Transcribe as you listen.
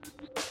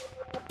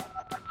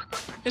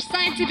The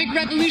scientific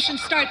revolution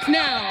starts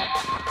now.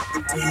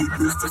 The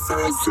is the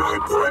First Joy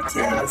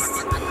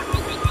Podcast.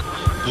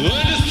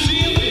 Let us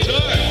see in the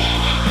dark.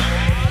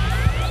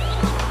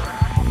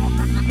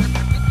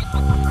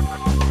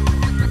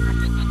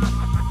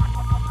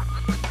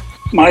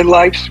 My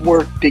life's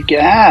work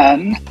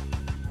began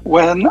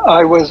when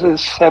I was a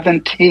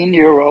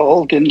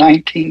 17-year-old in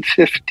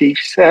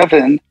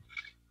 1957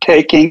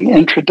 taking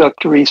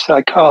introductory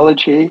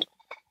psychology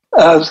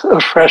as a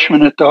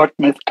freshman at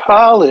Dartmouth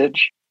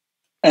College.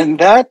 And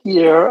that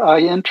year, I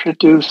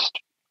introduced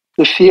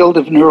the field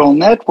of neural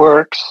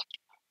networks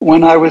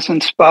when I was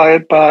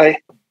inspired by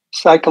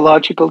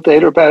psychological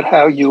data about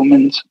how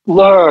humans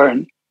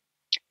learn.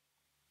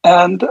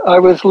 And I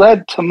was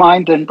led to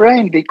mind and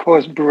brain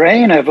because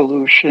brain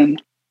evolution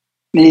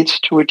needs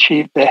to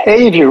achieve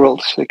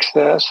behavioral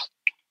success.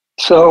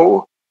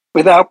 So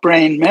without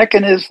brain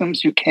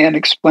mechanisms, you can't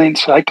explain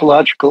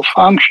psychological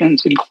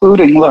functions,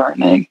 including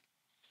learning.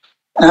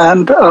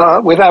 And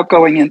without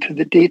going into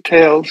the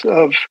details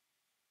of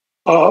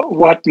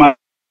what my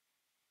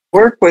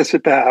work was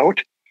about,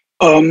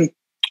 I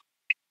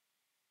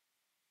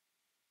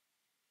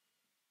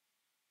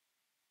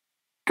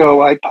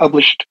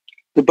published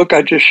the book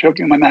I just showed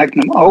you, my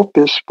magnum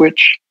opus,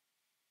 which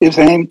is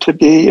aimed to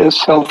be a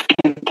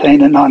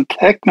self-contained and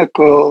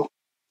non-technical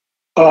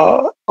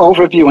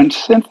overview and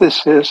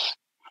synthesis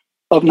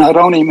of not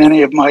only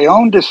many of my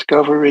own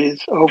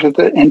discoveries over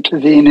the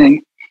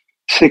intervening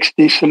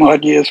 60 some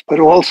odd years, but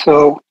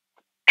also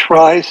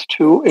tries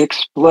to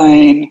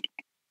explain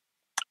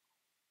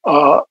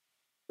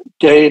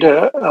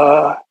data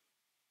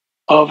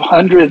of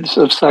hundreds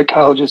of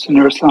psychologists and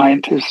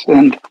neuroscientists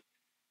and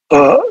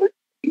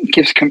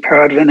gives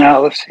comparative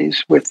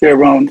analyses with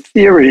their own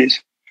theories.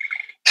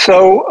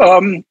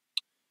 So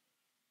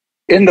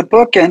in the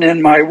book and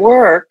in my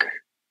work,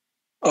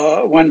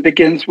 one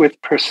begins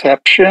with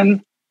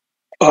perception,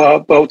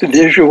 both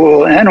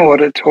visual and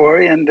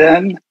auditory, and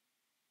then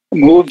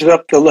moves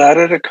up the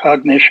ladder to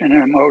cognition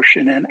and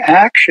emotion and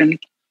action.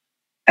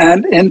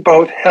 And in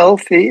both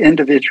healthy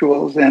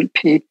individuals and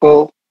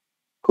people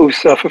who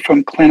suffer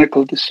from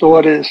clinical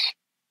disorders,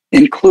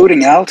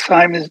 including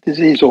Alzheimer's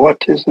disease,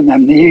 autism,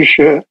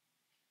 amnesia,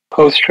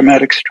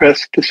 post-traumatic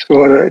stress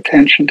disorder,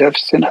 attention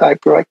deficit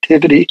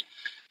hyperactivity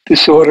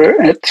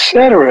disorder,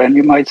 etc. And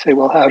you might say,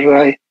 well, how did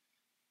I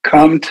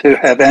come to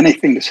have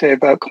anything to say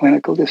about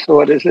clinical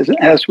disorders?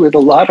 As with a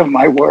lot of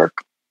my work,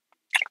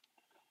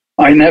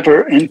 I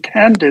never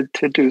intended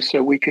to do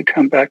so. We could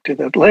come back to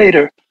that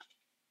later.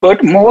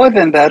 But more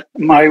than that,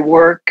 my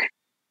work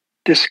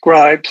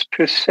describes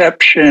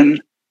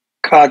perception,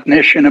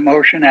 cognition,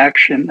 emotion,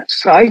 action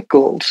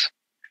cycles,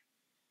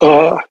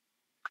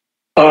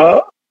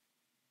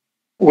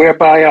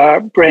 whereby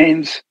our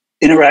brains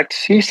interact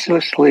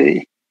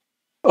ceaselessly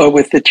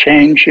with the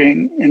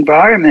changing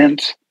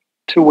environments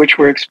to which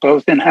we're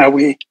exposed and how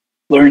we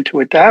learn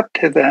to adapt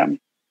to them.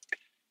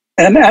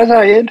 And as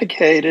I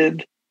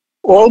indicated,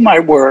 all my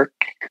work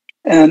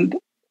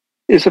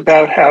is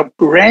about how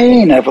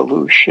brain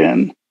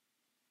evolution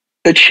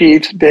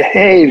achieves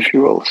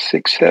behavioral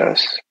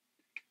success.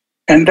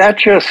 And that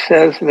just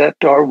says that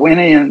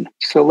Darwinian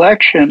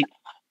selection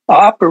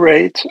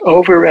operates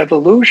over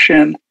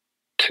evolution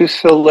to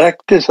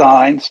select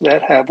designs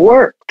that have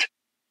worked.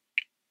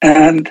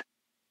 And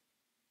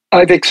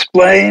I've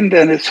explained,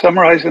 and it's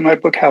summarized in my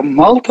book, how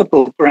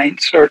multiple brain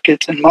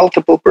circuits and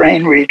multiple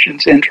brain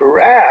regions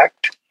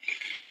interact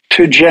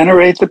to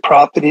generate the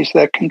properties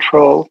that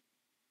control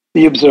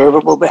the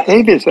observable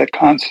behaviors that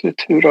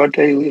constitute our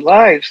daily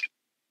lives.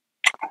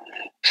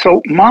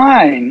 So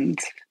mind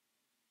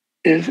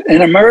is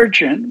an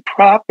emergent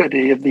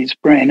property of these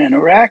brain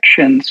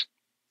interactions.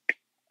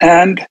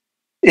 And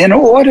in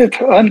order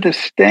to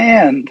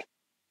understand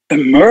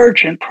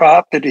emergent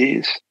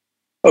properties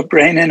of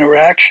brain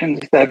interactions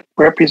that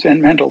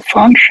represent mental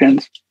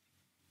functions,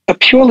 a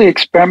purely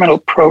experimental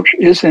approach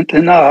isn't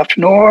enough,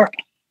 nor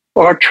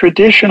are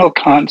traditional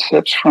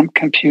concepts from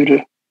computer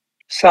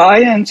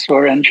science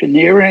or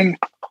engineering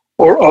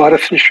or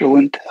artificial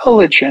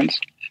intelligence.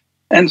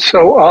 And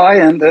so I,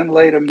 and then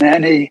later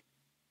many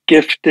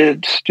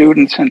gifted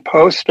students and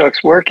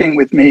postdocs working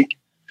with me,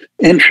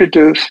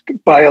 introduced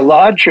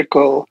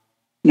biological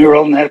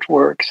neural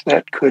networks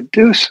that could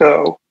do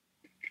so.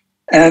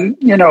 And,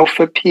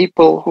 for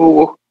people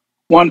who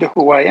wonder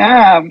who I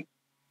am,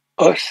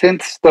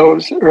 since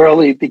those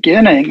early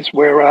beginnings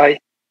where I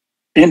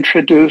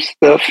introduced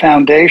the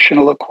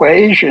foundational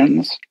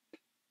equations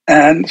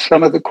and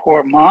some of the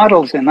core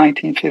models in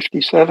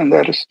 1957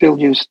 that are still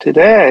used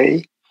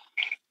today,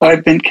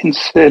 I've been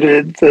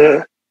considered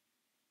the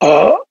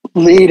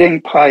leading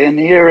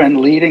pioneer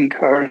and leading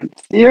current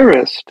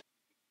theorist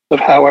of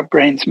how our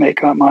brains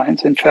make our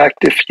minds. In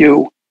fact, if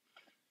you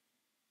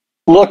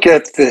look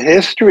at the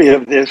history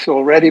of this,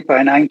 already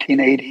by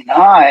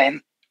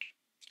 1989,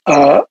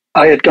 I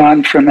had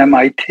gone from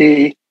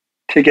MIT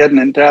to get an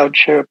endowed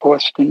chair at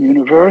Boston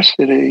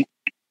University.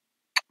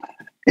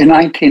 In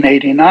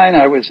 1989,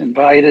 I was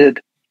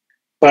invited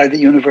by the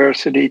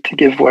university to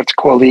give what's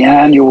called the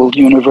annual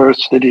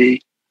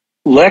university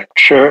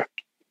lecture,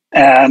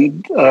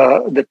 and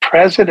the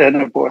president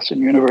of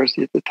Boston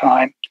University at the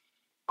time,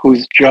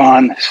 who's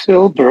John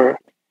Silber,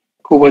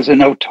 who was a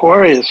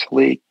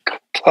notoriously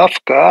tough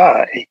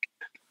guy,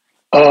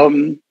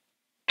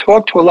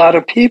 talked to a lot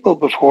of people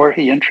before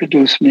he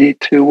introduced me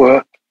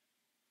to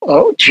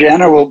a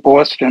general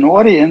Boston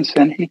audience,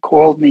 and he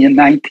called me in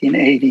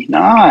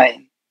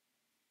 1989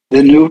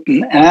 the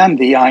Newton and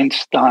the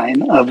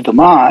Einstein of the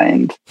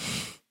mind.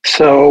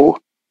 So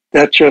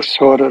that just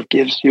sort of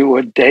gives you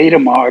a data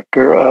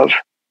marker of,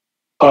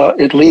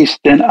 at least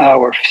in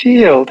our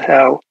field,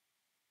 how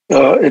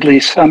at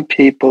least some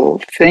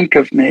people think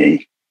of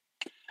me.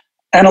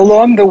 And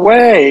along the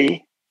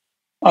way,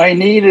 I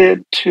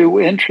needed to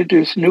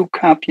introduce new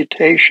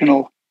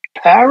computational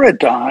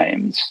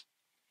paradigms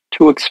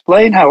to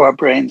explain how our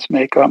brains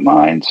make our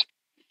minds.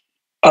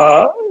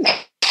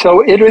 So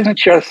it isn't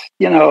just,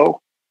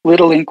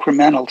 little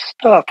incremental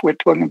stuff. We're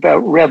talking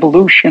about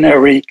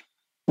revolutionary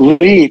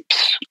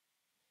leaps.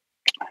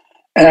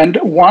 And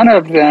one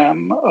of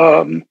them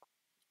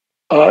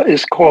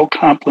is called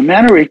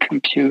complementary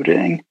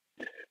computing,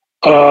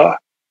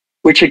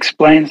 which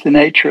explains the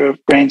nature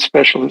of brain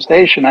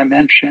specialization. I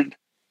mentioned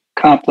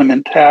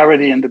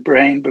complementarity in the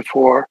brain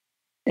before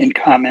in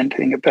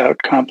commenting about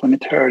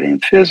complementarity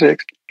in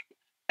physics.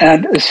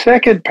 And a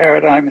second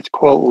paradigm is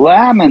called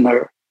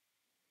laminar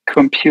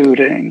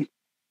computing,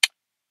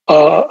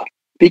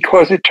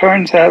 because it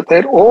turns out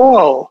that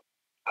all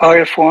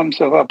higher forms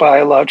of our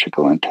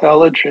biological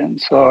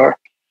intelligence, our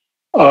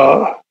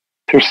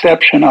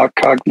perception, our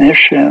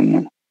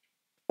cognition,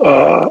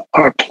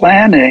 our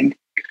planning,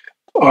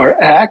 our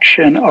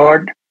action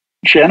are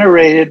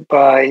generated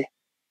by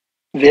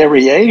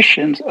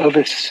variations of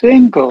a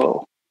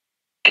single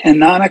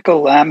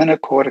canonical lamina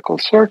cortical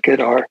circuit.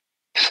 Our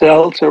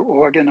cells are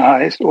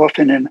organized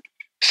often in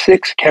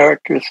 6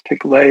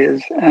 characteristic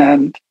layers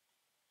and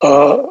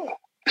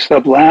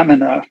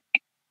sublamina.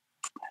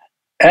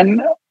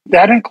 And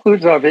that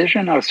includes our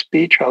vision, our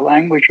speech, our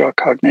language, our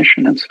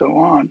cognition, and so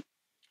on.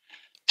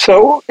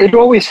 So it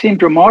always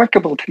seemed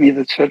remarkable to me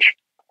that such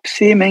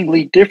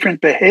seemingly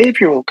different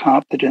behavioral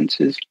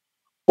competences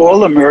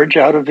all emerge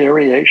out of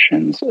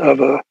variations of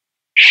a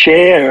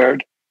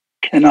shared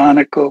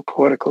canonical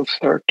cortical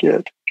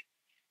circuit.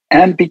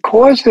 And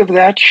because of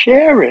that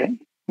sharing,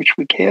 which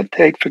we can't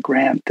take for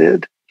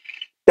granted,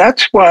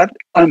 that's what,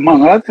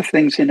 among other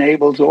things,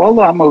 enables all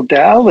our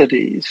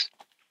modalities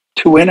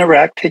to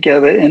interact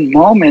together in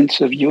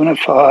moments of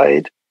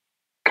unified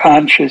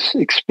conscious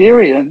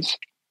experience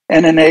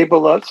and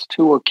enable us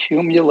to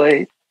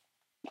accumulate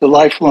the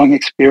lifelong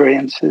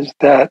experiences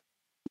that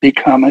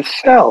become a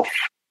self.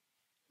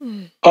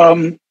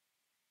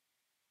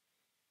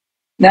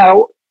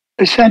 Now,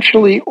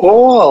 essentially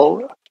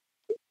all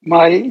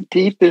my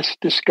deepest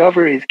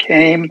discoveries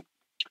came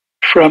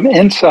from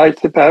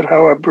insights about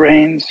how our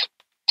brains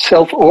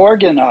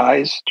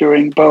self-organize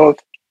during both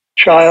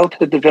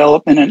childhood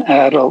development and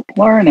adult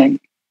learning.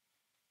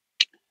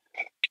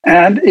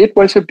 And it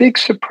was a big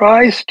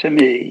surprise to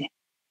me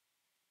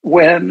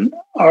when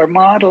our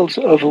models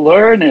of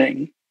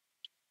learning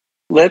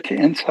led to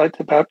insights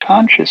about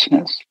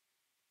consciousness.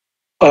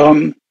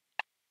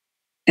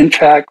 In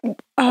fact,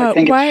 I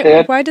think it's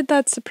fair. Why did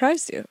that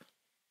surprise you?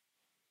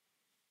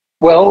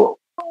 Well,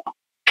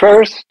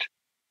 first,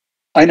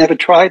 I never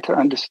tried to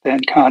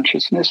understand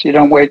consciousness. You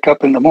don't wake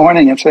up in the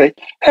morning and say,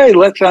 hey,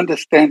 let's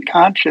understand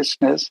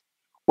consciousness,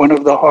 one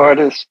of the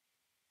hardest,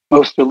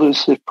 most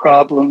elusive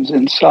problems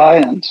in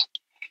science.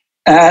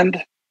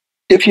 And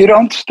if you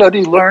don't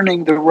study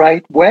learning the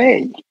right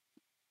way,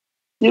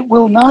 it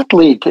will not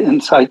lead to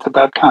insights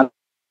about consciousness.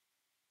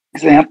 For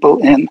example,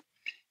 in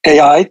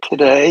AI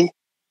today,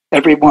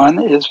 everyone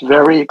is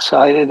very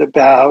excited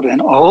about an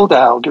old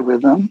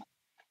algorithm.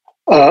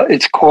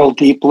 It's called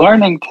deep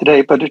learning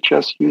today, but it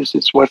just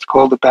uses what's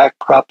called the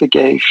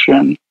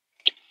backpropagation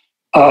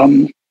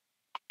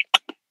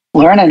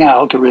learning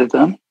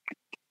algorithm,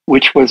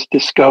 which was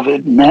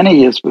discovered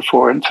many years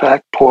before. In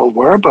fact, Paul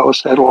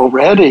Werbos had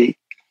already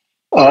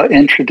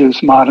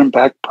introduced modern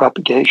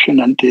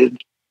backpropagation and did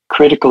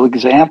critical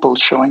examples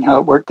showing how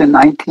it worked in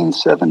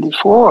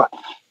 1974.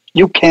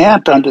 You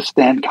can't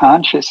understand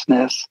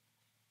consciousness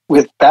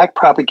with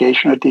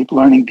backpropagation or deep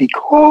learning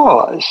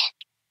because,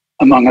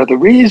 among other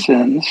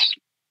reasons,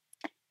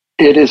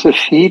 it is a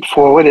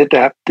feed-forward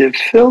adaptive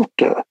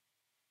filter.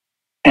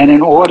 And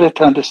in order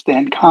to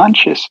understand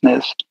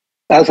consciousness,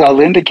 as I'll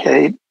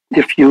indicate,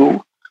 if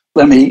you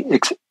let me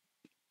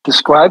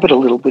describe it a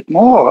little bit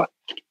more,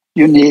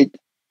 you need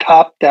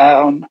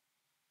top-down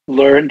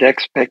learned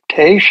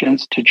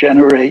expectations to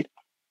generate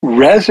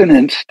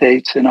resonant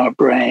states in our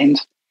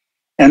brains.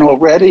 And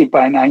already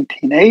by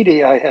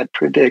 1980, I had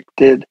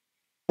predicted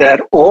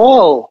that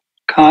all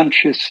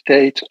conscious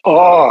states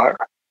are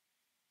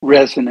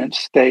resonant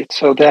states,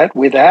 so that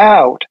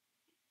without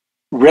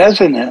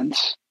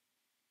resonance,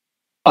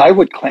 I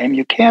would claim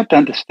you can't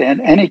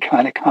understand any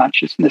kind of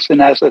consciousness.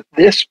 And as of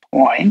this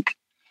point,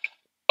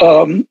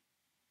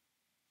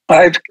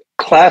 I've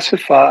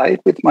classified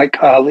with my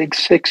colleagues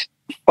 6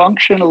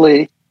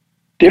 functionally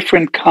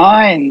different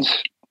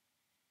kinds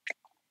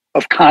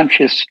of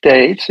conscious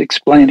states,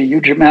 explain a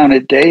huge amount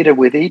of data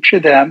with each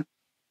of them,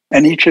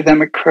 and each of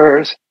them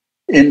occurs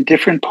in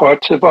different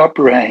parts of our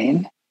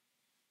brain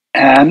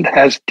and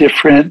has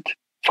different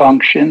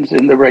functions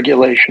in the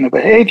regulation of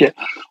behavior.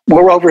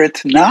 Moreover,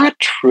 it's not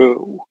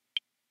true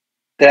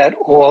that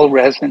all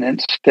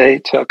resonant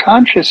states are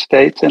conscious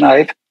states, and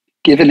I've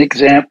given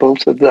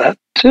examples of that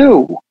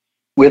too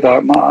with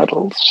our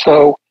models.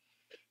 So,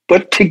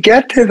 but to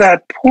get to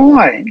that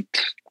point,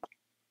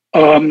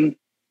 I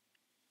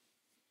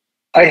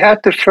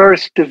had to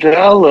first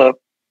develop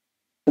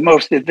the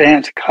most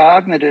advanced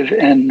cognitive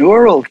and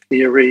neural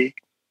theory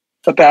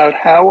about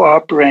how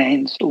our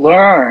brains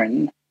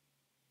learn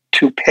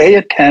to pay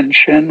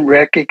attention,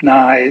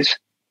 recognize,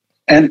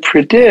 and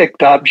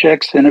predict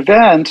objects and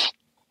events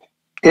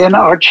in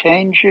our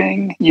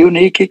changing,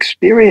 unique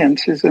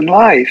experiences in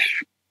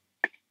life.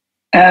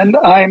 And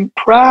I'm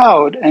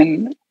proud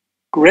and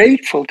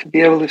grateful to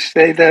be able to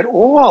say that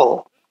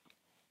all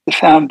the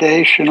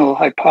foundational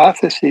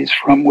hypotheses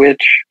from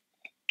which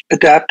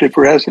adaptive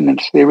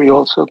resonance theory,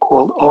 also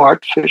called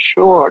ART for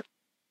short,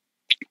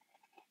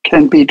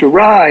 can be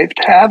derived,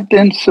 have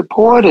been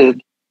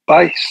supported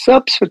by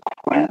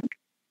subsequent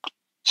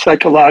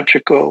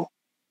psychological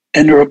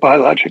and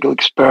neurobiological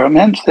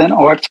experiments, and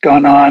ART's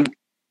gone on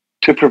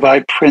to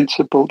provide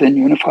principled and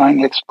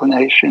unifying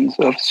explanations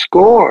of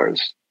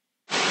scores.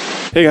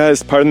 Hey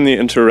guys, pardon the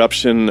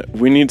interruption.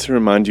 We need to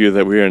remind you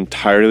that we are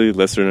entirely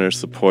listener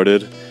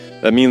supported.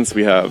 That means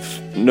we have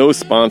no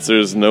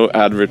sponsors, no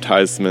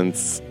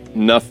advertisements,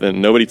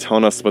 nothing. Nobody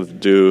telling us what to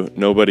do,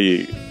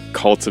 nobody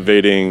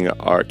cultivating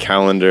our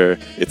calendar.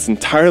 It's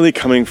entirely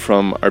coming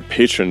from our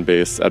patron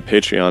base at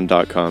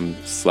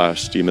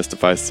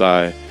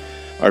patreon.com/demystifysci.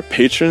 Our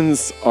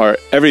patrons are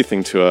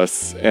everything to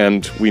us,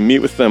 and we meet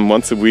with them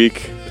once a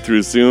week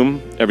through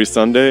Zoom every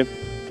Sunday.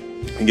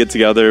 We get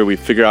together, we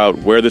figure out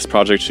where this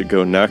project should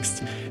go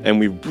next, and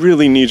we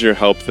really need your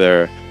help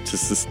there to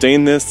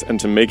sustain this and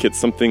to make it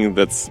something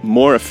that's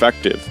more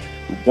effective.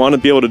 We want to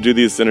be able to do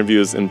these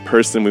interviews in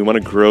person. We want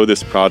to grow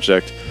this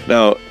project.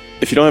 Now,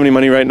 if you don't have any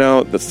money right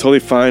now, that's totally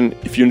fine.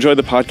 If you enjoy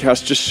the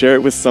podcast, just share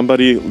it with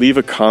somebody, leave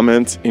a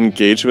comment,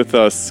 engage with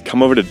us,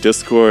 come over to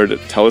Discord,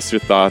 tell us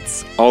your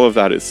thoughts. All of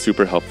that is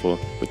super helpful.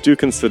 But do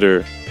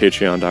consider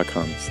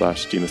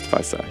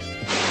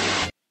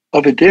patreon.com/demystifysci.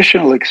 Of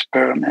additional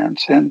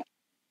experiments. And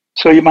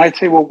so you might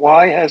say, well,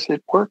 why has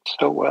it worked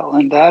so well?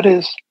 And that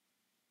is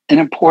an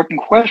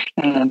important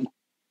question. And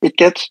it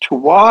gets to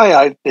why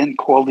I've been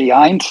called the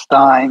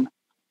Einstein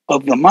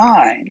of the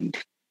mind.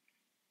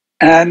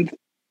 And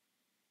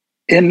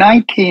in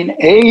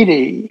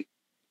 1980,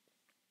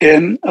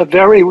 in a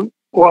very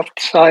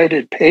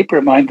oft-cited paper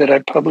of mine that I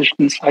published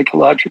in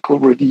Psychological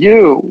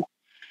Review,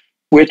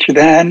 which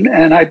then,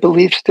 and I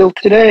believe still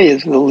today,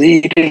 is the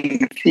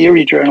leading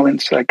theory journal in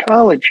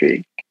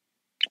psychology,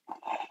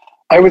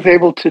 I was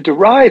able to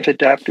derive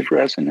adaptive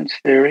resonance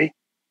theory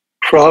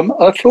from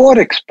a thought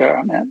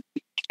experiment.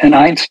 And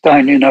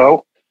Einstein,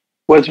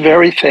 was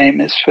very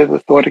famous for the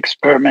thought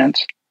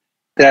experiments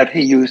that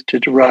he used to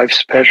derive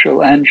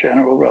special and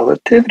general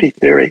relativity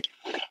theory.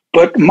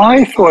 But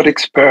my thought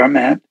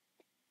experiment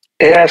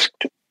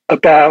asked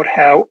about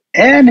how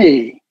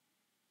any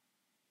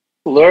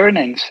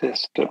learning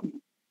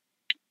system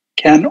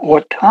can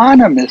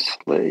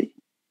autonomously,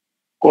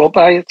 all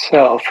by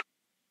itself,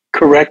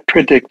 correct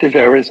predictive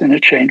errors in a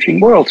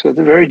changing world. So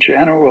the very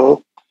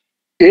general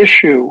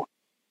issue.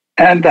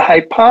 And the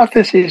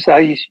hypotheses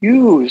I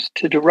used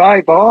to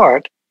derive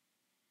art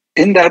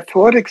in that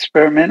thought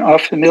experiment are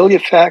familiar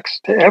facts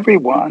to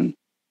everyone.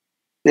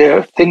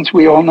 They're things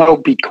we all know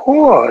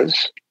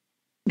because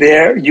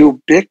they're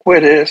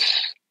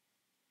ubiquitous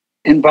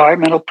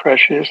environmental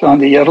pressures on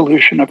the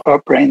evolution of our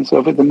brains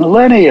over the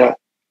millennia.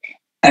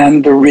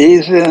 And the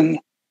reason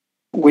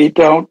we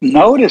don't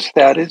notice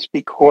that is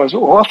because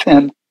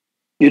often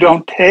you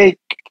don't take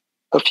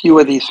a few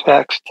of these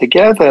facts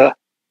together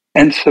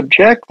and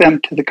subject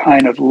them to the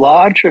kind of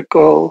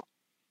logical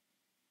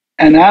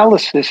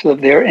analysis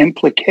of their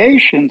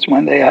implications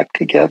when they act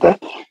together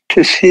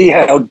to see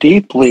how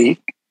deeply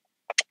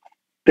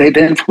they've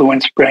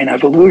influenced brain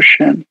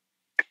evolution.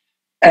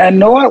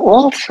 And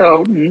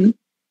also,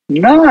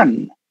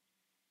 none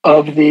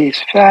of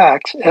these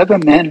facts ever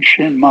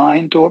mention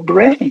mind or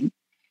brain.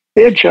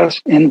 They're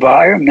just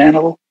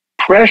environmental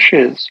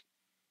pressures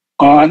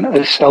on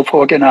a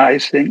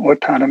self-organizing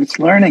autonomous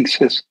learning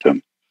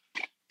system.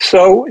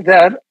 So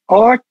that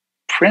our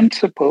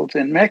principles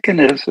and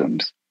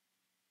mechanisms,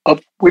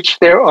 of which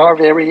there are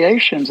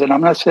variations, and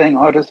I'm not saying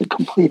art is a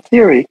complete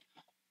theory,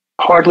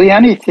 hardly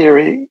any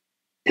theory,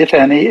 if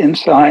any, in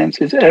science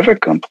is ever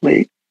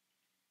complete.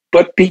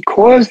 But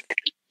because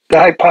the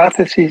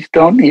hypotheses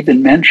don't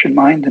even mention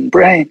mind and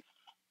brain,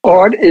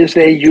 art is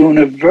a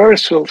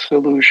universal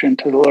solution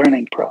to the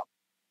learning problem.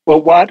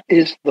 Well, what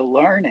is the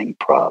learning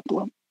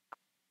problem?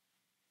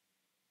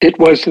 It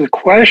was the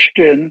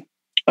question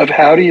of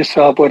how do you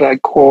solve what I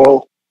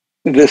call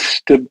the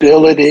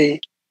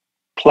stability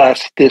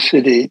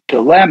plasticity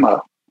dilemma.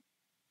 Of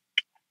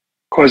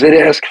because it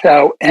asks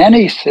how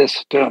any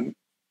system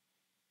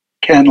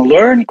can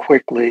learn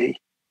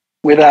quickly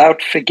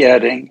without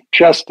forgetting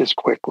just as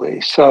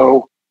quickly.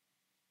 So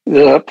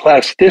the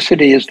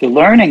plasticity is the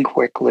learning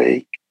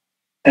quickly,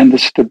 and the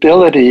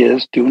stability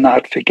is do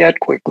not forget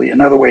quickly.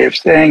 Another way of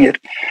saying it,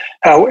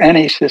 how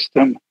any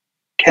system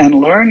can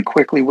learn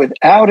quickly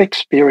without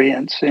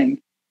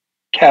experiencing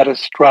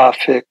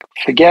catastrophic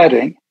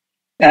forgetting.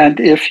 And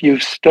if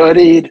you've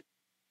studied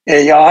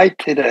AI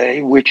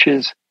today, which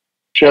is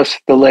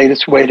just the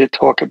latest way to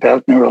talk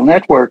about neural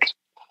networks,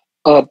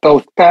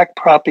 both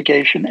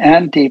backpropagation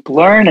and deep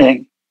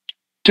learning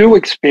do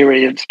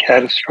experience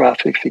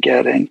catastrophic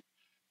forgetting.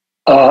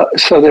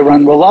 So they're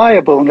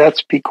unreliable, and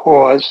that's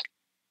because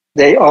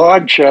they are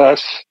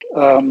just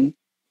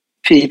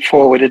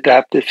feed-forward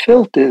adaptive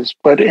filters.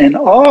 But in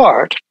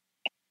art,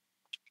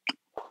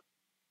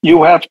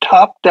 you have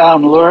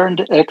top-down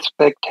learned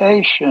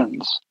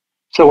expectations.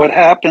 So what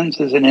happens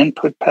is an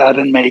input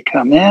pattern may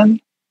come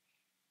in.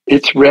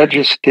 It's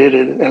registered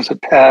as a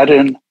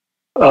pattern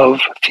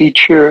of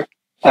feature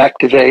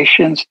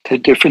activations to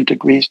different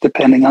degrees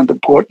depending on the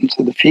importance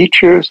of the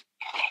features.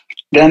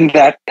 Then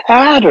that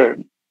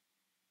pattern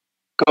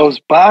goes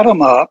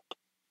bottom up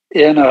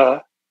in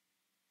a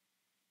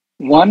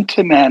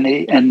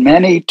one-to-many and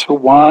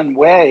many-to-one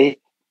way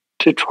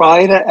to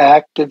try to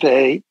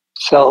activate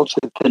cells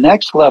at the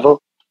next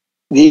level.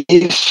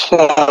 These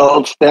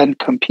cells then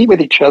compete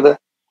with each other,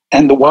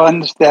 and the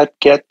ones that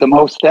get the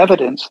most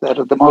evidence, that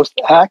are the most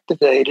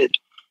activated,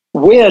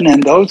 win,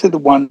 and those are the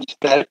ones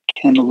that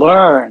can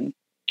learn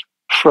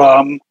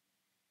from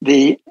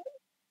the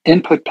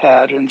input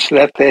patterns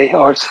that they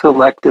are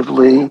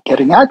selectively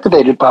getting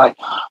activated by.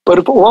 But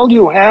if all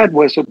you had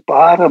was a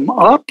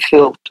bottom-up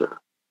filter,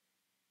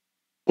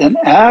 then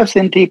as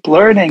in deep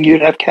learning,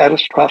 you'd have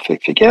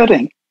catastrophic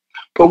forgetting.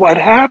 But what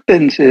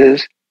happens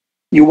is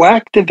you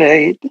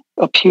activate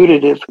a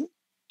putative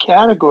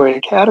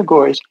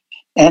categories,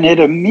 and it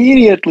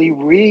immediately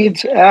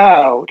reads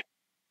out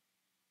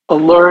a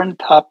learned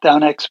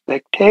top-down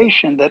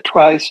expectation that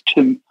tries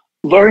to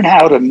learn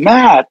how to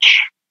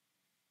match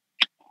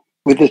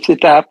with its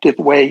adaptive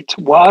weights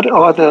what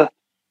are the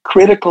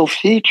critical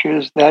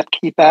features that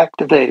keep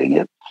activating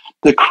it.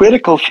 The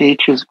critical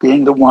features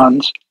being the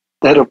ones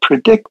that are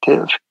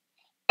predictive.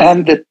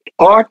 And the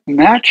art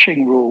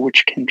matching rule,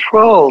 which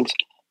controls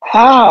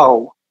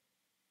how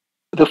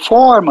the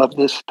form of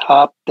this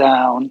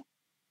top-down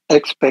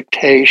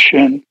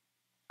expectation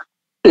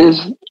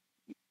is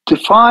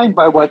defined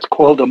by what's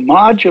called a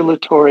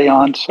modulatory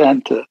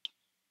on-center,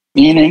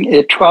 meaning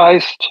it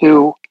tries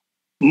to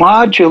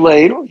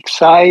modulate,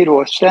 excite,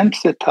 or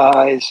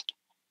sensitize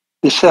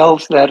the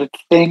cells that it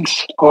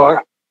thinks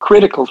are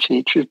critical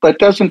features, but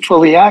doesn't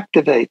fully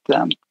activate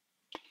them.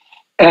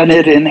 And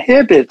it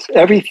inhibits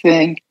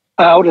everything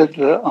out of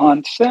the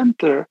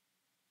on-center,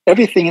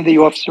 everything in the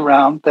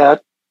off-surround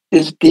that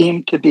is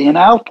deemed to be an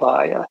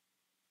outlier.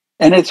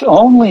 And it's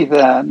only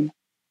then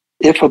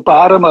if a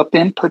bottom-up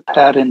input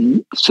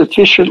pattern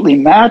sufficiently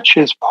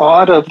matches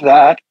part of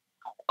that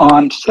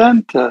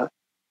on-center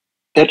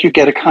that you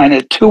get a kind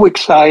of two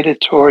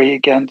excitatory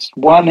against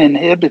one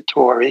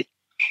inhibitory,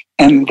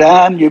 and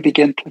then you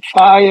begin to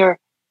fire.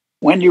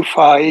 When you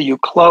fire, you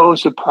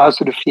close a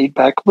positive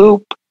feedback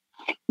loop,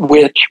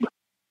 which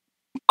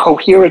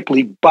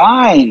coherently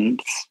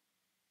binds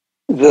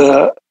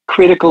the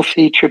critical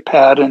feature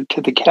pattern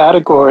to the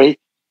category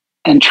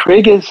and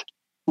triggers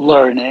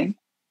learning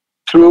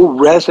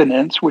through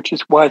resonance, which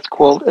is why it's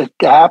called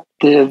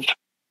adaptive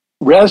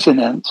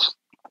resonance.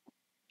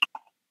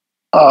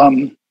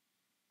 And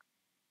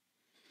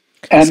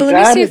so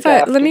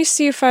let me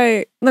see if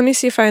I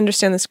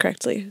understand this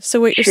correctly.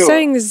 So what you're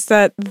saying is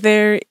that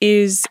there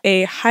is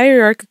a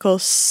hierarchical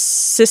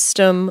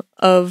system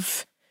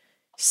of,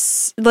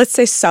 let's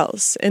say,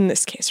 cells in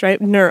this case,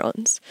 right?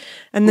 Neurons,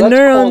 and the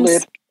neurons.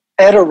 Let's call it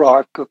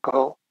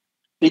heterarchical,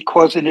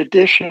 because in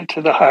addition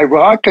to the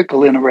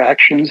hierarchical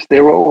interactions,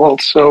 there are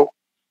also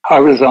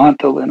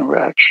horizontal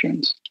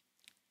interactions.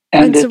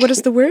 And so, what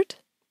is the word?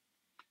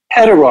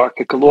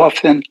 Heterarchical.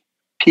 Often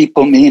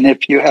people mean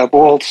if you have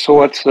all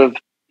sorts of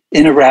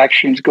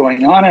interactions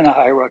going on in a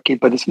hierarchy,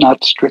 but it's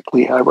not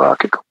strictly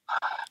hierarchical.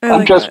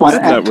 I just want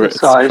to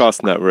emphasize. It's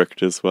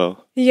cross-networked as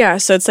well. Yeah,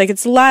 so it's like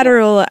it's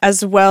lateral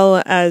as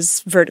well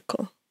as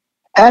vertical.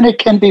 And it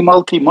can be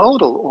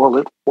multimodal all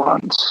at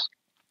once.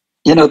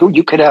 You know,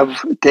 you could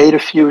have data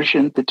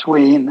fusion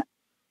between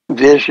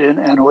vision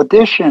and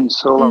audition.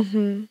 So.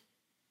 Mm-hmm.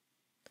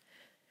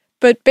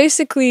 But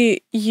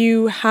basically,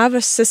 you have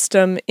a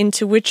system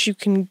into which you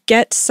can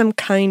get some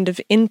kind of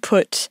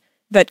input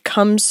that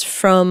comes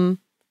from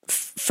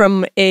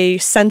a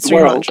sensory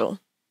module.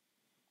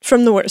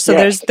 From the world. So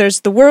yes.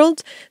 there's the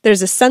world,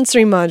 there's a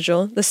sensory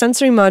module. The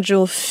sensory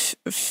module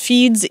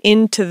feeds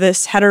into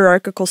this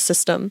heterarchical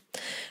system.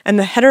 And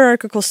the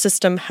heterarchical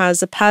system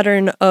has a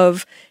pattern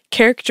of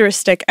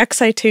characteristic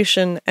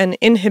excitation and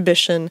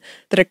inhibition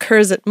that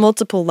occurs at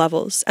multiple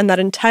levels. And that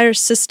entire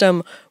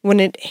system, when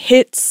it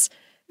hits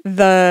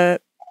the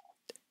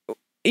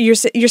you're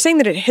saying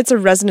that it hits a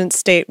resonance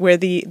state where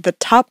the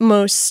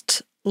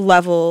topmost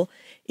level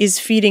is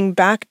feeding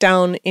back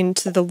down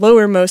into the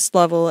lowermost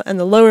level, and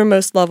the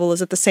lowermost level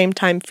is at the same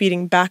time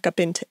feeding back up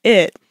into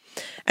it.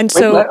 And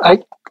so,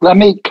 let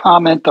me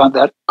comment on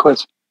that,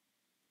 because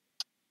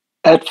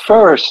at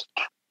first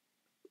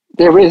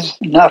there is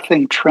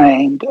nothing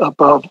trained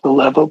above the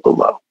level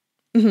below.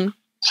 mm-hmm.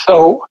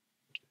 So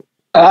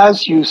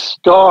as you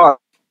start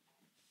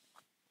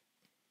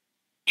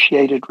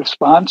initiated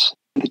response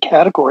at the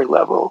category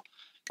level,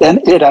 then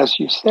it, as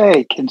you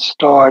say, can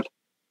start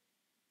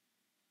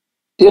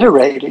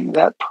iterating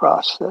that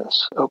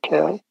process,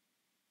 okay?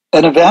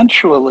 And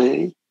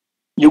eventually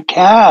you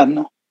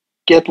can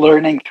get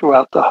learning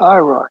throughout the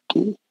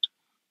hierarchy.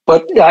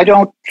 But I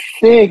don't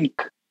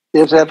think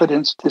there's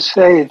evidence to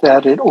say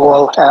that it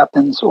all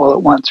happens all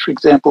at once. For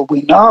example,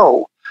 we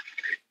know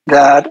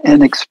that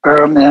in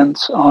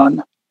experiments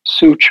on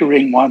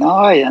suturing one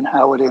eye and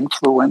how it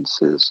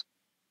influences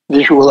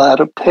visual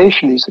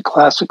adaptation, these are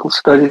classical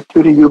studies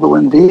due to Hubel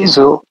and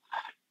Wiesel,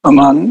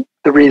 among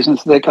the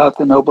reasons they got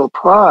the Nobel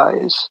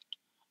Prize.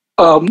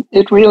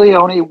 It really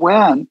only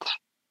went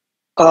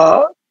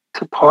to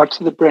parts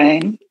of the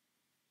brain,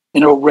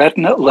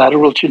 retina,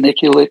 lateral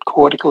geniculate,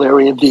 cortical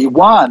area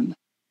V1,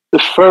 the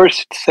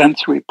first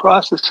sensory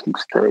processing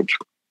stage.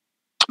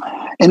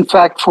 In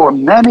fact, for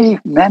many,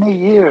 many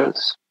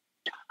years,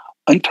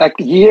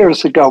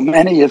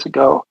 many years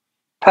ago,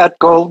 Pat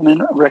Goldman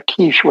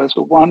Rakesh was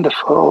a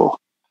wonderful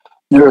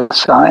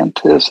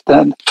neuroscientist.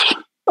 And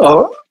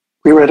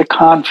we were at a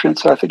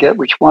conference, I forget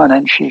which one,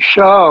 and she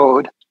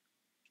showed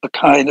a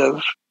kind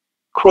of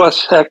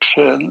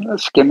cross-section, a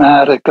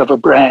schematic of a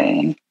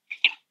brain.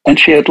 And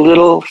she had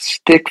little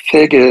stick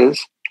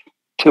figures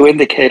to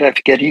indicate, I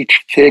forget,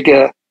 each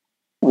figure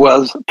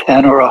was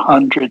 10 or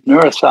 100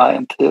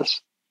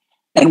 neuroscientists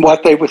and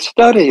what they were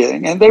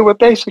studying. And they were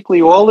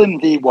basically all in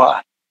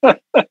V1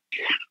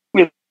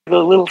 with a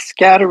little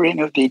scattering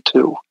of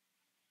V2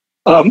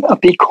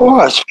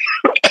 because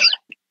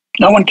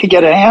no one could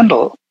get a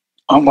handle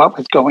on what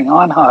was going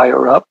on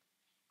higher up,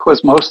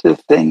 because most of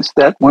the things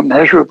that were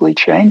measurably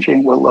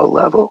changing were low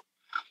level.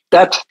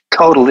 That's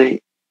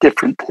totally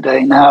different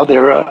today. Now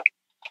there are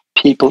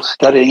people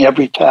studying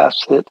every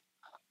facet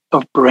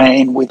of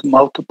brain with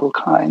multiple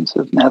kinds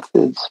of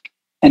methods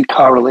and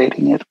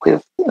correlating it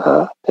with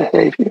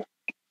behavior.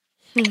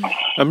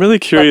 I'm really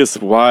curious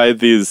why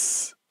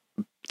these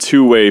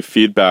two-way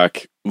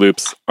feedback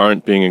loops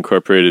aren't being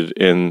incorporated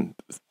in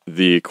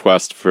the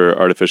quest for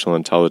artificial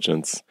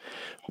intelligence.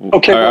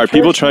 Okay, are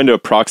people trying to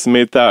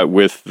approximate that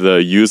with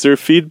the user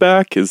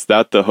feedback? Is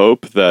that the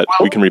hope that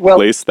we can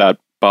replace that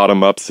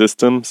bottom-up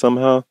system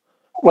somehow?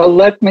 Well,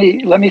 let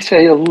me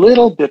say a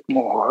little bit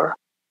more,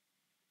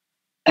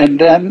 and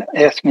then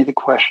ask me the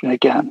question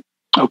again.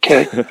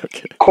 Okay?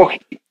 Okay.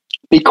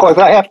 Because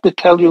I have to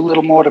tell you a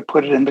little more to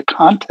put it into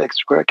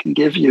context where I can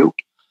give you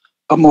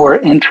a more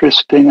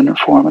interesting and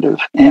informative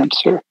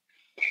answer.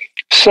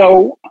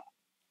 So,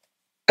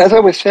 as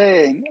I was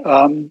saying,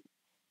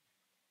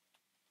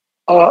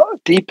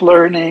 deep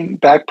learning,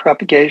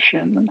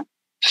 backpropagation,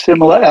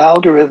 similar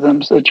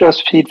algorithms are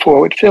just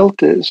feed-forward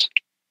filters.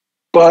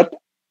 But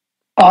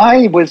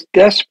I was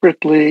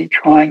desperately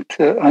trying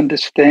to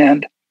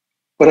understand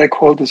what I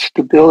call the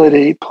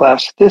stability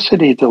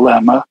plasticity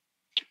dilemma,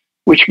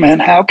 which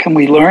meant how can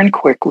we learn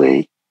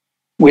quickly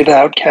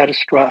without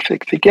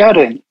catastrophic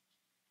forgetting?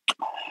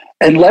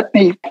 And let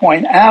me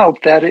point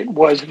out that it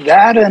was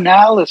that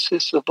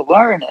analysis of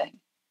learning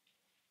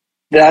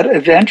that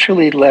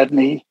eventually led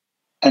me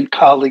and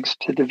colleagues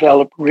to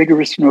develop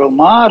rigorous neural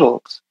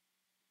models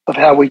of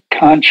how we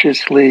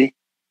consciously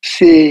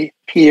see,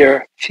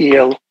 hear,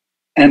 feel,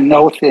 and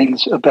know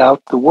things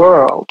about the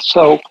world.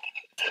 So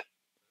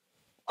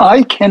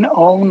I can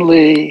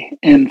only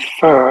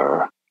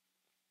infer,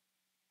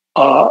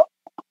 but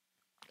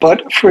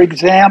for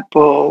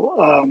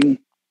example,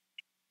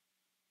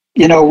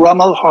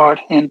 Rumelhart,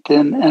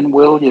 Hinton, and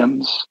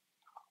Williams,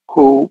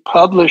 who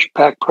published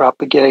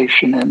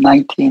backpropagation in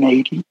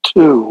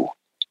 1982,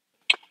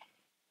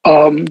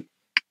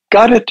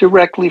 got it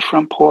directly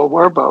from Paul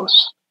Werbos,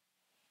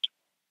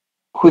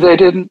 who they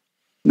didn't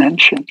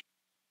mention.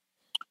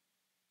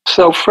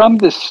 So from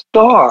the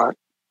start...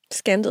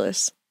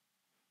 Scandalous.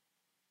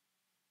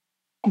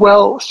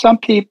 Well, some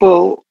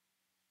people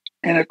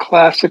in a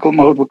classical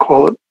mode would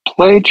call it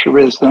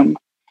plagiarism.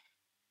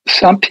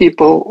 Some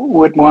people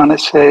would want to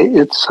say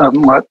it's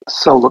somewhat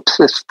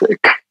solipsistic.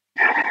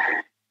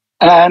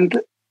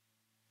 And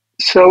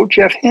so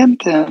Jeff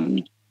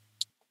Hinton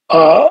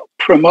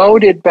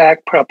promoted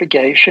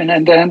backpropagation,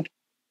 and then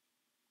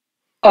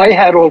I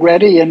had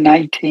already in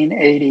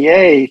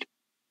 1988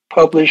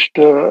 published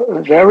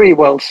a very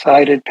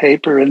well-cited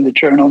paper in the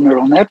journal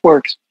Neural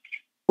Networks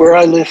where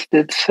I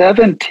listed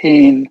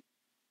 17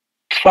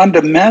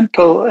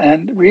 fundamental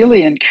and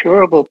really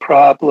incurable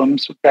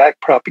problems of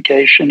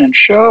backpropagation and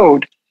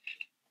showed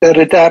that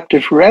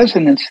adaptive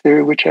resonance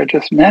theory, which I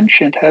just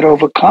mentioned, had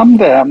overcome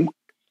them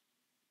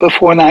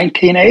before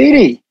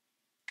 1980.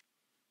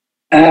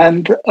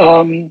 And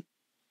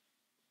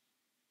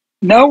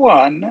no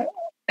one,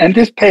 and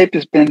this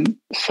paper's been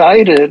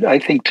cited, I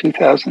think,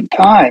 2,000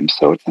 times,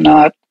 so it's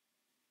not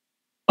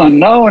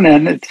unknown,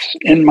 and it's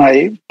in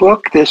my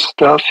book, this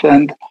stuff,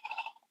 and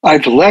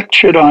I've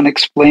lectured on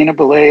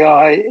explainable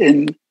AI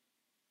in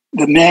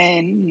the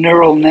main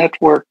neural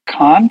network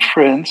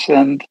conference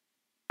and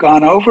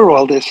gone over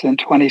all this in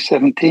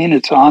 2017.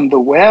 It's on the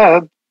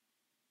web,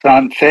 it's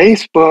on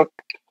Facebook.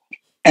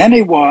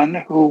 Anyone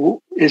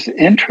who is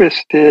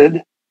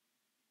interested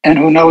and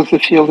who knows the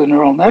field of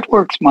neural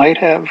networks might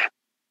have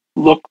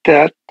looked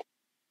at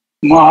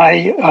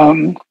my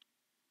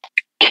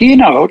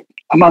keynote.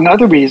 Among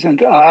other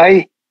reasons,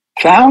 I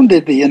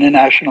founded the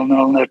International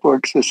Neural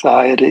Network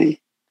Society.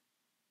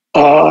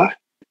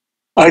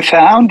 I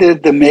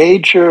founded the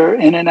major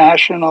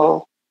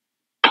international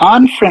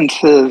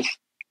conferences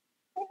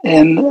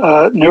in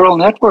neural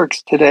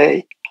networks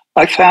today.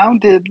 I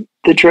founded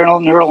the journal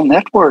Neural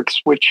Networks,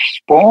 which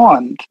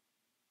spawned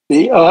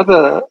the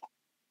other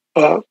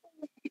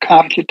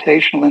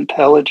computational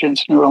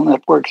intelligence neural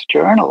networks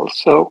journals.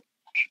 So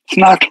it's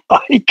not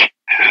like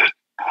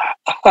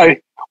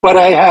what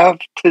I have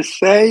to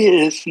say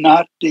is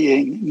not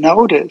being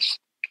noticed.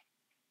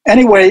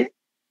 Anyway,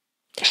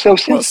 so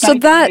since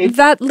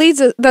that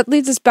leads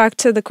us back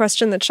to the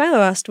question that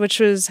Shiloh asked, which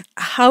was,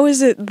 how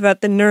is it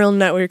that the neural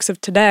networks of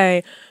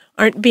today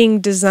aren't being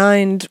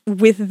designed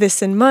with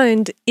this in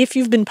mind if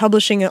you've been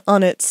publishing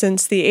on it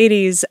since the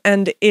 80s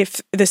and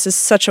if this is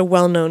such a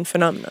well-known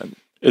phenomenon?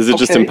 Is it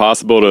just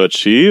impossible to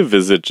achieve?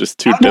 Is it just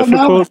too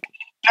difficult?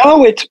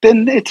 No, it's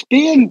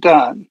being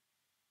done.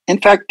 In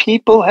fact,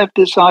 people have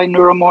designed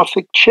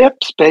neuromorphic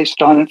chips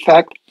based on, in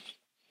fact,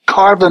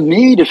 Carver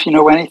Mead, if you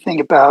know anything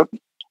about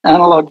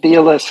analog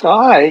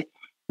VLSI,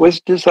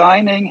 was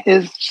designing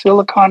his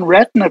silicon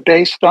retina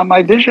based on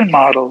my vision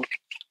models.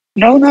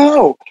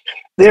 No.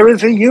 There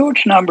is a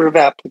huge number of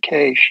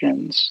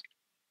applications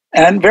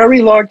and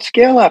very large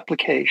scale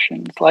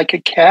applications, like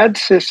a CAD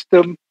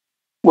system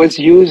was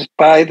used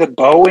by the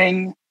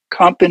Boeing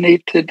company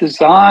to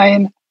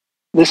design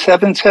the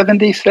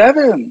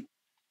 777.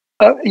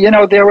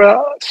 There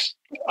are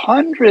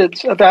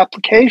hundreds of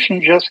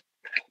applications. Just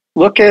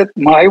look at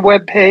my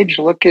webpage,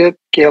 look at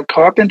Gail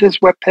Carpenter's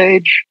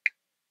webpage.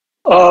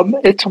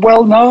 It's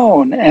well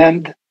known.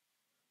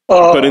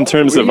 But in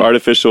terms of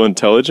artificial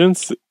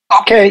intelligence?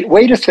 Okay,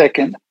 wait a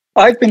second.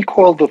 I've been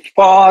called the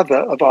father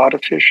of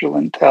artificial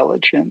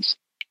intelligence.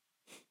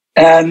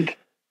 And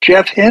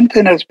Jeff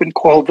Hinton has been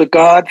called the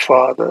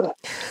godfather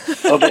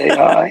of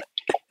AI.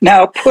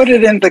 Now, put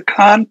it in the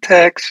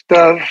context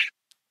of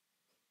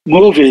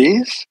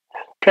movies,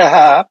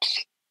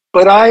 perhaps,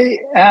 but I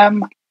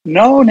am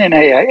known in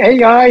AI.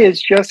 AI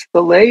is just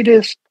the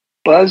latest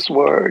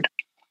buzzword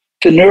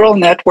to neural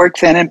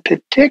networks, and in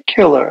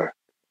particular,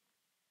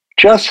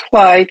 just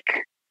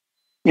like,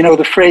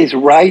 the phrase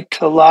right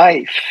to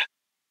life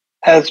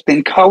has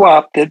been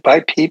co-opted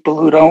by people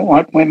who don't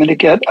want women to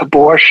get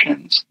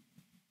abortions,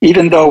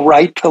 even though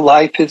right to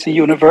life is a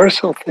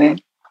universal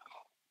thing.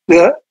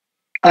 The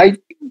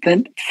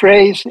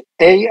phrase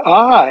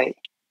AI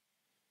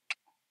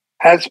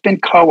has been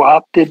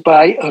co-opted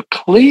by a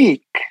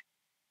clique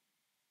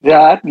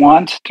that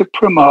wants to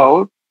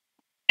promote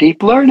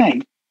deep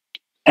learning.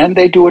 And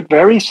they do it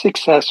very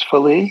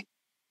successfully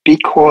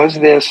because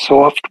there's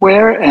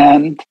software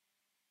and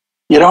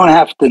you don't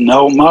have to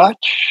know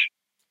much.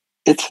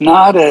 It's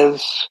not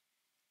as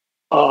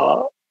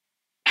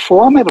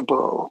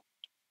formidable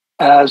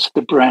as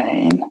the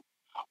brain.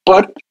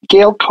 But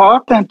Gail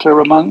Carpenter,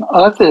 among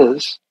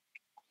others,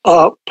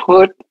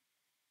 put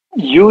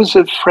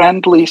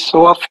user-friendly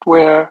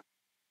software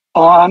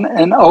on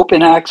an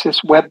open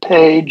access web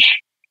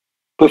page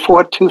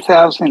before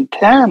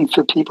 2010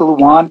 for people who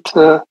want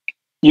to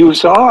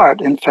use art.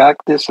 In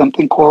fact, there's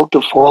something called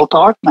Default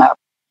Art Map,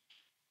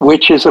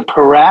 which is a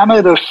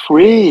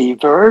parameter-free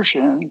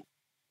version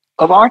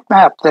of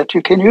ArtMap that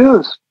you can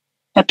use.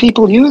 And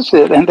people use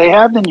it, and they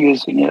have been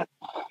using it.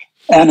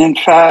 And in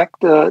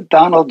fact,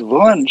 Donald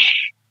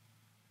Wunsch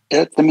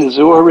at the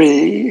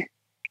Missouri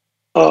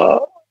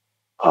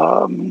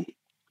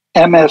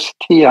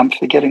MST, I'm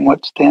forgetting what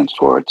it stands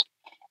for, it's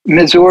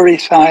Missouri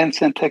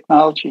Science and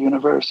Technology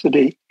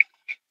University,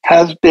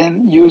 has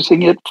been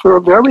using it for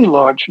a very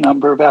large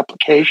number of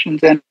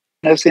applications and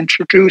has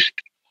introduced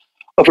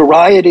a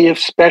variety of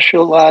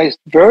specialized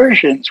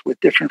versions with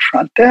different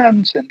front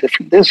ends and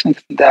different this and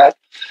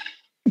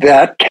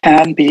that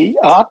can be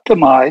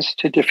optimized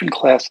to different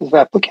classes of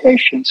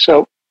applications.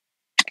 So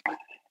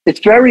it's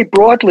very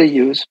broadly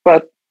used,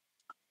 but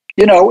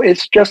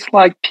it's just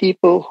like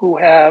people who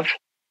have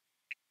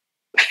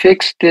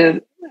fixed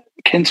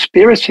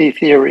conspiracy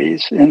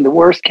theories, in the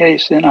worst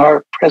case in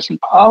our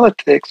present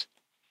politics.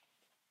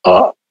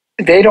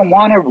 They don't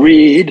want to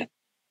read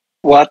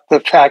what the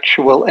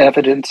factual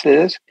evidence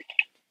is.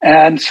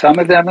 And some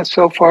of them are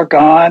so far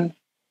gone,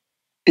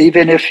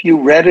 even if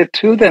you read it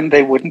to them,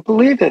 they wouldn't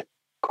believe it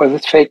because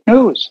it's fake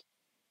news.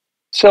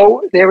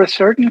 So there are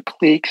certain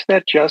cliques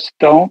that just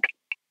don't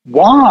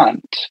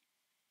want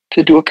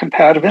to do a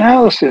comparative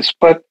analysis.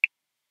 But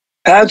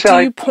As Do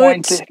I you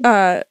pointed,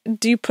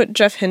 put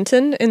Jeff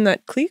Hinton in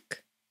that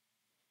clique?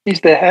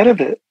 he's the head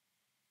of it.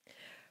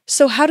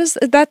 So how does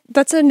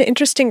that's an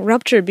interesting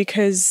rupture,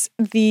 because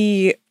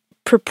the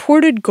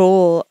purported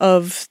goal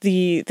of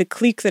the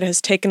clique that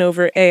has taken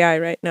over AI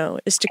right now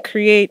is to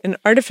create an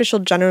artificial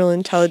general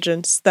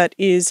intelligence that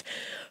is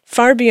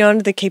far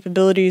beyond the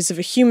capabilities of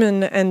a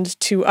human and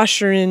to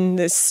usher in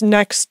this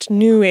next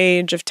new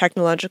age of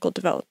technological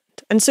development.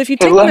 And so if you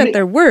take them at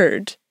their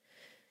word...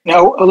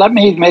 Now, let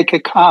me make a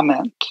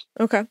comment.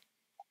 Okay.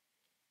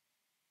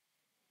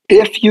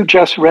 If you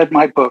just read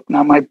my book,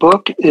 now my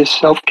book is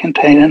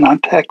self-contained and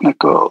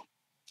non-technical,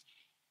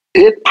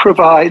 it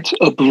provides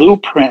a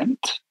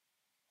blueprint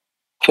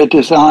for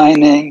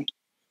designing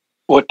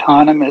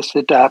autonomous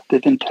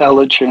adaptive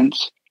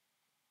intelligence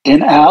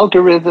in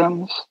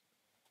algorithms,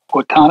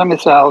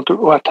 autonomous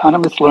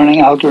learning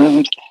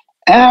algorithms,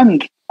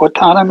 and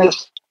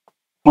autonomous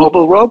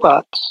mobile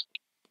robots.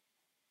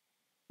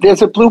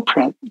 There's a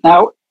blueprint.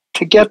 Now,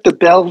 to get the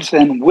bells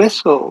and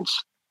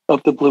whistles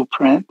of the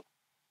blueprint,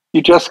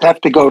 you just have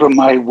to go to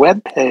my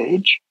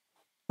webpage,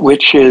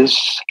 which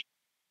is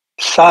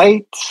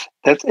sites,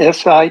 that's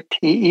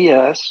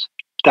SITES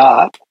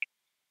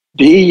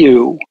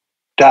 .bu.edu.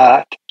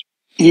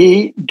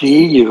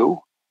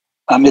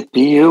 I'm at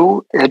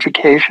BU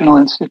Educational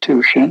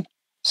Institution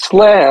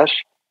 /Steve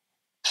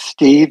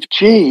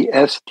G,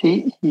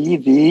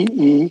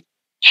 STEVEG,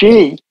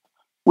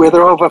 where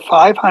there are over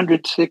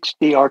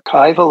 560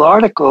 archival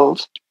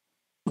articles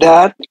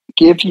that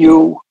give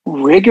you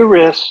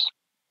rigorous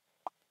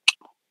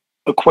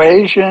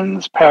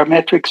equations,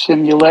 parametric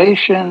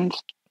simulations,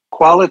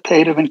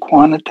 qualitative and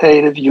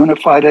quantitative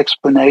unified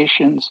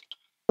explanations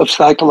of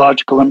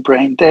psychological and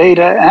brain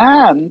data,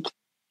 and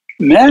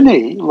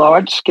many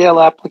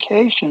large-scale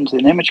applications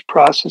in image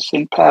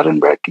processing, pattern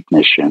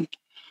recognition,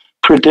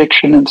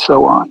 prediction, and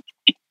so on.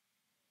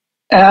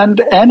 And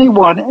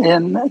anyone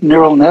in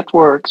neural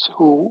networks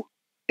who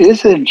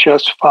isn't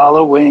just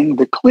following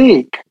the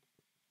clique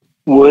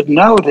would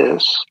know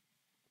this,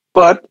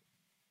 but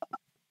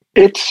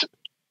it's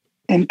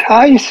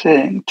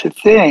enticing to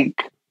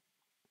think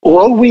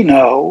all we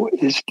know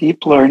is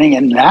deep learning,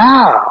 and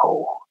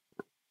now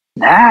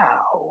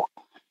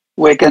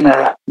we're going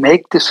to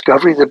make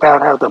discoveries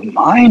about how the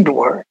mind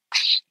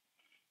works,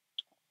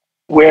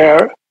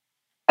 where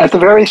at the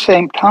very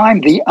same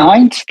time, the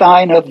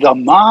Einstein of the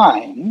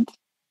mind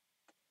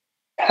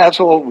has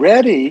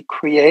already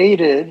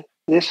created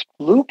this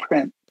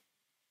blueprint.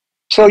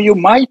 So you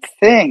might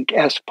think,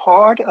 as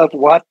part of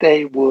what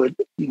they would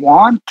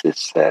want to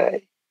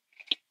say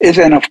is,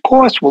 and of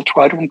course we'll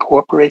try to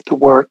incorporate the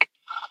work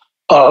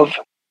of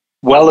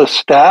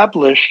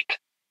well-established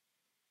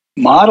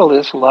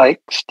modelists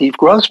like Steve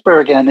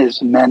Grossberg and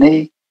his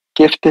many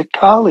gifted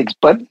colleagues,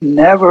 but they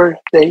never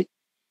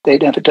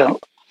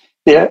don't.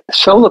 They're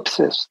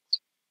solipsists.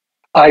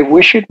 I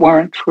wish it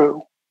weren't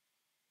true.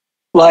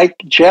 Like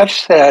Jeff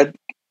said,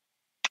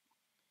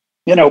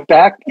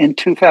 back in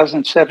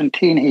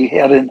 2017, he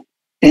had an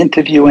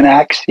interview in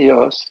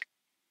Axios,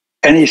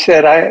 and he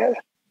said,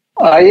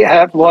 I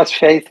have lost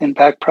faith in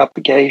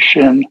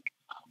backpropagation.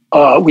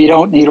 We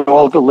don't need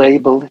all the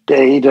labeled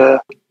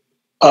data.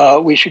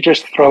 We should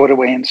just throw it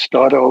away and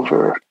start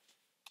over.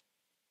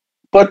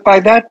 But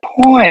by that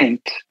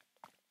point,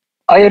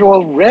 I had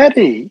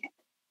already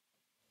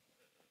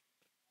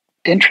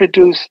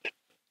introduced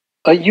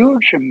a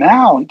huge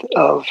amount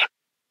of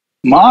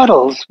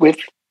models with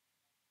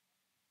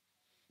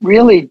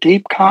really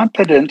deep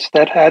confidence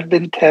that had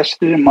been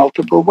tested in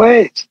multiple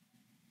ways.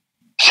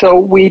 So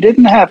we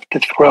didn't have to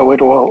throw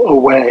it all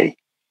away.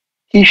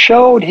 He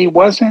showed he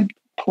wasn't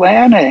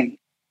planning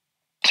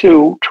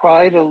to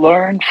try to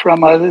learn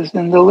from others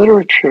in the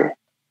literature.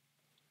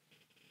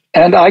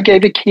 And I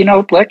gave a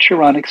keynote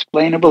lecture on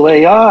explainable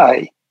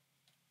AI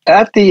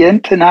at the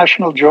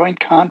International Joint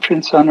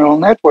Conference on Neural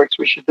Networks,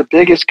 which is the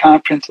biggest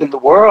conference in the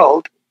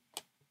world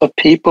of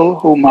people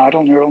who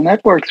model neural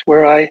networks,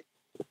 where I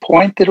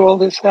pointed all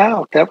this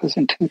out. That was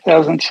in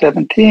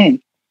 2017.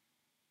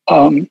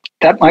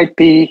 It might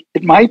be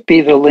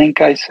the link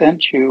I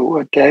sent you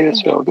a day or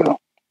so ago.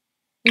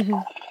 Mm-hmm.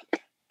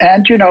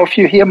 And, if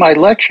you hear my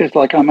lectures,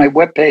 like on my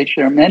webpage,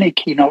 there are many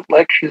keynote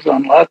lectures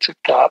on lots of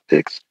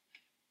topics.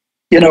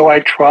 I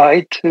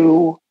try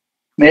to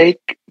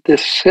make the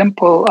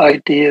simple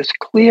ideas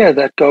clear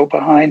that go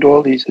behind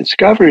all these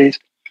discoveries.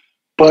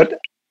 But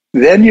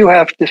then you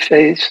have to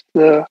face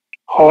the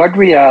hard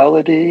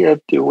reality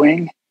of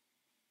doing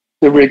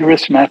the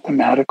rigorous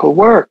mathematical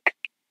work,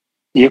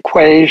 the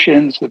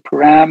equations, the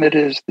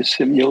parameters, the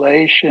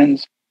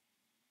simulations,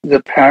 the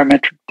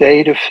parametric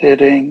data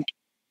fitting,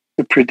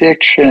 the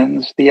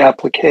predictions, the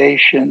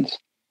applications.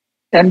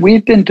 And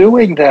we've been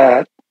doing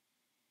that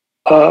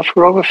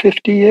for over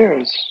 50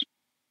 years.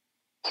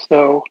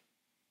 So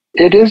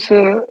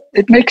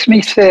it makes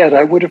me sad.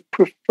 I would have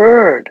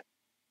preferred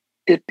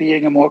it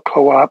being a more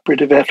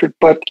cooperative effort.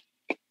 But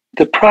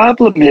the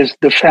problem is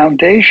the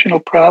foundational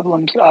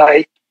problems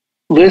I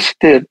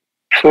listed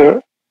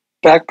for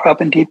backprop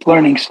and deep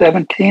learning,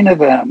 17 of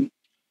them,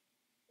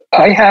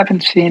 I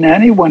haven't seen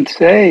anyone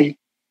say,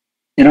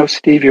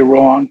 Steve, you're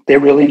wrong. They're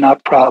really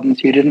not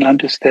problems. You didn't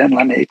understand.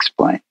 Let me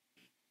explain.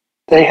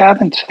 They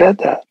haven't said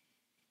that.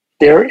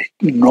 They're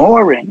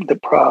ignoring the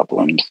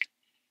problems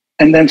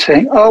and then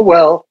saying, oh,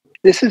 well,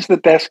 this is the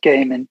best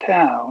game in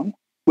town,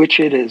 which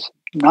it is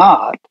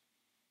not.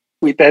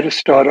 We better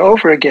start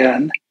over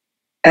again.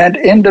 And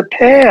in the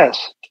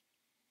past,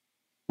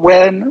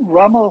 when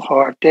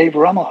Dave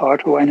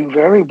Rummelhart, who I knew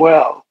very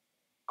well,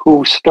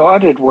 who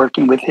started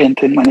working with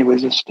Hinton when he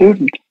was a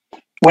student,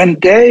 when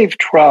Dave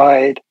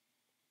tried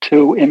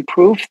to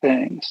improve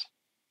things,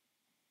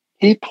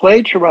 he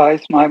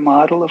plagiarized my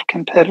model of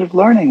competitive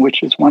learning,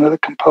 which is one of the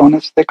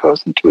components that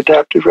goes into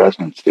adaptive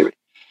resonance theory.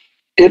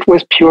 It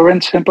was pure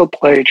and simple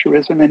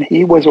plagiarism, and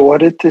he was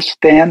ordered to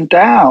stand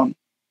down.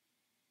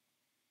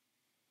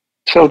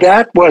 So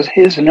that was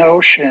his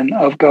notion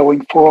of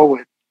going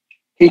forward.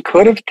 He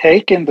could have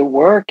taken the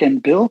work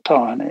and built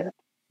on it.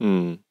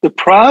 The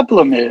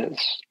problem is,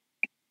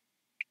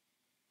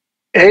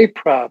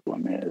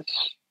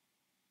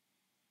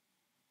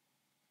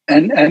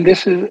 and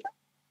this is,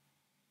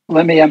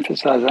 let me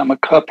emphasize, I'm a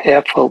cup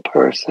half full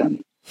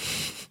person.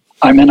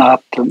 I'm an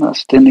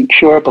optimist, an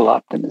incurable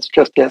optimist.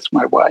 Just ask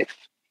my wife.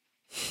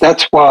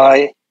 That's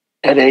why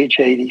at age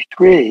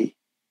 83,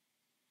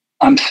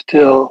 I'm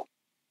still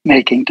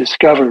making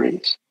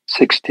discoveries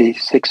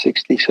 66,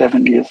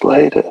 67 years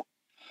later.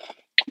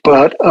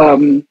 But,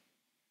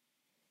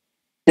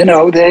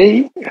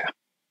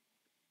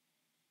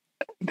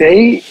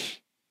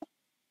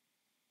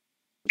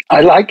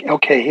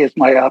 here's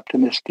my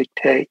optimistic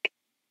take.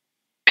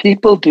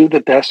 People do the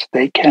best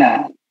they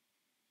can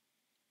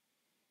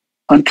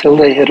until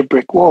they hit a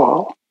brick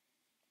wall.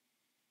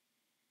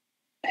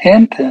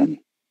 Hinton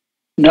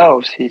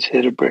knows he's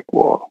hit a brick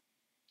wall.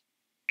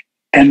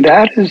 And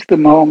that is the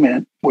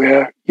moment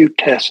where you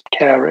test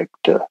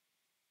character.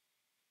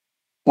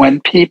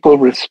 When people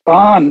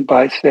respond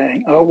by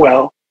saying, oh,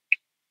 well,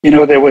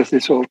 there was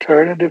this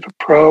alternative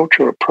approach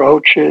or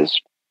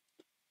approaches.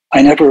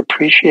 I never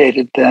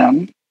appreciated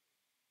them.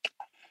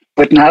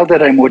 But now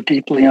that I more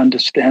deeply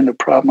understand the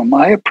problem of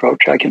my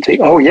approach, I can say,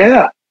 oh,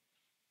 yeah,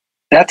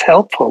 that's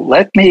helpful.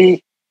 Let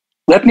me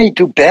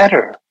do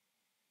better.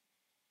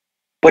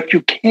 But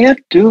you can't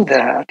do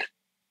that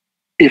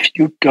if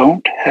you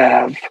don't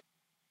have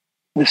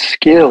the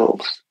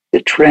skills,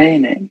 the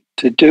training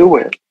to do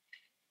it,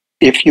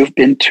 if you've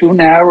been too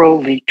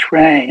narrowly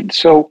trained.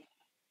 So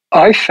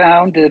I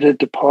founded a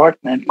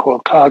department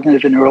called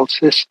Cognitive and Neural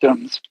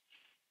Systems,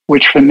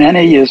 which for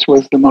many years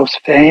was the most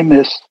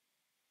famous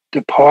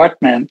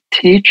department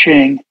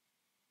teaching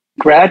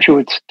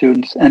graduate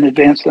students and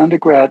advanced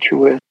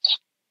undergraduates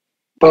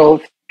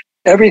both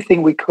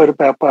everything we could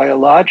about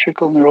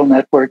biological neural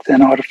networks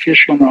and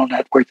artificial neural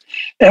networks.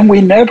 And we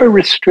never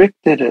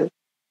restricted it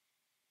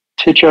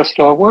to just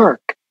our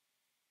work.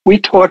 We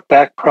taught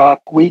backprop,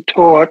 we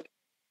taught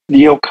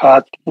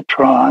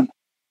neocognitron,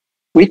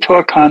 we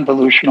taught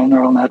convolutional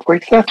neural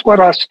networks. That's what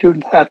our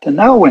students had to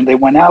know when they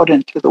went out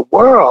into the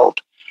world.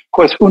 Of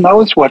course, who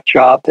knows what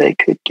job they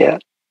could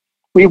get.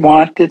 We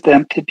wanted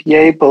them to be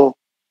able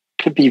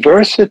to be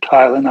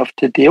versatile enough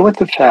to deal with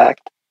the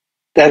fact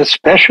that,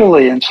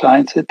 especially in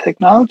science and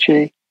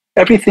technology,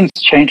 everything's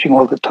changing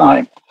all the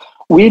time.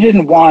 We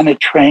didn't want to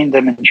train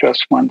them in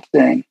just one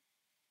thing.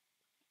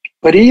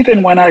 But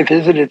even when I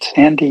visited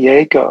San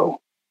Diego,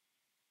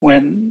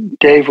 when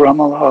Dave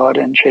Rummelhart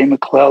and Jay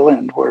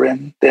McClelland were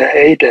in their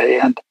heyday,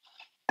 and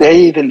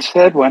they even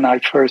said when I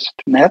first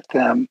met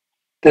them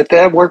that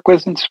their work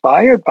was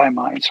inspired by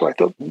mine. So I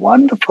thought,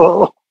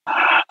 wonderful.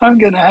 I'm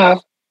going to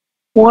have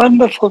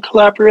wonderful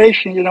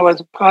collaboration. As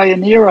a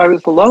pioneer, I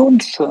was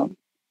lonesome.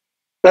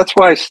 That's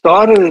why I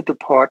started a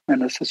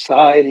department, a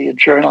society, a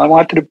journal. I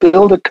wanted to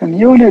build a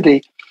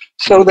community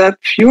so that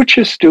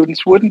future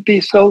students wouldn't be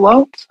so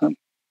lonesome.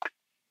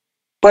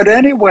 But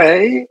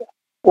anyway,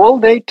 all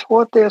they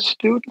taught their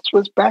students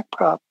was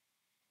backprop.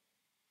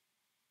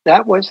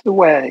 That was the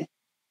way.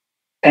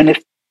 And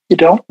if you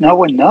don't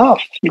know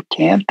enough, you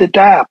can't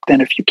adapt.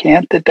 And if you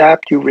can't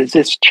adapt, you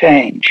resist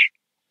change.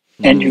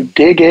 And you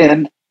dig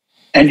in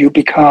and you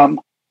become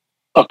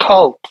a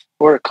cult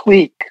or a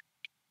clique.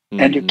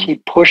 And you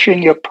keep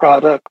pushing your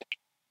product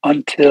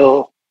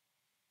until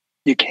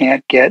you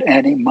can't get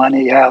any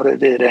money out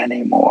of it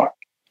anymore.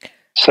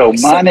 So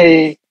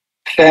money,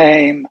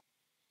 fame,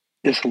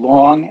 as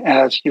long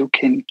as you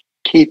can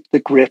keep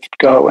the grift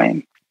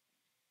going.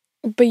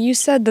 But you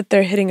said that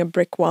they're hitting a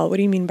brick wall. What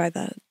do you mean by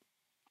that?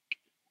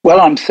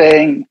 Well, I'm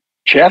saying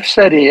Jeff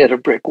said he hit a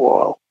brick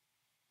wall.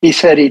 He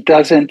said he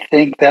doesn't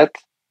think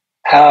that's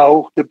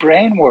how the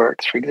brain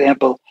works. For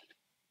example,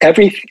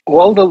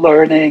 all the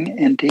learning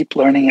in deep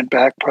learning and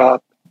backprop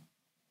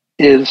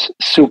is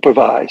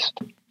supervised.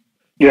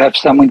 You have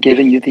someone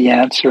giving you the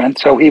answer. And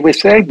so he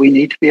was saying we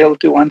need to be able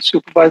to do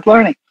unsupervised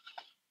learning.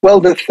 Well,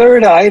 the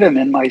third item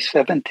in my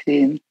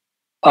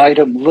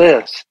 17-item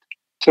list,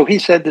 so he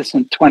said this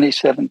in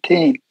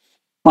 2017,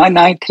 my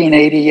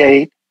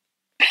 1988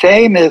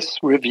 famous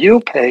review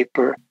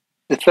paper,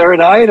 the third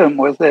item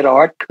was that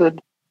art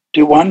could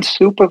do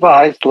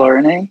unsupervised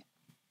learning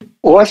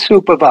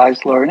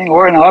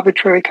or an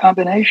arbitrary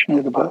combination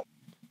of the both.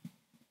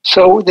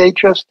 So they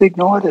just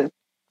ignored it.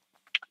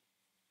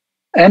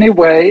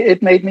 Anyway,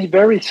 it made me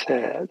very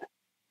sad.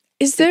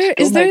 Is there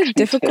a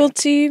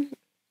difficulty?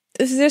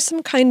 Is there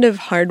some kind of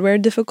hardware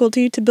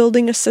difficulty to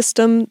building a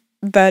system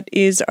that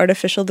is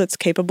artificial, that's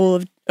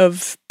capable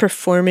of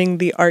performing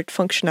the art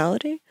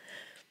functionality?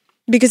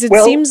 Because it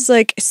seems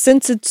like,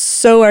 since it's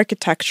so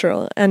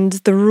architectural and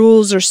the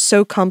rules are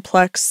so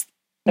complex,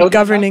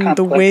 governing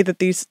the way that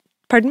these...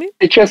 Pardon me?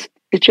 It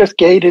just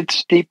gated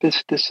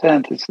steepest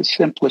descent. It's the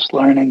simplest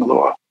learning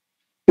law.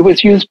 It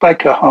was used by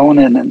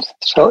Cahonen and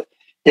so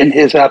in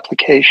his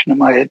application of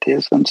my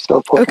ideas on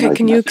self-organizing.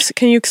 Okay,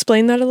 can you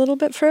explain that a little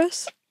bit for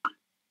us?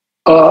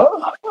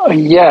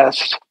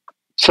 Yes.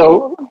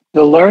 So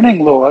the learning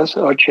laws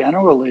are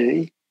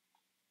generally,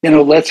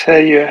 let's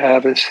say you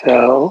have a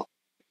cell.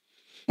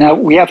 Now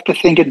we have to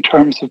think in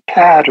terms of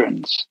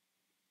patterns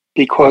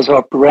because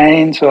our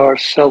brains are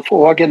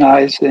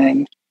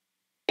self-organizing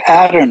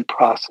pattern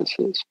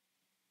processes,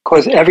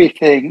 because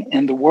everything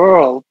in the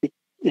world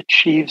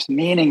achieves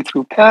meaning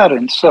through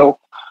patterns. So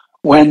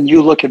when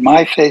you look at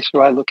my face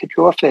or I look at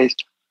your face,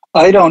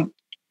 I don't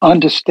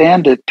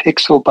understand it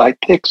pixel by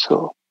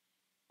pixel.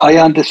 I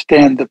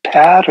understand the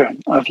pattern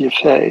of your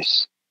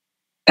face.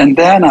 And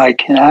then I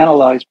can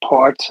analyze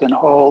parts and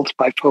wholes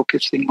by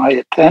focusing my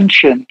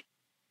attention,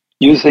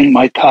 using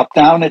my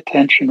top-down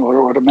attention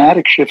or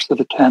automatic shifts of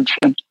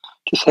attention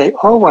to say,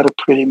 oh, what a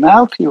pretty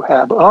mouth you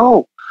have.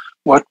 Oh,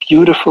 what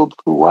beautiful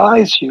blue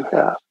eyes you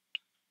have.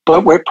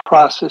 But we're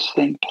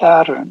processing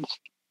patterns.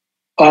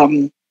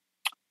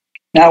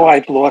 Now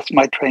I've lost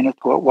my train of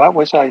thought. What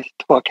was I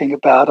talking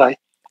about?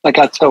 I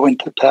got so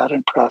into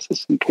pattern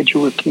processing. Could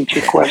you repeat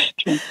your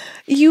question?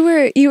 You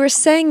were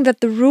saying that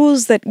the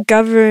rules that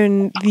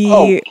govern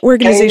the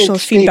organizational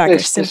feedback are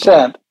simple.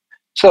 Descent.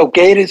 So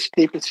gated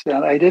steepest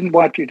descent. I didn't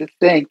want you to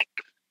think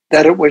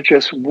that it was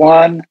just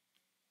one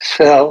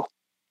cell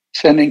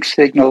sending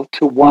signal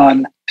to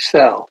one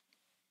cell.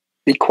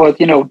 Because,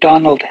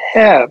 Donald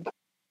Hebb,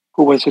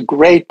 who was a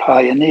great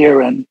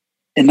pioneer in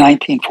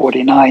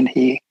 1949,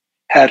 he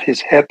had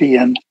his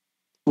Hebbian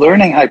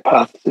learning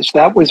hypothesis.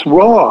 That was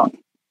wrong.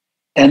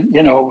 And,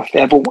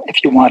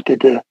 if you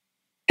wanted to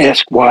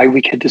ask why,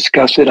 we could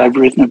discuss it. I've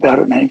written about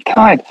it many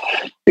times.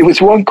 It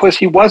was wrong because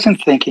he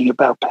wasn't thinking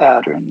about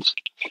patterns.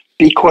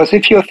 Because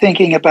if you're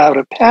thinking about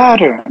a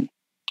pattern,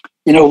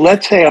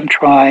 let's say I'm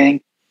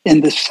trying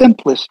in the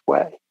simplest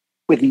way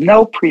with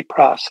no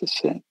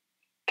pre-processing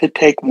to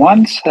take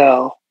one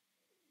cell,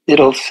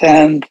 it'll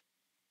send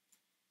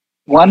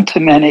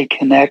one-to-many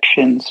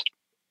connections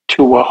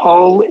to a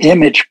whole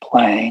image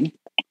plane.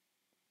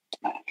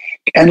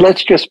 And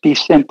let's just be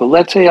simple.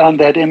 Let's say on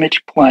that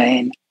image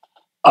plane,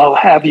 I'll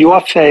have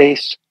your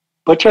face,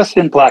 but just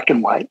in black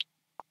and white.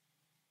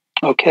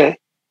 Okay?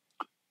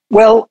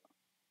 Well,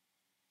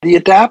 the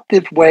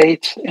adaptive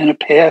weights in a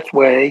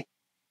pathway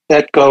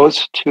that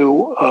goes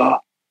to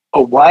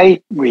a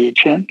white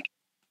region,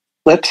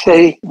 let's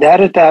say that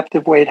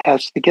adaptive weight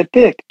has to get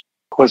big,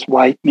 because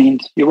white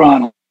means you're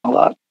on a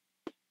lot.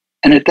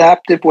 An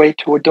adaptive weight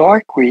to a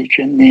dark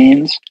region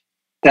means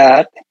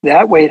that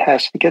weight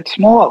has to get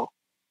small,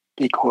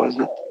 because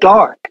it's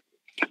dark.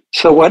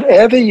 So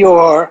whatever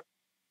your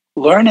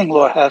learning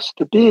law has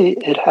to be,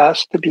 it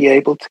has to be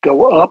able to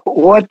go up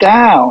or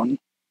down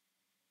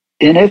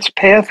in its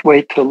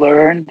pathway to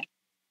learn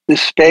the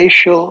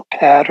spatial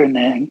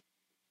patterning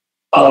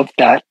of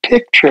that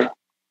picture.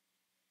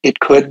 It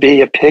could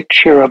be a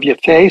picture of your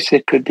face.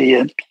 It could be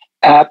an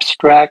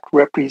abstract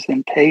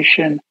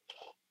representation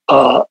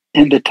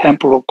in the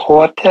temporal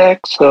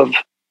cortex of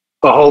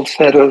a whole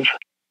set of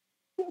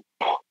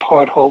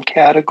part-whole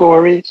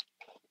categories.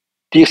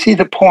 Do you see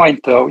the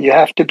point, though? You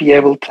have to be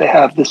able to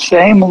have the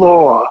same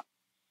law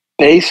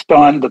based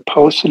on the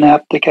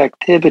postsynaptic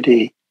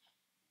activity.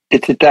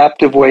 Its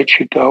adaptive weight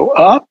should go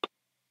up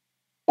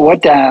or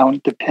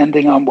down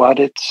depending on what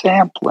it's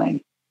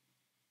sampling.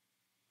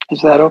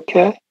 Is that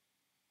okay?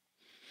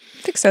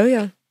 I think so,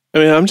 yeah. I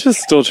mean, I'm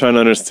just still trying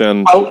to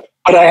understand. But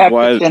I have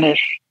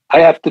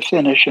to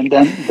finish. And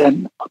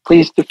then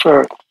please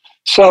defer.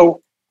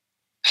 So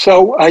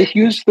I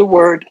use the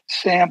word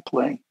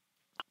sampling.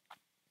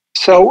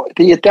 So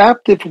the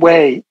adaptive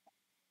weight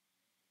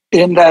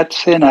in that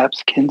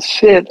synapse can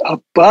sit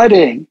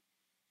abutting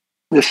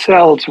the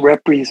cells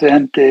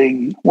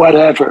representing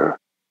whatever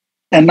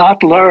and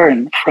not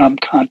learn from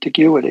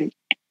contiguity.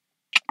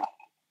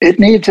 It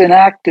needs an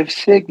active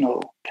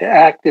signal to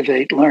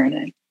activate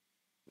learning.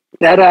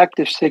 That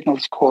active signal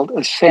is called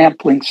a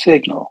sampling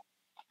signal.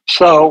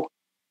 So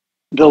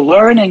the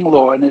learning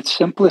law in its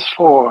simplest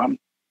form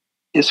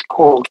is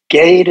called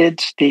gated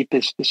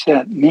steepest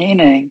descent,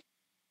 meaning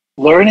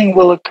learning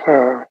will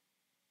occur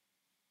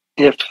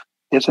if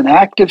there's an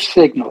active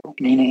signal,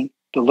 meaning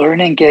the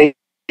learning gate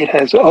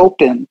has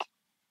opened,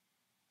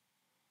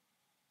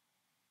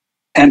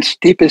 and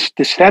steepest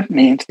descent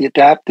means the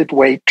adaptive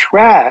weight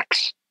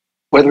tracks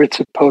whether it's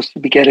supposed to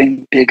be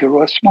getting bigger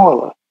or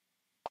smaller.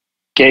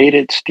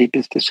 Gated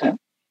steepest descent.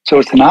 So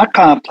it's not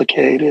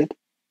complicated.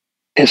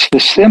 It's the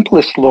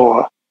simplest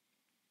law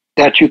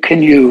that you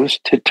can use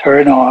to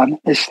turn on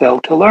a cell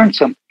to learn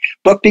something.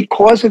 But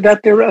because of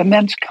that, there are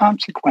immense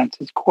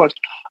consequences. Of course,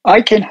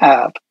 I can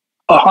have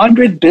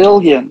 100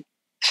 billion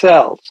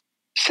cells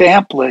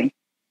sampling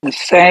the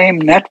same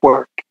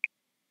network,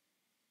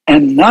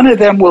 and none of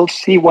them will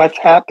see what's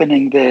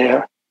happening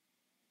there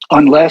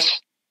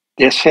unless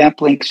their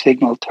sampling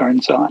signal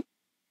turns on.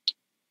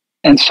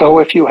 And so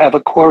if you have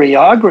a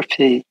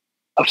choreography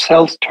of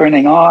cells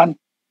turning on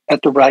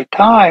at the right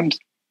times,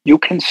 you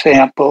can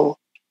sample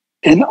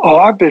an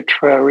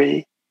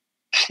arbitrary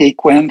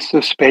sequence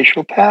of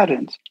spatial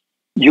patterns.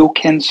 You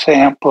can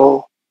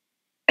sample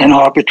an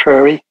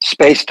arbitrary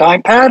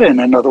space-time pattern,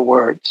 in other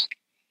words.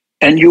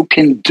 And you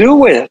can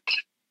do it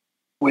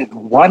with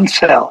one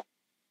cell.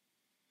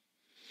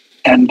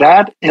 And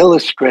that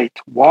illustrates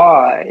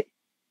why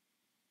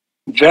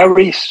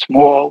very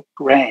small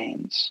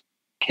grains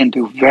can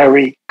do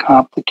very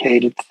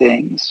complicated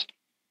things,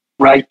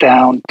 right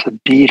down to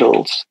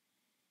beetles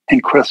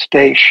and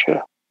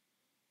crustacea.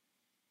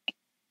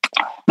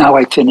 Now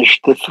I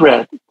finished the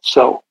thread,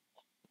 so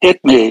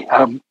hit me.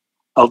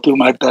 I'll do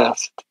my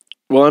best.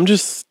 Well, I'm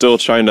just still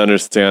trying to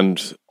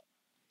understand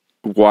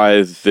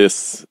why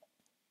this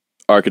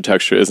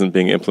architecture isn't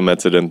being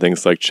implemented in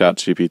things like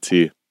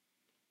ChatGPT.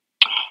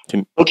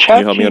 Can you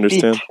help me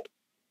understand?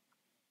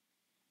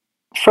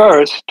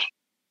 First,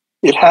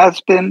 it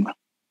has been,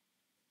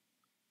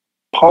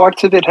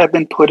 parts of it have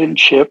been put in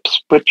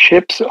chips, but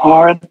chips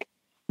aren't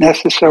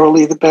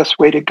necessarily the best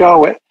way to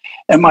go. At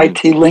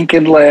MIT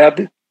Lincoln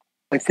Lab,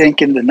 I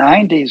think in the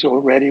 90s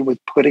already, with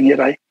putting it,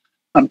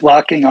 I'm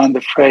blocking on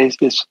the phrase,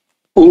 this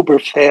uber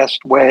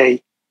fast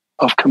way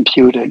of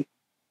computing.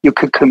 You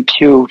could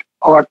compute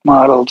art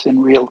models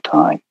in real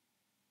time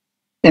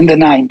in the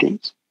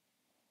 90s.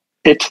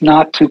 It's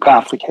not too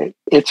complicated.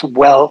 It's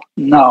well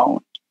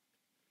known.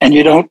 And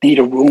you don't need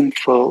a room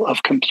full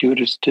of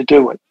computers to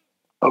do it,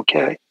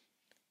 okay?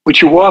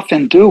 Which you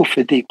often do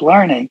for deep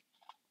learning,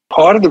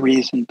 part of the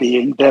reason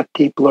being that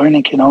deep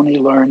learning can only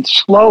learn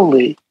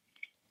slowly,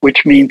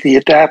 which means the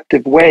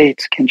adaptive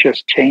weights can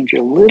just change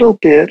a little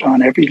bit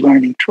on every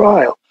learning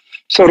trial.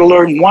 So to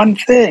learn one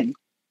thing,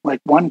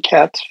 like one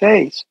cat's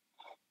face,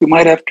 you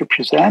might have to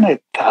present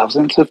it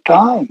thousands of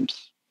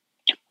times.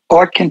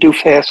 Art can do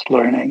fast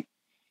learning.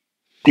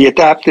 The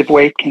adaptive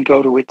weight can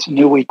go to its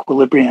new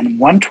equilibrium in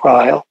one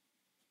trial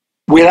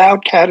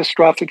without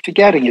catastrophic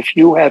forgetting. If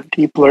you have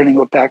deep learning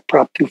or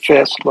backprop to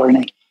fast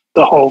learning,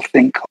 the whole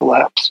thing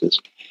collapses.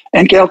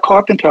 And Gail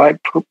Carpenter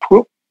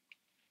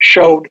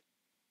showed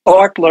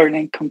art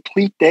learning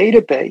complete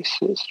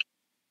databases.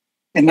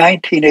 In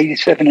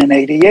 1987 and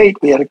 88,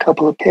 we had a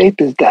couple of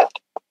papers that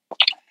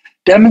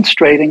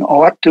demonstrating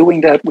art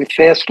doing that with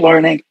fast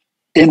learning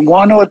in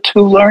one or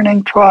two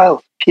learning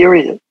trials,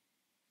 period.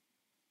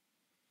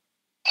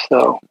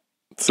 So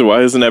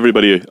why isn't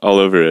everybody all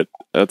over it?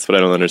 That's what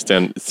I don't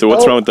understand. So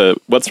what's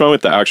wrong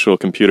with the actual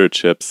computer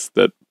chips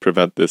that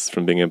prevent this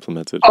from being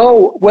implemented?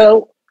 Oh,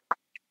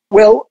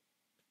 well,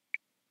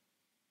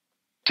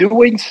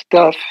 doing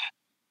stuff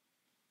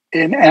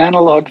in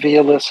analog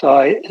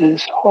VLSI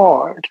is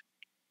hard.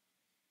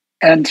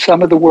 And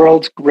some of the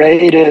world's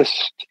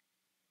greatest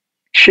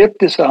chip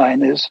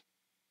designers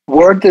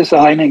were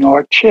designing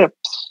our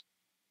chips.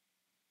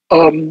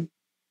 But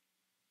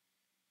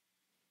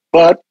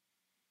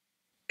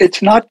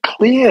it's not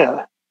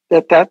clear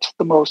that that's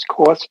the most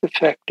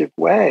cost-effective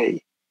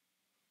way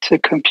to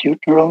compute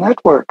neural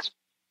networks,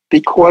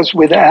 because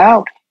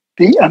without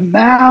the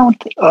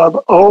amount of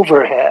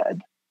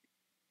overhead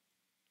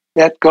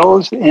that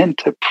goes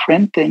into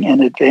printing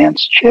an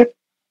advanced chip,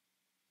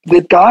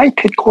 the die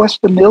could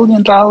cost $1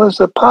 million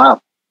a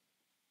pop.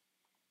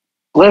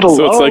 Let alone,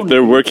 so it's like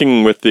they're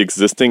working with the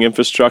existing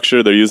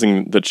infrastructure. They're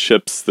using the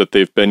chips that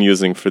they've been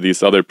using for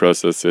these other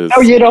processes.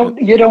 No, you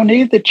don't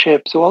need the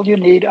chips. All you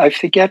need, I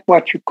forget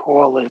what you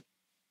call it.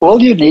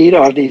 All you need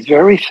are these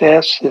very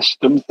fast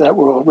systems that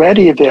were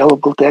already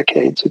available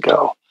decades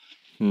ago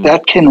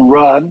that can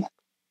run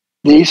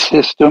these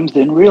systems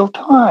in real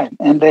time,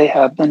 and they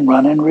have been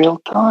run in real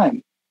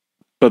time.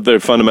 But they're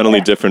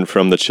fundamentally different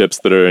from the chips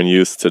that are in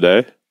use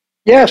today?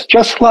 Yes,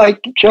 just like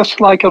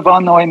a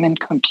von Neumann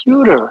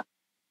computer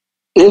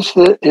is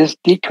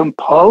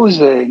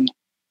decomposing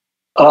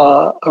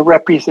a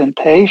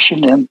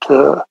representation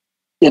into,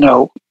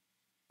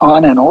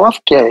 on and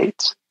off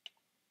gates.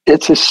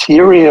 It's a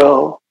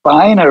serial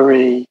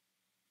binary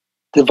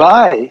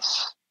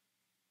device,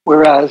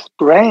 whereas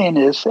brain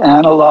is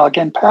analog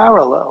and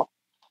parallel.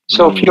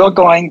 So if you're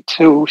going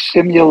to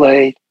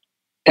simulate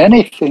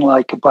anything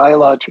like a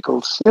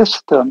biological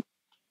system,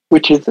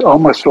 which is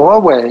almost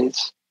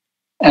always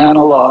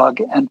analog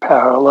and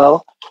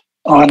parallel,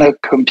 on a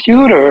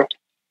computer,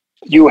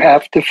 you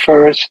have to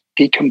first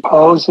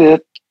decompose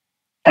it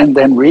and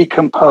then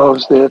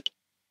recompose it.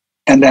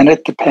 And then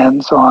it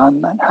depends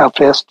on how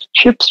fast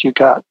chips you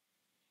got.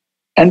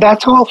 And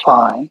that's all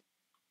fine.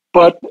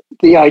 But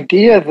the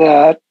idea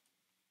that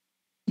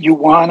you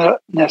want to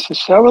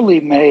necessarily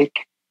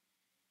make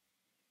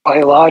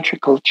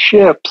biological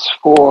chips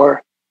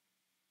for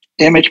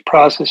image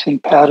processing,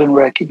 pattern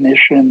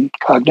recognition,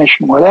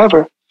 cognition,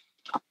 whatever.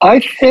 I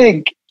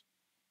think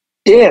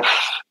if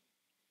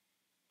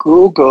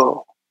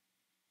Google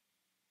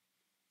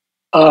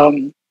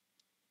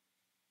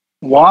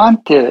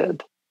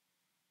wanted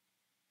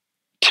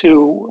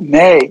to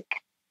make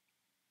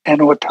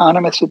an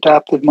autonomous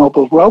adaptive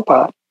mobile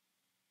robot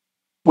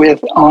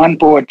with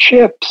onboard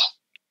chips,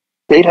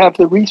 they'd have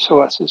the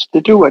resources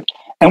to do it.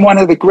 And one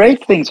of the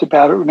great things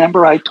about it,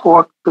 remember I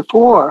talked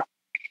before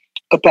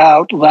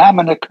about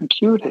laminar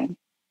computing,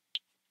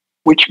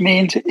 which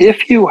means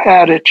if you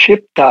had a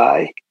chip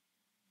die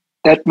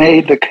that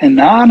made the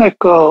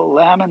canonical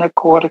laminar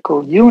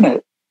cortical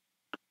unit,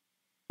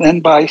 then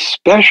by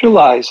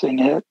specializing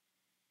it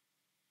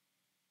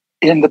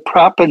in the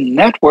proper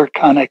network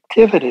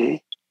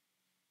connectivity,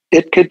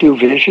 it could do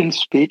vision,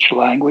 speech,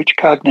 language,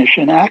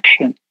 cognition,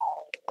 action.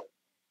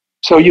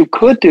 So you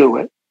could do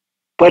it,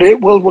 but it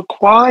will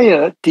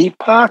require deep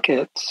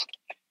pockets.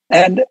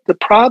 And the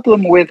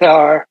problem with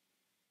our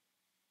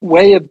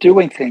way of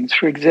doing things,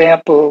 for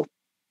example,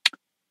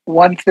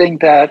 one thing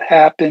that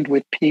happened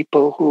with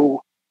people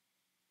who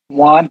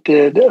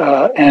wanted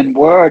and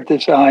were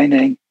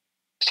designing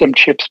some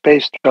chips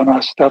based on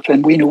our stuff,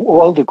 and we knew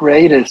all the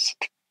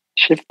greatest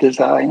chip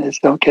designers,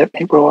 don't get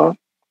me wrong.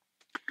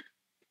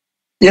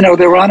 You know,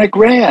 they're on a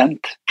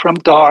grant from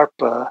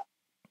DARPA.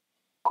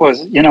 Of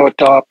course, you know what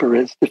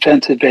DARPA is,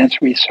 Defense Advanced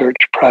Research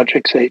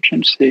Projects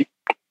Agency.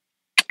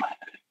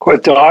 Of course,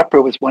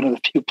 DARPA was one of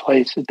the few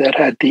places that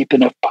had deep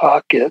enough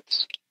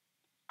pockets.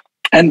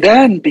 And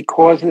then,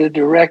 because the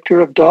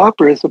director of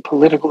DARPA is a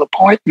political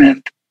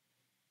appointment,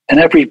 and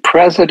every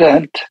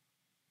president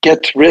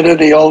gets rid of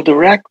the old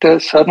director,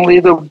 suddenly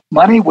the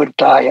money would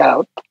die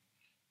out.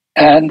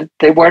 And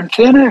they weren't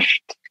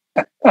finished.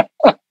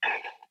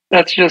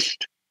 That's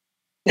just,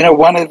 you know,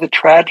 one of the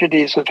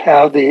tragedies of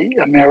how the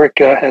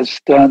America has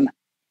done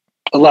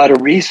a lot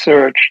of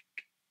research.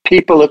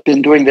 People have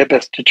been doing their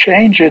best to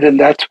change it. And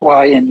that's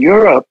why in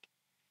Europe,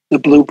 the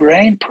Blue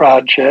Brain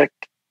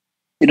Project,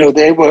 you know,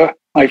 they were,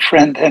 my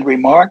friend Henry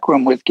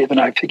Markram was given,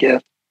 I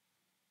forget,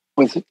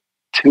 was it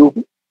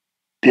 2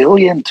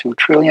 billion, 2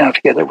 trillion, I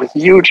forget, it was a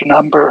huge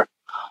number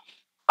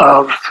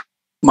of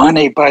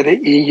money by the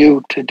EU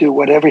to do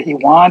whatever he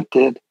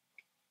wanted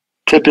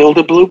to build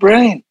a blue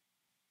brain.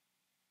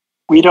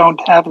 We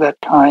don't have that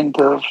kind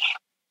of,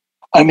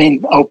 I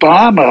mean,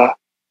 Obama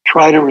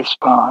tried to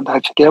respond.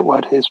 I forget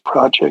what his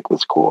project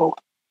was called.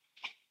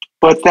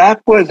 But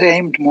that was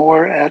aimed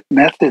more at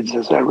methods,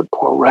 as I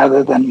recall,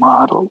 rather than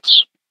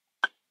models.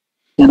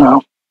 You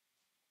know?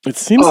 It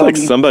seems like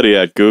somebody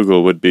at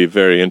Google would be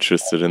very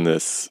interested in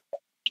this.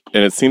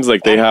 And it seems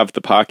like they have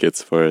the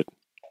pockets for it.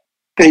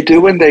 They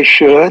do and they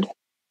should.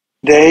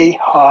 They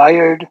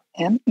hired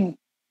Hinton.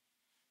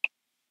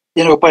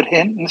 You know, but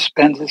Hinton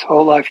spends his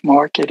whole life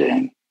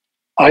marketing.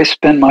 I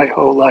spend my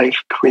whole life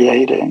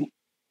creating.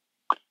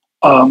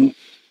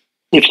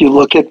 If you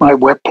look at my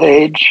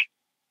webpage,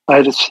 I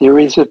had a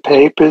series of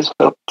papers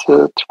up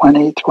to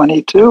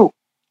 2022.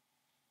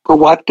 But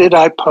what did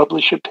I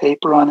publish a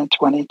paper on in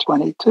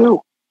 2022?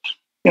 You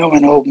know, I'm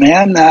an old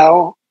man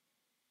now.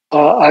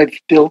 I've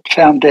built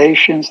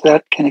foundations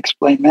that can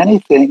explain many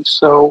things.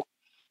 So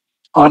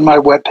on my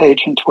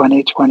webpage in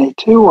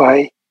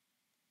 2022,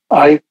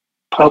 I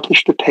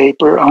published a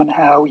paper on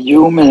how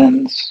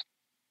humans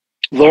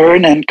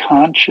learn and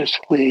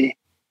consciously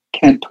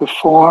can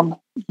perform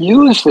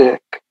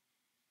music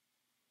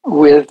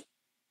with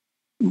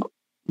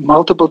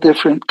multiple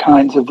different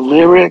kinds of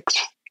lyrics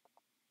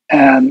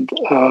and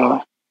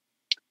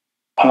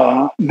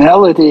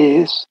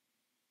melodies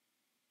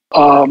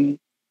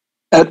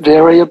at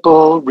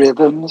variable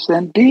rhythms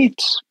and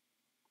beats.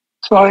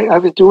 So I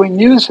was doing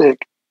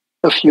music.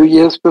 A few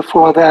years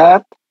before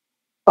that,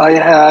 I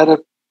had a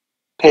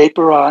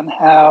paper on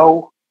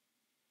how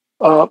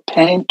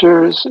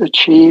painters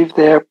achieve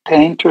their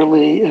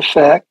painterly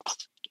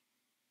effects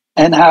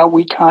and how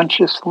we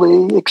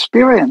consciously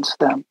experience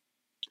them.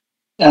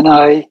 And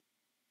I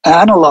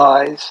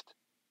analyzed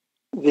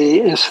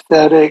the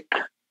aesthetic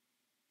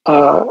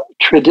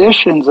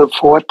traditions of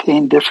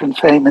 14 different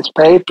famous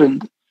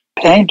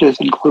painters,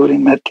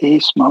 including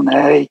Matisse,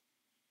 Monet,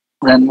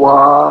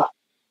 Renoir,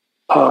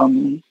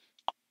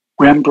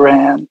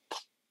 Rembrandt,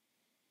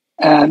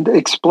 and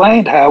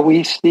explained how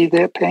we see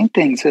their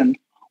paintings and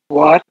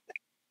what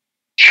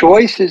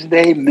choices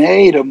they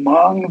made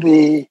among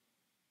the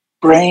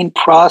brain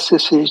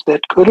processes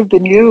that could have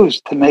been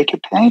used to make a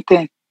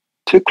painting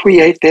to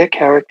create their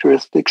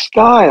characteristic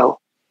style.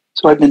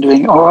 So I've been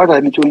doing art,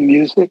 I've been doing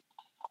music,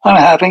 I'm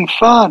having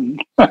fun.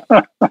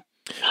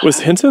 Was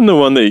Hinton the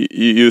one that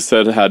you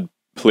said had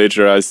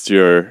plagiarized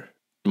your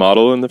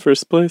model in the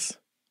first place?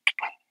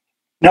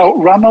 No,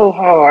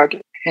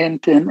 Rumelhart,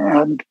 Hinton,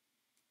 and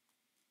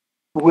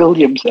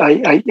Williams.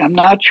 I'm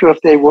not sure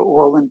if they were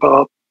all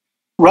involved.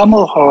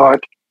 Rumelhart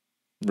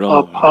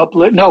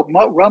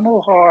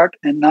Rumelhart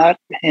and not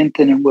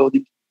Hinton and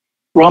Williams.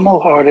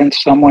 Rumelhart and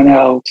someone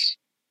else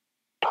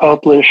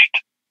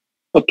published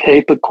a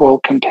paper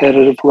called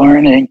Competitive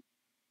Learning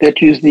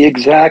that used the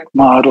exact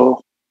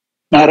model,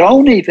 not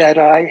only that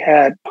I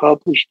had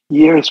published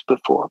years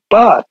before,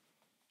 but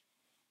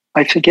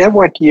I forget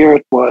what year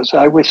it was.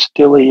 I was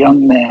still a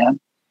young man.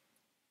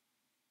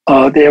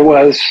 There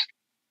was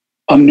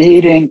a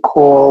meeting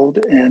called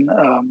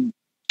in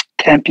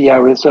Tempe,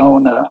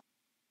 Arizona,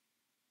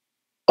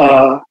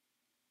 and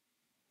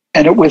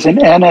it was an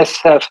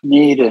NSF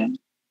meeting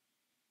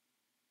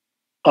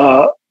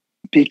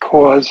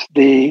because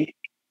the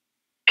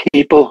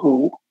people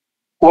who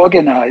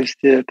organized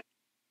it,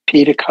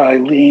 Peter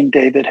Kylene,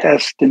 David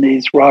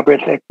Hestenes,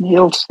 Robert Heck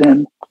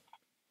Nielsen,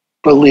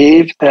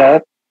 believed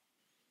that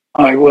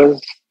I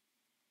was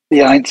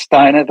the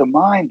Einstein of the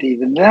mind.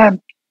 Even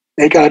then,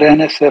 they got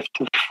NSF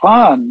to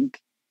fund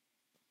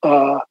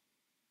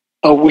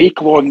a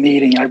week-long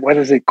meeting. What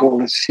is it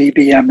called? A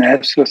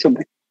CBMS or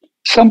something?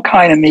 Some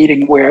kind of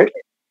meeting where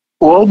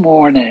all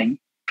morning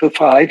for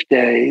 5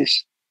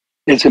 days,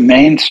 there's a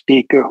main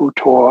speaker who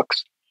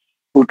talks,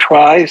 who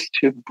tries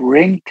to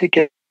bring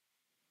together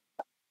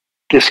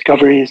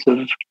discoveries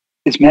of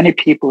as many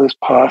people as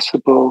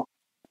possible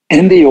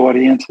in the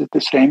audience at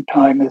the same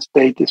time as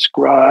they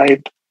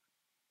describe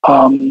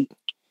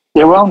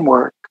their own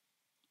work.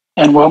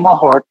 And Wilma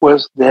Hart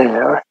was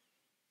there.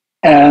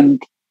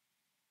 And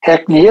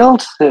Heck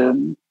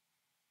Nielsen,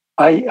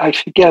 I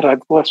forget,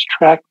 I've lost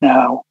track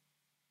now,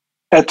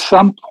 at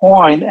some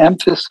point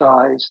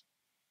emphasized,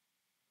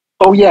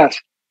 oh yes,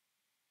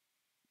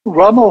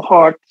 Rummel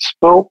Hart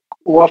spoke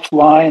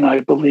offline,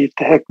 I believe,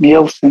 to Heck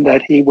Nielsen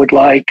that he would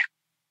like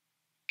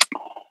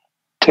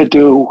to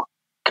do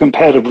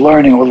competitive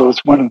learning, although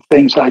it's one of the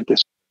things I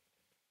discussed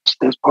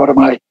as part of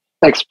my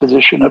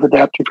exposition of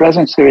adaptive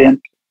presence theory. And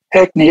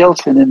Heck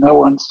Nielsen, in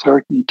no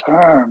uncertain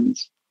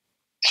terms,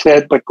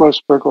 said, but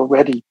Grossberg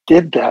already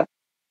did that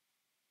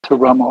to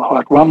Rummel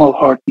Hart. Rummel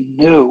Hart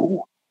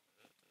knew.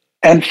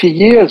 And for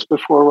years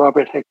before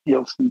Robert Heck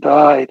Nielsen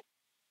died,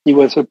 he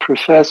was a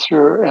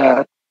professor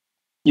at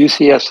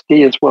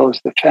UCSD as well as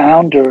the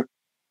founder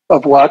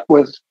of what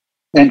was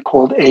then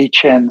called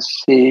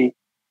HNC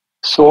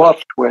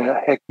software,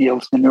 Heck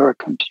Nielsen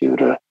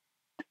Neurocomputer.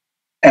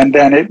 And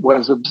then it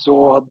was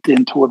absorbed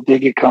into a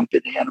bigger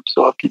company and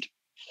absorbed into.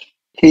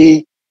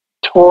 He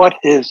taught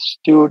his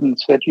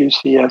students at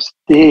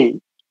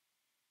UCSD,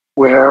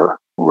 where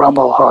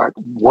Rummel Hart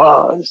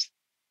was.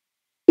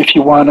 If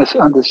you want to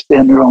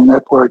understand neural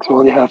networks,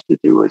 all you have to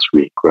do is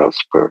read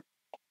Grossberg.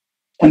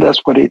 And that's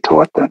what he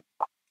taught them.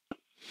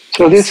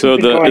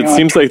 It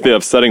seems like the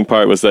upsetting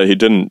part was that he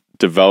didn't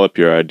develop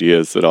your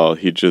ideas at all.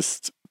 He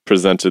just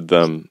presented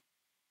them.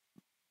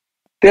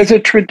 There's a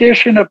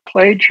tradition of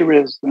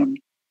plagiarism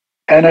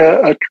and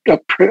a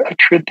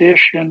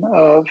tradition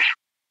of,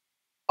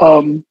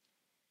 for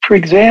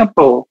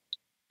example,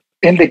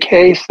 in the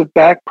case of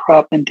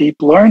backprop and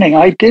deep learning,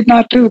 I did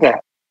not do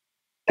that.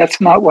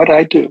 That's not what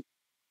I do.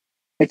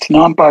 It's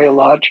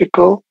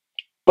non-biological.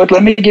 But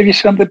let me give you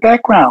some of the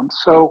background.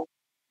 So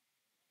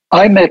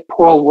I met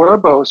Paul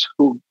Werbos,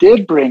 who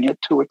did bring it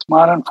to its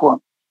modern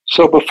form.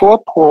 So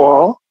before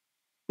Paul,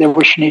 there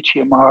was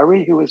Shinichi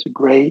Amari, who was a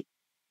great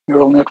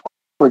neural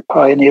network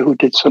pioneer who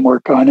did some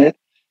work on it,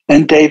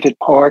 and David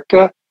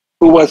Parker,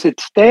 who was at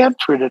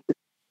Stanford at the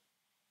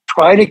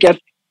try to get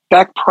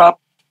backprop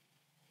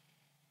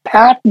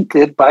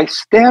patented by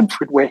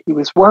Stanford, where he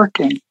was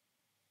working.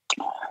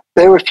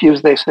 They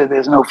refused. They said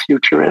there's no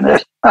future in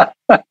it.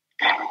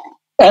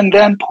 And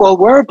then Paul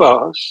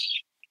Werbos,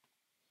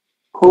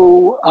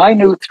 who I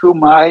knew through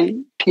my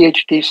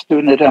PhD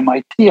student at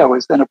MIT. I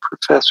was then a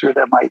professor at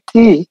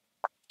MIT.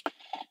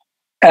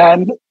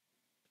 And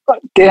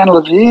Dan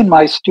Levine,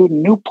 my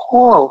student, knew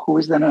Paul, who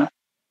was then a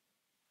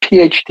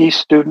PhD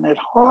student at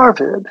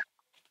Harvard.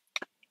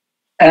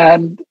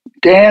 And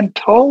Dan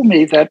told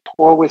me that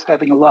Paul was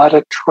having a lot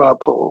of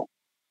trouble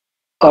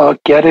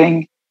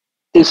getting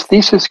his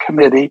thesis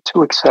committee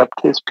to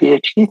accept his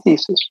PhD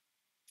thesis.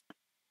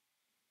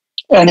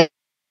 And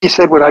he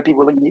said, would I be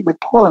willing to meet with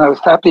Paul? And I was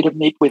happy to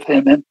meet with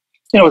him. And,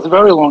 it was a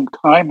very long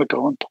time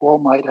ago, and Paul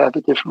might have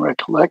a different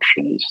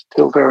recollection. He's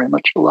still very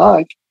much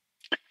alive.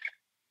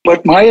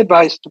 But my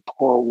advice to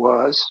Paul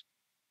was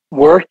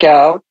work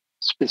out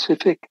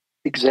specific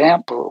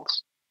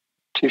examples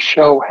to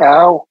show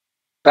how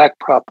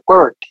backprop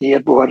worked. He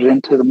had brought it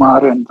into the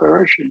modern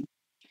version,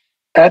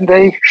 and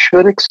they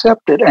should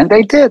accept it. And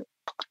they did.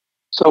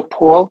 So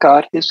Paul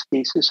got his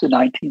thesis in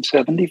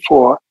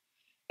 1974.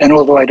 And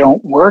although I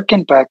don't work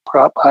in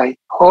backprop, I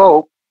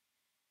hope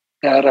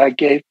that I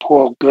gave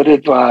Paul good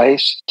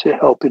advice to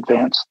help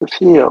advance the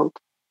field.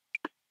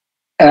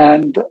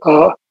 And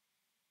a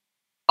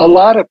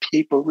lot of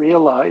people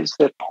realize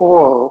that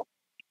Paul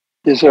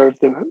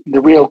deserved the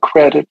real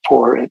credit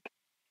for it.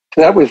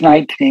 So that was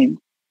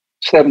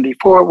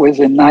 1974. It was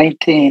in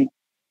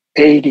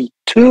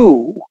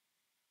 1982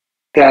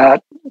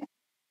 that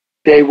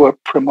they were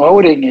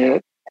promoting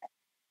it.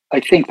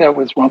 I think that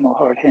was Rummel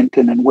Hart,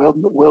 Hinton, and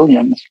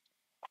Williams.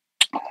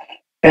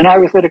 And I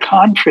was at a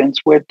conference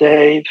where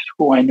Dave,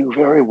 who I knew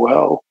very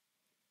well,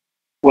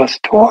 was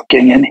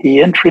talking, and he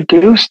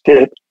introduced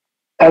it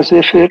as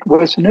if it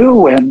was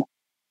new. And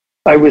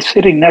I was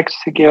sitting next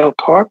to Gail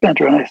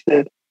Carpenter, and I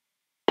said,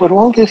 but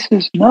all this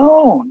is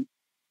known.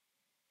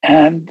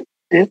 And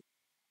it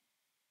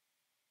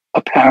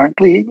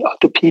apparently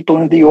the people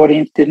in the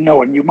audience didn't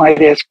know. And you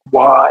might ask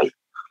why.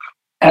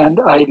 And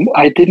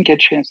I didn't get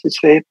a chance to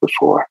say it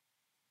before.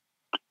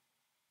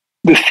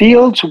 The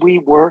fields we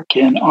work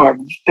in are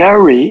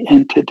very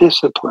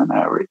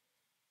interdisciplinary,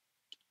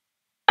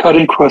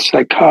 cutting across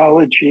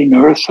psychology,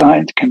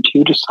 neuroscience,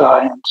 computer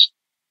science,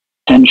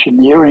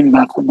 engineering,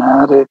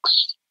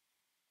 mathematics.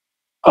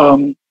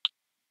 And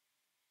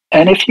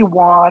if you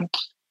want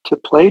to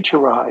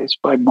plagiarize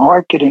by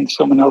marketing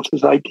someone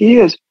else's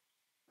ideas,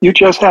 you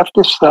just have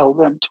to sell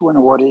them to an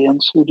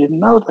audience who didn't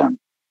know them.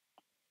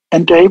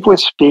 And Dave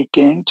was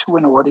speaking to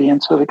an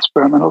audience of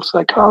experimental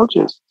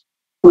psychologists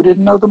who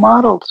didn't know the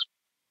models.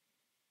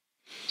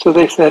 So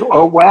they said,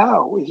 oh,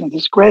 wow, isn't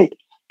this great?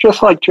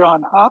 Just like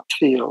John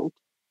Hopfield,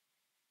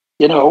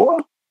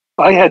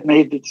 I had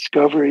made the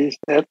discoveries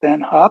that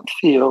then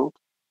Hopfield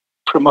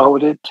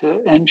promoted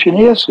to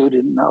engineers who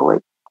didn't know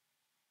it.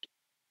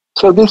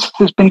 So this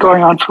has been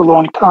going on for a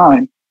long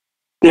time.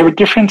 There are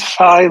different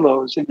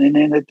silos in an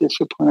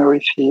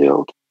interdisciplinary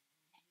field.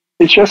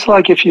 It's just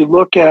like if you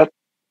look at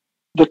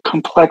the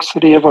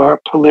complexity of our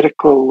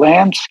political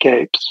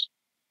landscapes,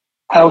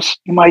 how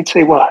you might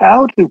say, well,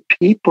 how do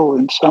people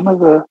in some of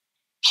the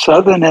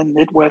southern and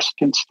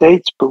Midwestern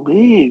states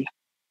believe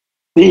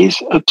these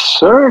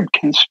absurd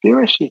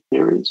conspiracy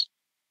theories?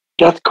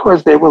 That's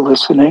because they were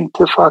listening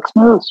to Fox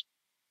News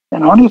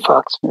and only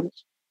Fox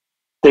News.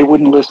 They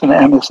wouldn't listen to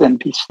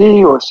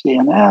MSNBC or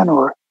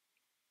CNN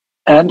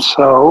and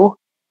so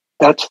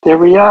that's their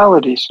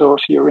reality. So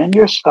if you're in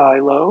your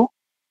silo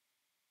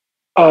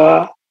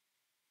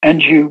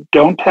and you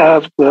don't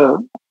have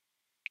the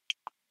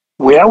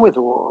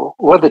wherewithal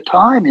or the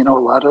time, a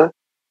lot of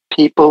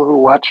people who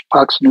watch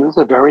Fox News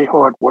are very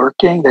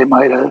hardworking. They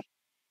might have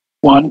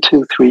 1,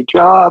 2, 3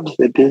 jobs.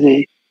 They're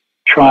busy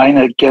trying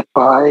to get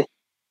by,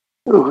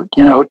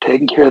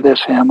 taking care of their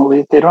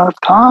families. They don't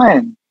have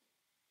time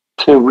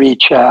to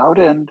reach out.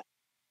 And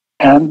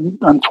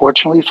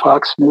unfortunately,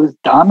 Fox News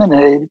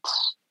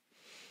dominates,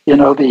 the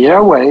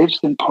airwaves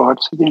in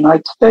parts of the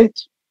United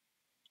States.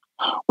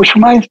 Which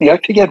reminds me, I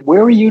forget,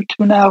 where are you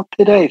two now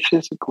today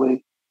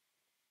physically?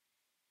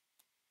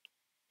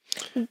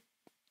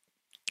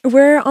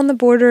 We're on the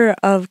border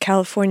of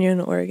California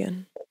and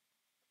Oregon.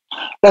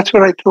 That's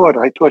what I thought.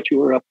 I thought you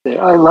were up there.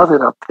 I love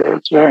it up there.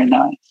 It's very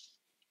nice.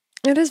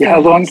 It is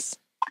very nice.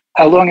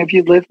 How long have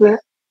you lived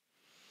there?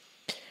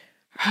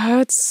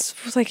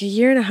 It's like a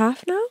year and a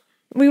half now.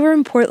 We were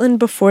in Portland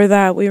before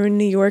that. We were in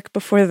New York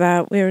before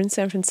that. We were in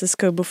San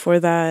Francisco before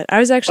that. I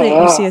was actually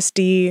at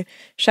UCSD.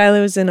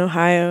 Shiloh was in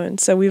Ohio, and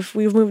so we've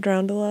moved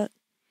around a lot.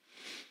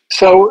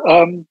 So,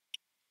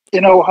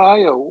 in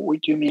Ohio,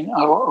 would you mean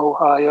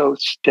Ohio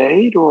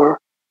State or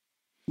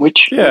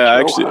which? Yeah,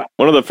 which actually, Ohio?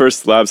 one of the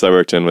first labs I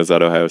worked in was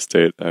at Ohio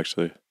State,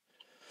 actually.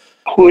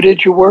 Who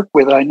did you work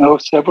with? I know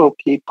several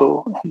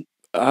people.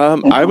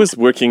 I was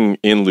working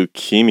in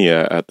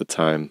leukemia at the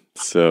time,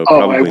 so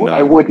probably not.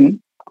 I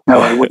wouldn't. No,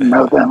 I wouldn't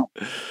know them.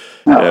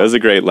 No. Yeah, it was a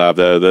great lab.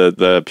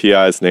 The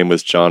PI's name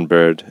was John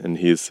Bird, and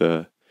he's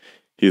a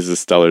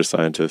stellar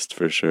scientist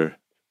for sure.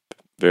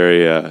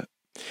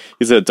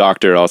 He's a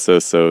doctor also,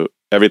 so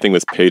everything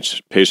was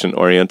patient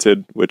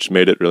oriented, which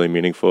made it really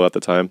meaningful at the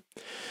time.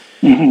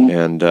 Mm-hmm.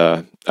 And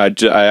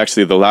I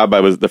actually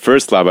the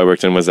first lab I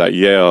worked in was at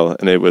Yale,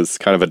 and it was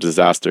kind of a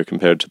disaster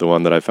compared to the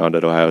one that I found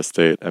at Ohio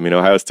State. I mean,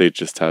 Ohio State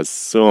just has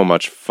so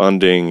much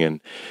funding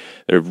and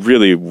a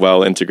really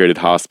well integrated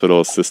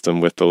hospital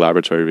system with the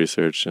laboratory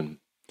research, and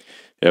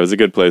yeah, it was a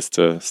good place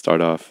to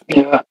start off.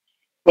 Yeah,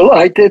 well,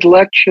 I did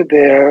lecture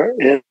there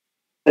in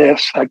their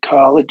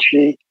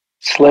psychology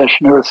 /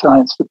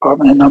 neuroscience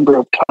department a number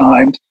of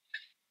times.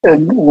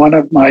 And one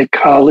of my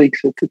colleagues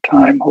at the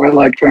time, who I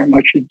liked very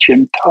much, is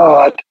Jim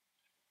Todd,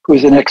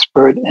 who's an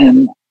expert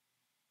in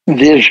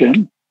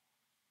vision.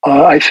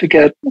 I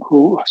forget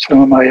who some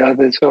of my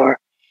others are.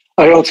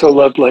 I also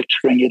loved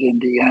lecturing at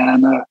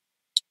Indiana.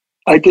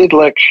 I did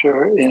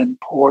lecture in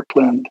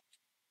Portland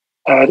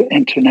at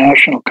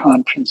international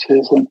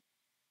conferences. And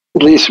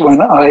at least when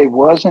I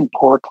was in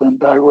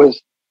Portland, I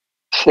was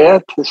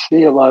sad to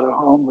see a lot of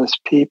homeless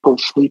people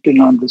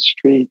sleeping on the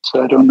streets.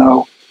 I don't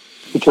know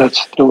if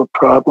that's still a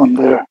problem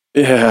there.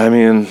 Yeah, I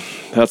mean,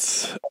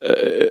 that's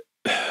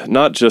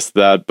not just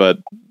that, but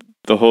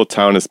the whole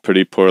town is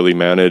pretty poorly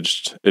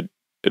managed. It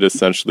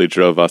essentially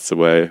drove us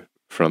away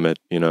from it.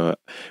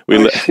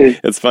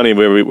 It's funny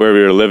where we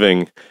were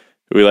living.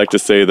 We like to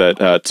say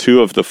that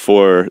 2 of the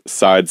 4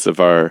 sides of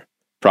our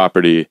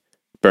property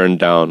burned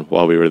down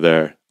while we were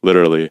there,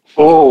 literally.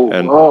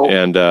 And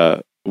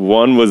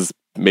one was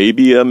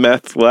maybe a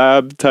meth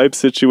lab type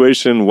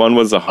situation. One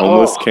was a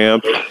homeless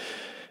camp.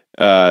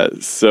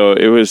 So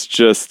it was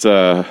just,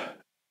 and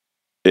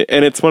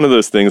it's one of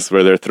those things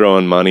where they're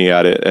throwing money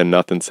at it and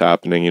nothing's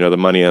happening. The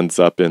money ends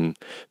up in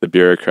the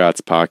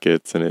bureaucrats'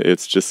 pockets, and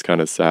it's just kind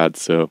of sad.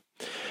 So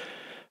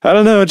I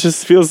don't know. It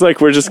just feels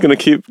like we're just going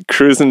to keep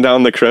cruising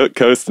down the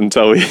coast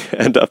until we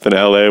end up in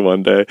LA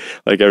one day,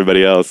 like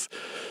everybody else.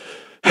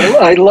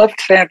 Well, I loved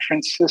San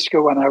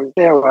Francisco when I was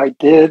there. I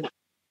did.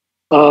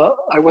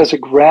 I was a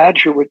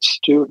graduate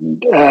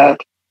student at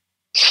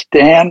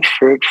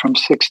Stanford from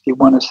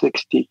 61 to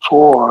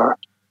 64.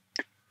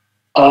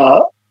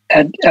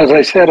 And as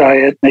I said, I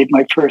had made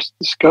my first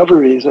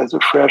discoveries as a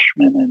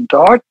freshman in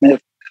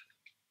Dartmouth.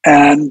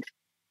 And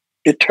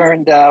it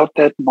turned out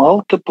that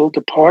multiple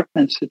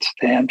departments at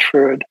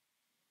Stanford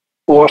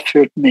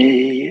offered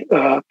me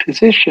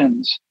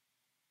positions,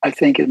 I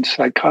think in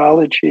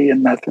psychology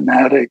and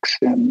mathematics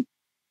and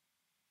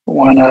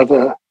one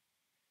other.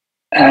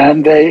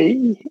 And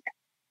I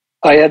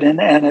had an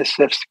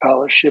NSF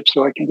scholarship,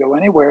 so I can go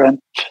anywhere. And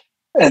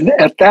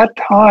at that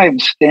time,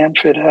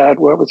 Stanford had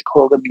what was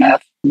called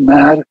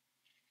the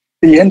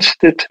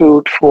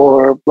Institute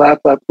for blah,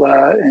 blah,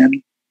 blah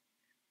in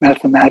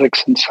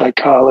mathematics and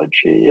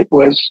psychology. It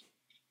was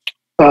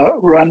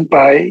run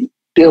by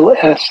Bill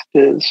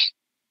Estes,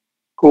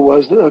 who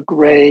was a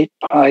great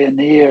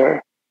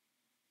pioneer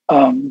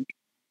in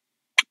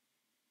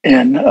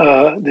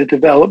the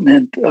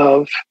development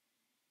of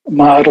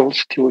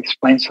models to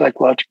explain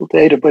psychological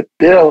data. But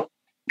Bill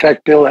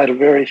had a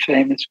very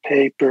famous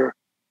paper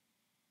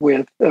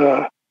with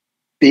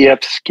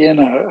B.F.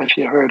 Skinner, if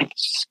you heard of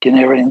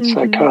Skinnerian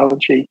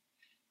psychology,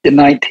 in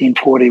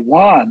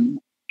 1941,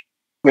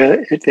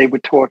 where they were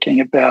talking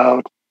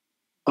about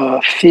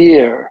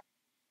fear.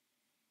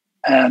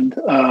 And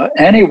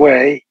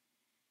anyway,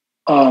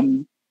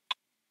 but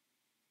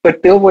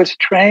Bill was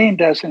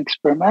trained as an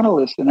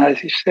experimentalist. And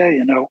as you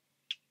say,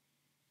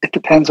 it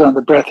depends on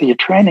the breadth of your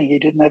training. He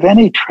didn't have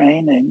any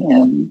training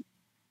in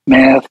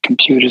math,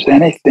 computers,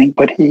 anything,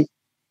 but he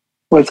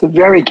was a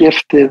very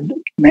gifted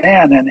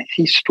man, and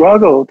he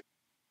struggled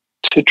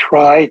to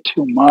try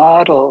to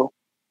model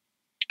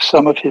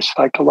some of his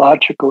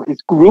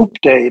group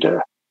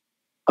data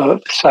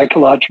of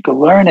psychological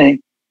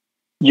learning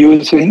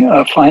using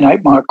a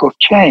finite Markov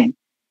chain,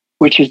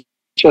 which is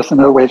just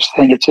another way of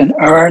saying it's an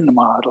urn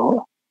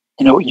model.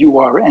 You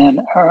are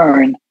an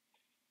urn.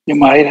 You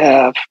might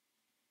have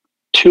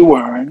two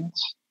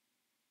urns.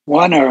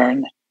 One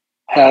urn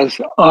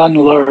has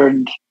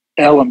unlearned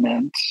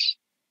elements.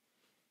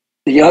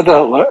 The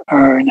other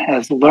urn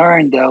has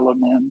learned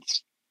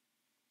elements.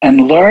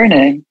 And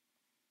learning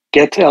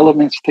gets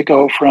elements to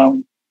go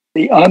from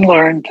the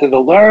unlearned to the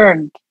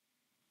learned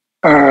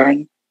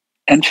urn.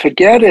 And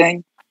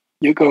forgetting,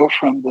 you go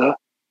from the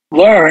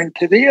learned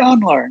to the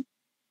unlearned.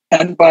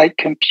 And by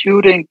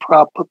computing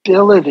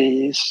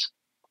probabilities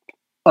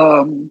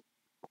in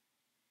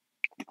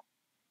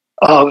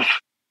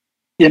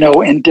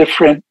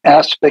different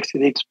aspects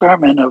of the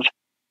experiment of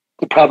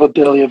the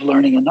probability of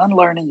learning and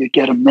unlearning, you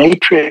get a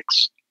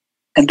matrix,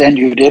 and then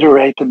you'd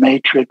iterate the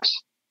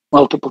matrix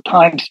multiple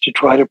times to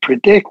try to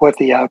predict what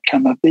the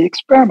outcome of the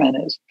experiment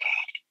is.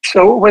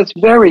 So it was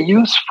very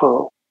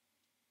useful,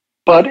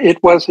 but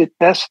it was at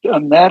best a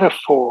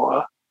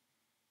metaphor,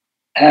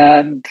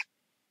 and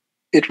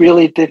it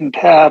really didn't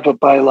have a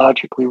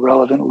biologically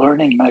relevant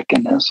learning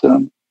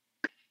mechanism.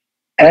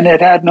 And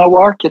it had no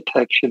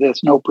architecture.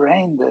 There's no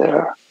brain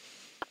there.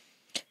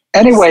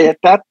 Anyway, at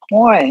that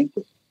point,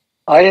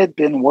 I had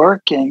been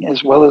working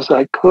as well as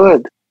I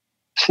could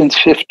since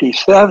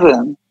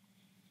 57.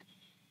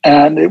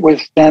 And it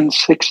was then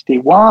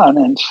 61.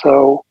 And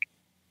so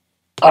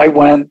I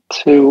went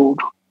to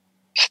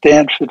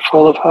Stanford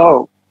full of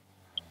hope.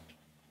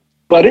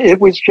 But it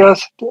was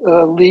just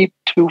a leap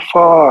too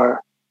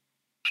far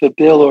for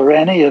Bill or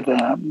any of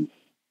them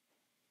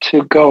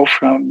to go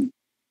from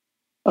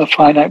a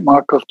finite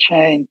Markov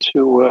chain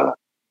to a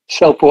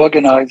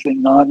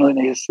self-organizing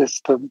nonlinear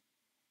system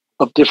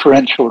of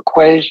differential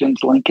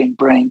equations linking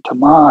brain to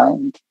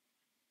mind.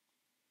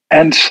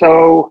 And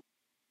so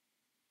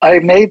I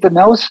made the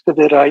most of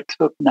it. I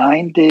took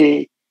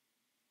 90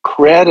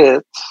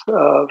 credits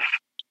of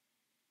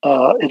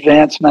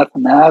advanced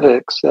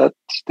mathematics at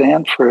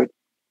Stanford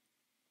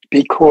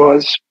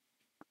because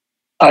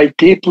I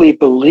deeply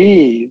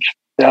believe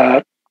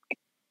that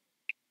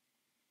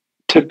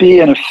to be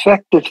an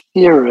effective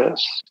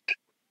theorist,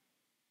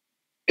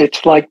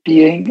 it's like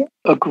being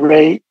a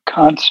great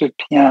concert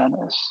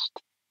pianist.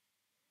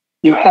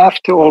 You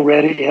have to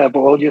already have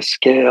all your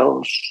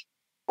scales,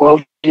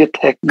 all your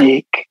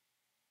technique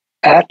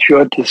at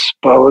your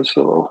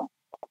disposal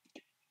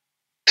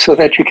so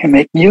that you can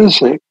make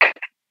music.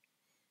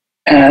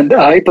 And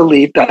I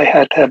believed I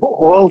had to have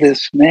all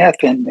this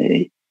math in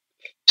me.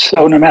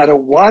 So no matter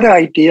what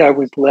idea I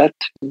was led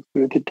to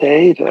through the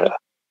data,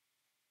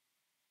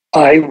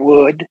 I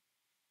would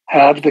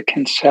have the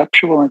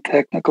conceptual and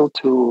technical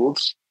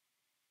tools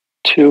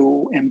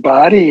to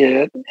embody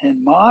it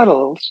in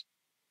models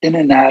in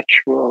a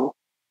natural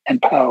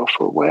and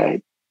powerful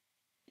way.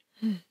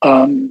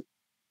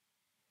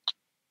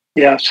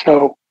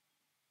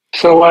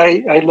 So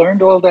I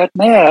learned all that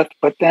math,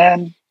 but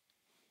then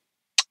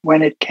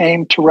when it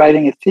came to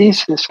writing a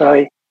thesis,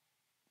 I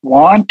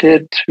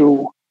wanted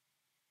to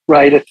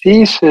write a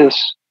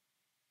thesis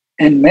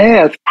in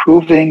math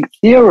proving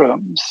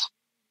theorems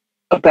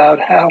about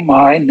how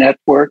my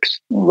networks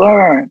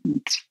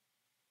learned.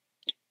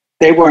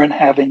 They weren't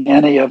having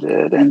any of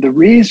it. And the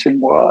reason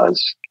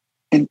was,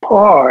 in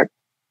part,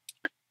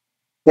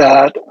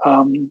 that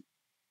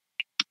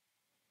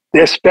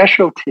their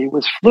specialty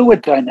was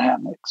fluid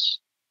dynamics,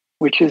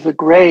 which is a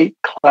great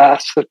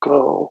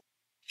classical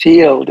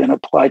field in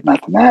applied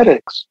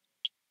mathematics.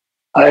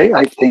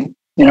 I think,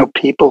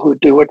 people who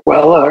do it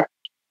well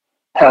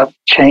have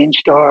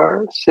changed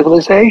our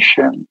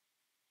civilization,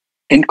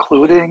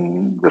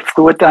 including the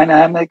fluid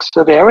dynamics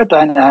of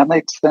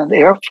aerodynamics and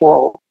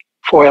airfoil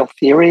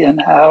theory, and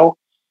how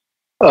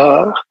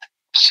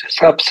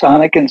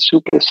subsonic and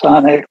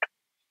supersonic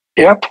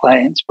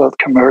airplanes, both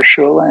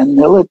commercial and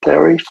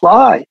military,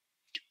 fly.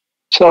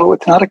 So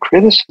it's not a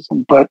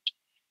criticism, but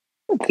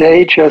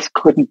they just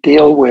couldn't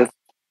deal with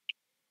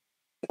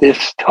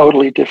this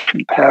totally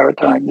different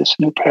paradigm, this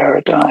new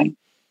paradigm.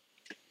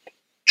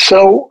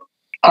 So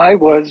I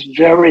was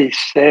very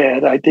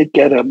sad. I did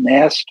get a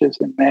master's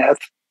in math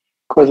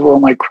because of all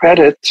my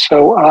credits.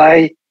 So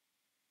I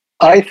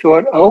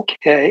thought,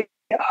 okay,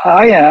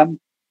 I am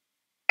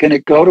going to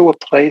go to a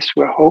place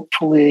where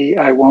hopefully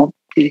I won't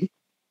be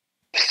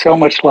so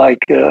much like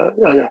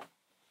a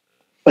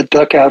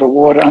duck out of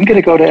water. I'm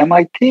going to go to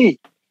MIT.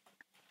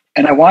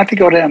 And I wanted to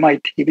go to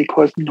MIT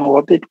because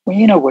Norbert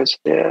Wiener was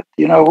there.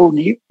 Do you know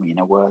who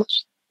Wiener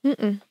was?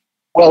 Mm-mm.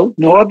 Well,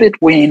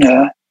 Norbert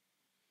Wiener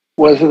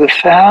was the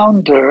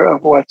founder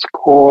of what's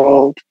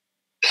called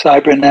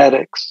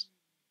cybernetics,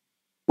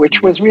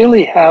 which was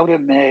really how to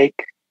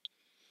make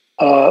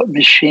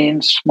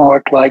machines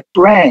smart like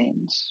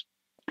brains.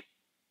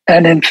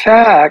 And in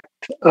fact,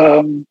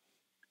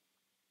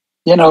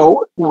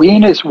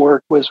 Wiener's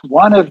work was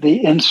one of the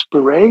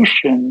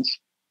inspirations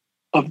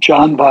of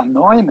John von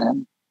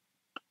Neumann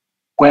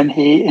when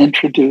he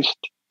introduced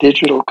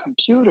digital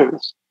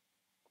computers.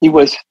 He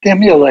was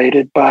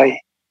stimulated by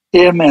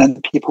him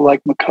and people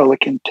like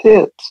McCulloch and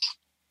Pitts,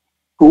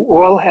 who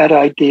all had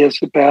ideas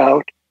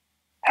about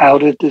how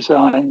to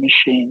design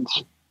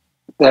machines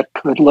that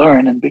could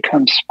learn and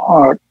become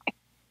smart.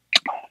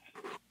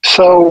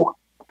 So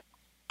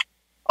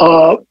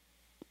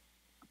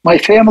my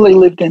family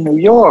lived in New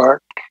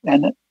York,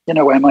 and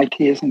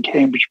MIT is in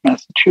Cambridge,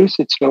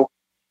 Massachusetts. So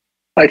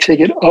I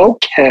figured,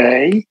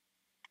 okay,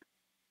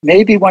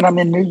 maybe when I'm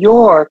in New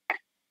York,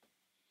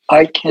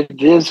 I can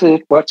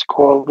visit what's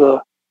called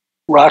the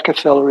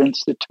Rockefeller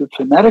Institute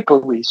for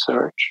Medical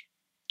Research,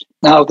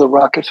 now the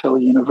Rockefeller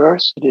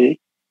University,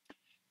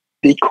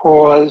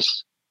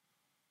 because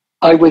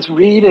I was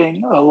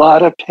reading a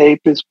lot of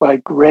papers by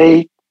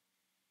great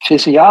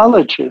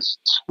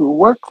physiologists who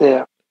worked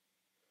there.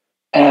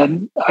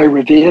 And I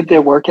revered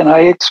their work and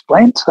I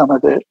explained some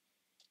of it.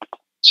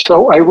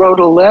 So I wrote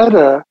a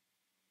letter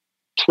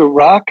to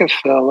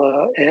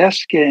Rockefeller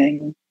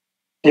asking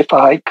if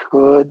I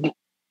could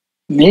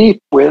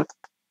meet with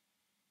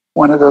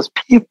one of those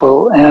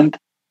people. And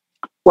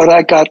what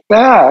I got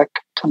back,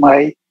 to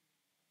my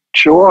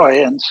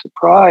joy and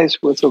surprise,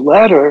 was a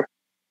letter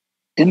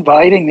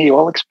inviting me,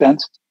 all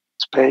expenses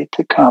paid,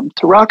 to come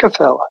to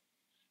Rockefeller.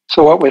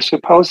 So what was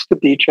supposed to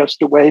be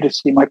just a way to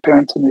see my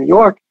parents in New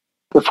York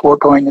before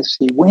going to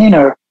see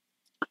Wiener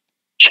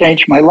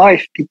changed my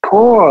life,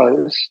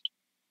 because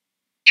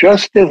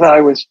just as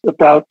I was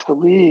about to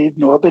leave,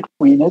 Norbert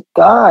Wiener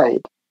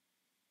died.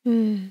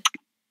 Mm.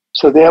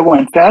 So there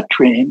went that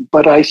dream,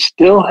 but I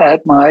still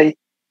had my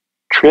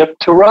trip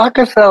to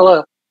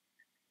Rockefeller.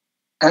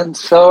 And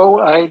so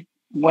I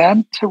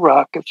went to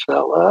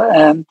Rockefeller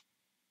and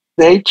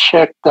they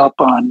checked up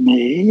on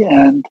me,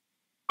 and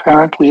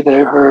apparently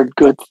they heard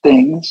good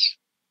things.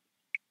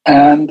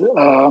 And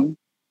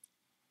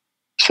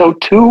so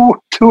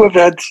two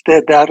events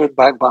stand out in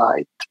my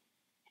mind.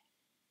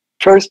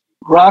 First,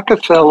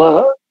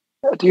 Rockefeller,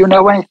 do you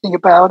know anything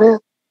about it?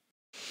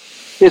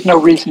 There's no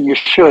reason you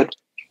should.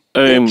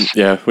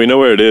 Yeah, we know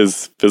where it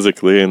is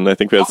physically, and I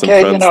think we had some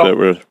friends that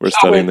were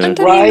studying there.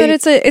 That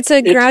it's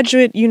a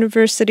graduate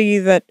university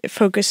that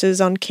focuses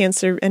on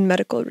cancer and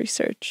medical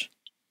research.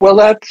 Well,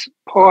 that's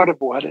part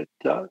of what it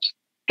does.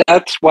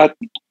 That's what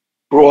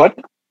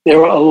there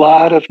were a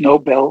lot of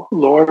Nobel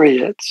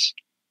laureates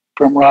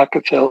from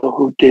Rockefeller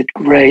who did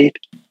great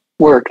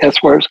work.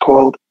 That's why it's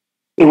called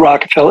the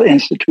Rockefeller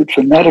Institute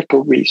for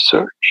Medical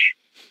Research.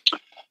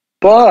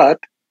 But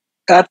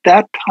at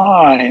that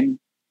time,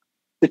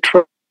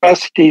 the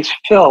trustees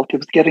felt it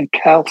was getting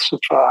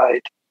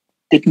calcified.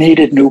 It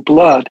needed new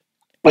blood.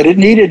 But it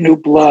needed new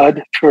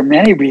blood for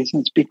many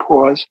reasons,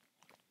 because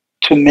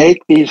to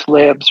make these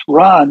labs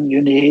run,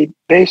 you need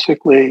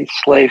basically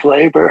slave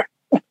labor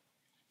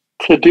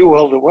to do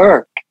all the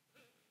work.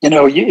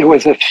 It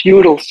was a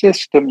feudal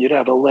system. You'd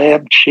have a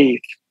lab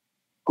chief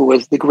who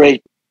was the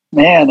great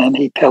man, and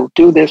he'd tell,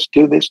 do this,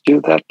 do this,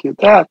 do that, do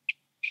that.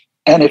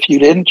 And if you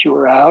didn't, you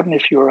were out. And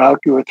if you were out,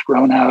 you were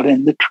thrown out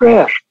in the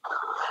trash.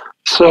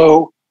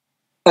 So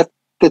at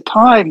the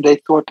time, they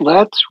thought,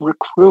 let's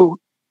recruit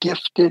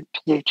gifted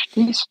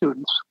PhD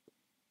students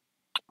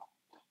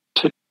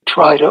to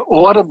try to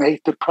automate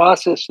the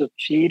process of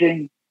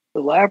feeding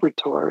the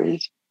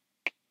laboratories.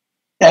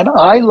 And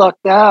I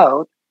lucked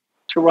out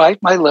to write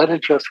my letter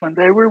just when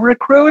they were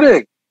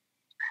recruiting.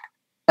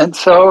 And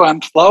so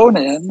I'm flown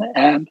in,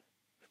 and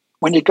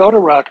when you go to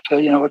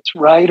Rockefeller, it's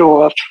right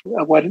off,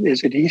 what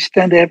is it, East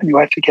End Avenue?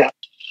 I forget.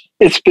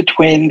 It's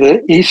between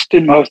the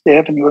easternmost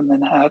avenue in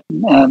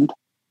Manhattan and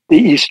the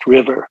East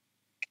River.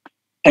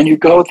 And you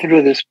go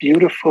through this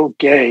beautiful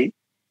gate,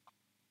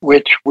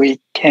 which we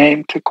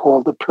came to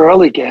call the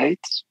Pearly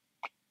Gates.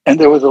 And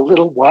there was a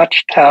little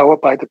watchtower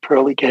by the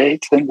Pearly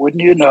Gates. And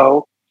wouldn't you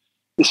know,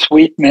 the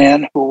sweet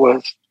man who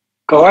was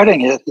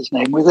guarding it, his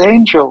name was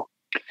Angel.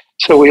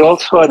 So we all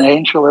saw an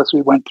angel as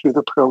we went through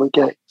the Pearly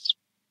Gates.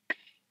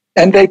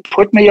 And they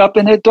put me up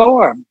in a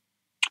dorm.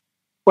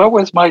 What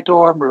was my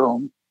dorm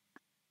room?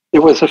 It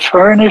was a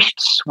furnished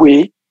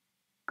suite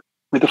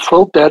with a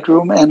full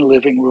bedroom and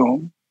living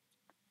room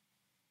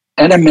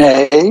and a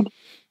maid.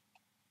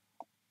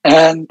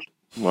 And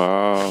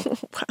Wow.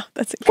 Wow,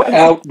 that's incredible.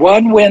 out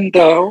one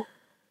window,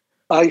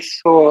 I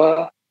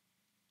saw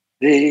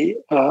the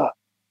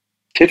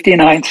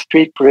 59th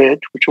Street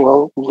Bridge, which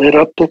all lit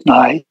up at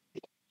night.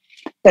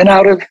 And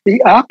out of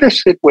the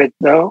opposite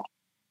window,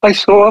 I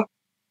saw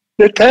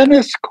the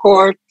tennis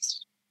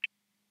courts.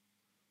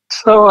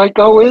 So I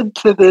go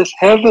into this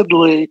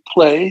heavenly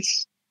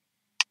place.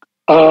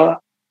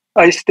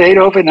 I stayed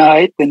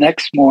overnight. The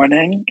next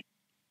morning,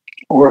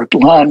 or at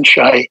lunch,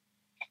 I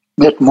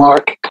met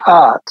Mark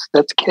Kotz.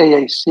 That's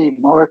K-A-C.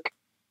 Mark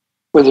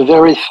was a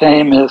very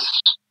famous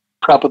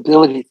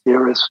probability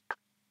theorist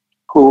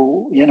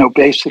who,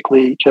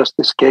 basically just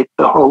escaped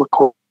the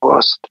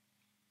Holocaust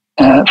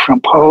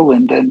from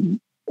Poland and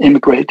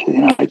immigrated to the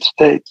United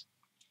States.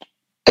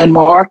 And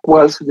Mark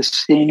was the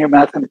senior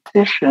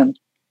mathematician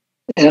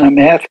in a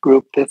math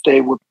group that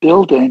they were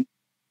building.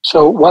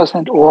 So it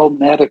wasn't all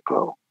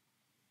medical.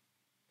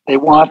 They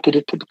wanted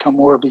it to become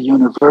more of a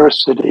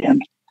university,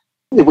 and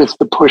it was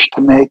the push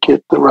to make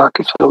it the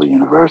Rockefeller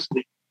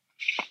University.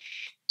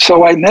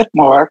 So I met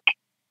Mark,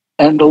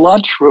 and the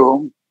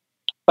lunchroom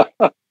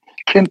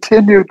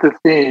continued the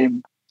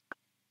theme.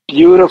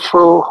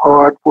 Beautiful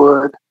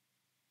hardwood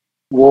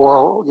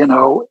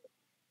wall,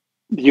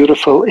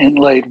 beautiful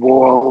inlaid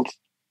walls,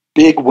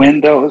 big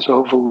windows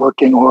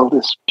overlooking all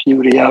this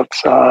beauty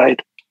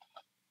outside,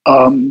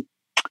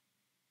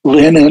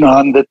 linen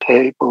on the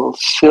table,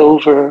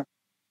 silver,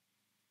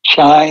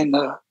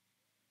 china,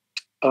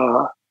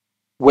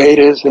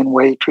 waiters and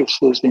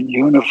waitresses in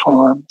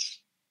uniforms,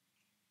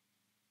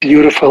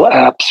 beautiful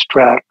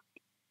abstract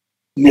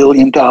 $1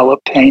 million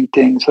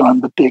paintings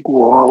on the big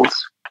walls.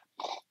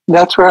 And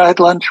that's where I had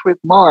lunch with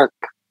Mark.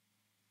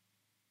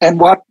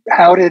 And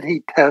how did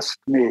he test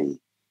me?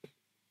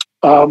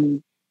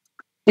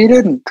 He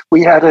didn't.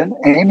 We had an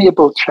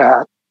amiable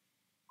chat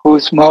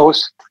whose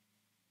most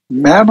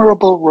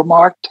memorable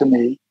remark to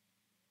me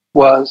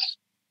was,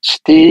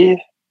 "Steve,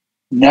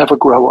 never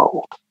grow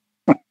old."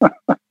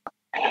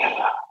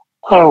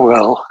 Oh,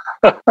 well,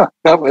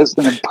 that was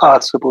an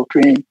impossible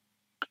dream.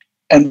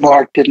 And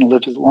Mark didn't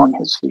live as long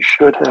as he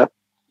should have,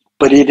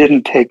 but he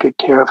didn't take good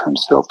care of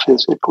himself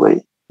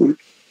physically.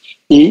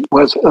 He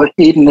was a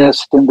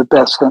hedonist in the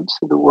best sense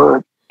of the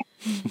word.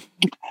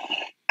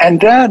 And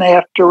then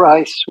after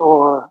I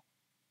saw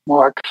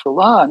Mark for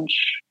lunch,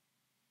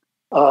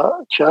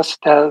 just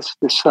as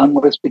the sun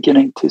was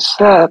beginning to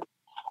set,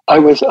 I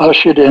was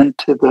ushered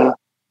into the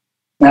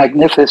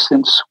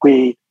magnificent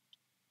suite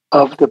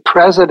of the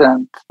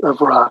president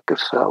of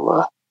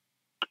Rockefeller,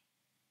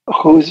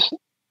 whose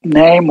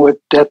name was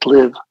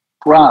Detlev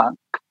Bronk.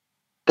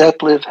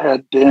 Detlev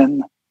had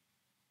been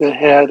the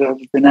head of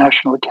the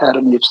National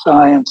Academy of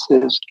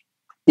Sciences.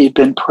 He'd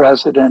been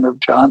president of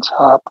Johns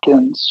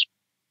Hopkins.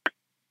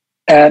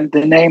 And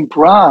the name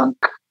Bronk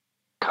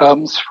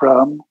comes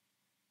from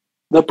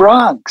the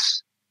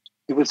Bronx.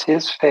 It was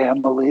his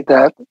family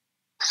that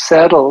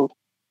settled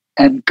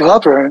and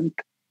governed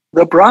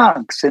the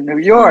Bronx in New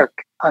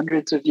York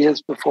hundreds of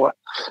years before.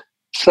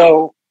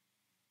 So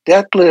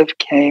Detlev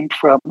came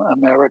from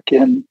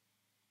American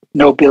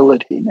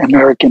nobility,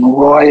 American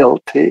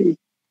royalty,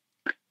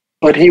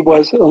 but he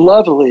was a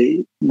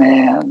lovely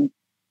man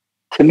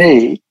to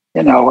me.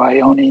 I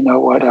only know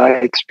what I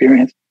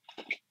experienced.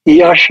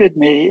 He ushered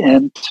me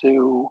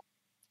into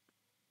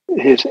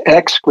his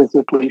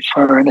exquisitely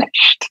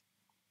furnished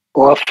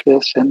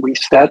office, and we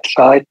sat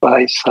side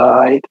by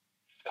side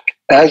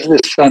as the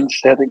sun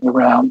setting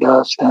around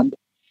us. And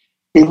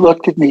he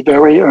looked at me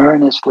very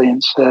earnestly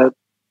and said,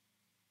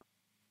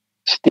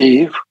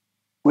 "Steve,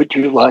 would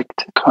you like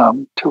to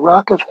come to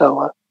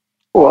Rockefeller?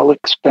 All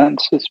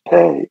expenses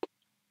paid.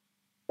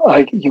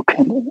 You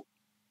can."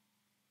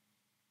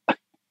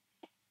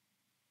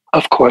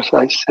 Of course,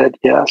 I said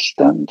yes,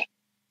 and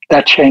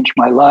that changed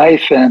my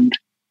life. And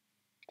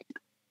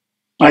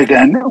I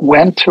then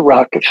went to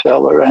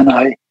Rockefeller and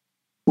I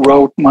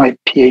wrote my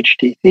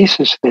PhD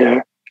thesis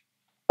there.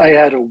 I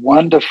had a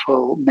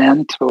wonderful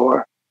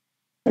mentor,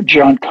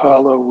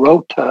 Giancarlo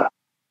Rota,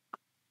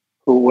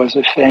 who was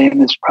a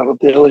famous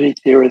probability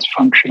theorist,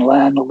 functional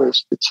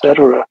analyst,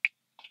 etc.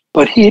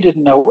 But he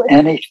didn't know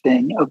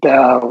anything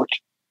about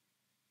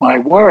my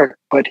work,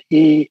 but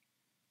he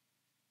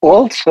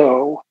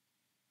also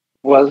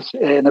was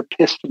an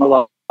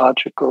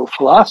epistemological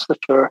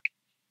philosopher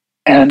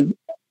and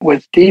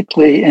was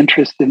deeply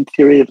interested in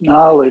theory of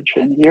knowledge.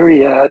 And here he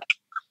had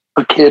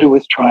a kid who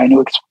was trying to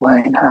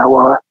explain how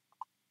our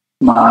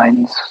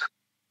minds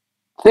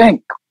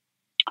think.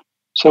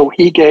 So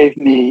he gave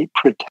me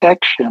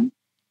protection.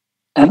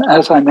 And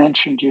as I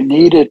mentioned, you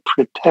needed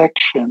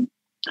protection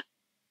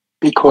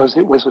because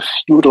it was a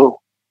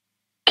feudal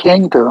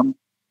kingdom.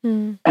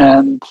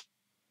 And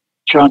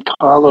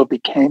Giancarlo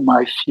became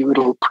my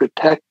feudal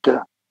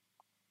protector.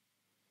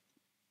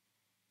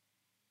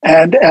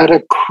 And at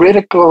a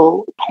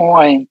critical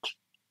point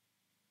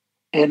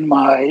in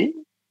my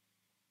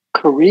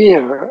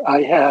career,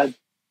 I had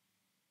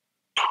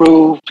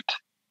proved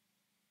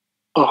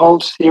a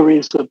whole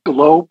series of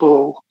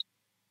global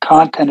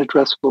content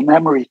addressable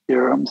memory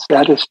theorems.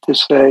 That is to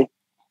say,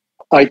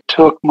 I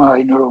took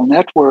my neural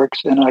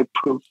networks and I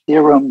proved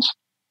theorems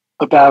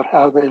about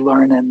how they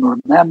learn and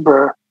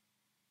remember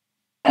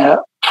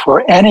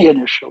for any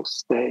initial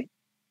state,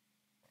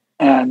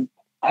 and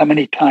how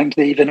many times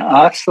they even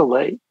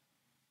oscillate.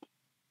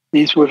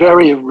 These were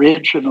very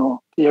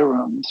original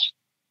theorems.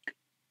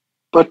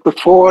 But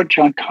before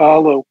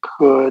Giancarlo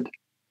could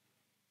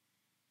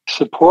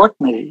support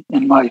me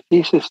in my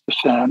thesis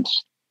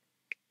defense,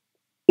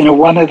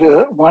 one of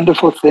the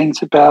wonderful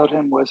things about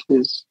him was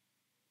his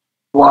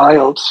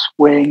wild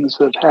swings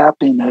of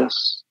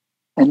happiness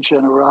and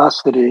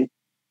generosity.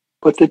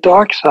 But the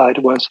dark side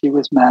was he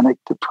was manic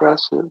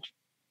depressive.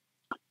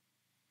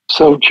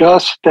 So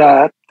just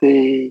at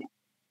the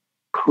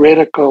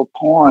critical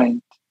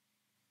point,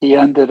 he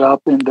ended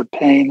up in the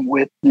Payne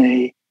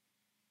Whitney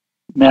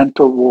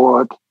mental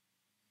ward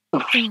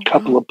a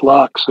couple of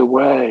blocks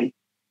away,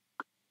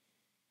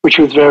 which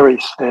was very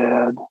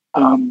sad.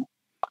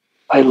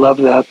 I love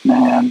that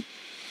man.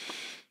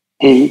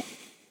 He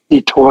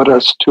taught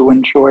us to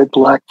enjoy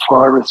Black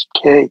Forest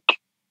cake.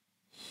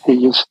 He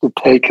used to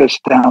take us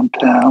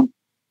downtown.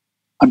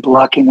 I'm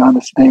blocking on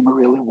his name, a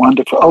really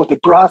wonderful. Oh, the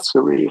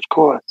Brasserie, of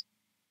course.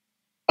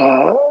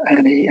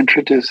 And he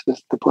introduced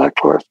us to Black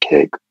Forest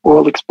cake,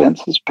 all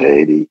expenses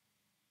paid,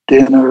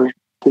 dinner,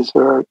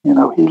 dessert. He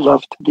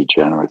loved to be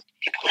generous.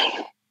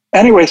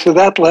 Anyway, so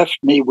that left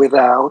me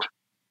without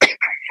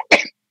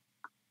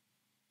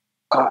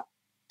a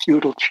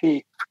feudal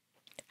chief.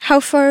 How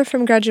far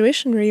from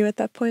graduation were you at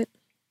that point?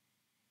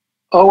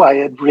 Oh, I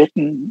had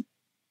written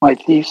my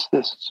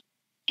thesis.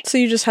 So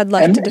you just had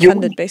left to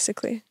defend it,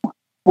 basically.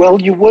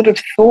 Well, you would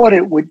have thought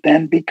it would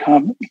then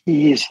become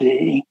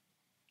easy,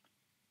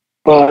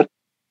 but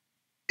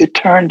it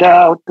turned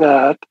out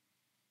that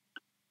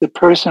the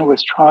person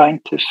was trying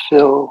to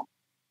fill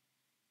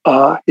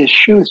his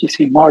shoes. You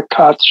see, Mark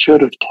Kotz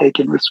should have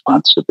taken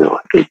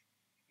responsibility.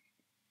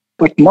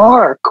 But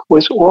Mark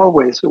was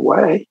always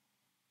away.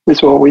 He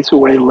was always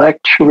away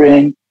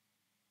lecturing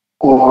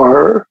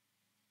or,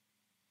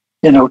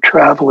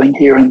 traveling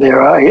here and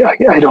there.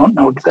 I don't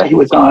know exactly. He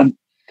was on,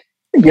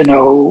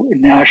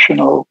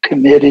 national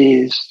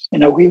committees. He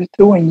was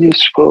doing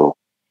useful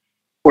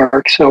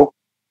work. So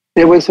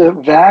there was a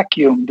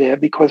vacuum there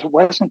because it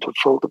wasn't a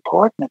full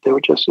department. There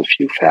were just a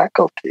few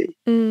faculty.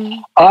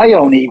 I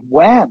only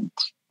went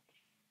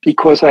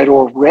because I'd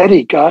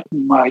already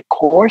gotten my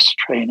course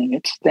training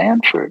at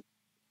Stanford.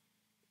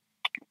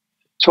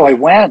 So I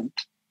went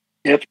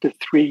after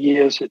 3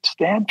 years at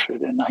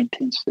Stanford in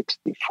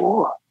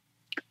 1964.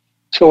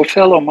 So a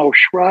fellow, Mo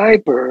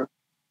Schreiber,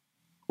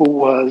 who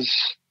was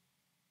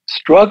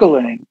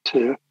struggling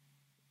to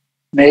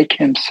make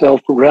himself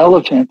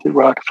relevant at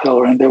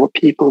Rockefeller, and there were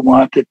people who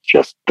wanted to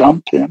just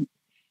dump him.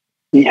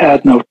 He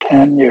had no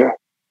tenure.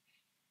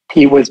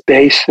 He was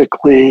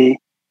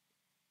basically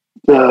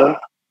the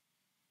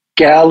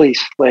galley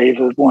slave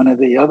of one of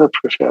the other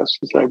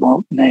professors. I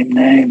won't name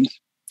names.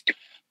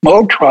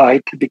 Mo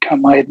tried to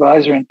become my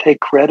advisor and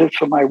take credit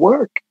for my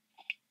work,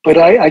 but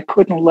I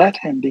couldn't let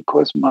him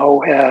because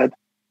Mo had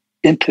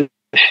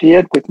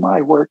interfered with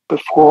my work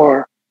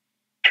before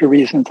for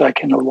reasons I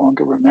can no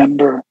longer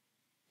remember.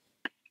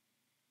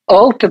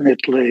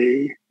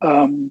 Ultimately,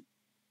 I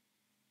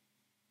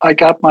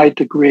got my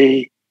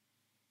degree,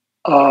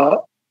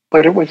 but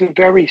it was a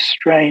very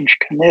strange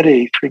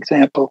committee. For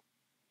example,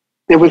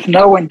 there was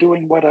no one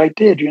doing what I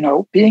did.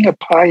 Being a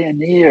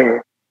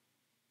pioneer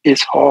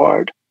is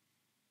hard,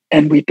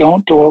 and we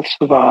don't all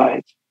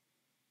survive.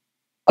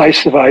 I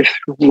survived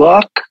through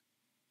luck,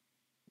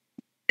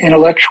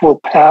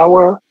 intellectual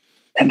power,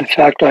 and the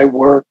fact I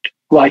worked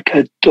like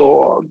a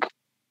dog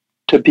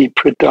to be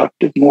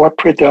productive, more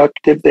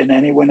productive than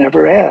anyone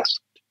ever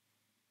asked.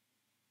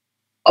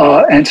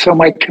 And so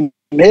my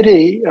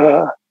committee,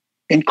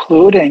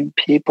 including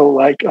people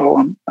like,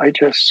 I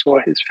just saw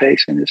his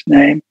face and his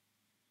name,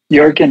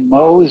 Jürgen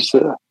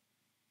Moser.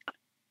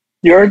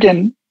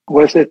 Jürgen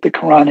was at the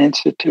Quran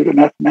Institute of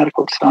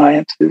Mathematical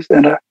Sciences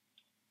and a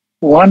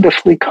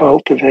wonderfully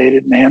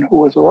cultivated man who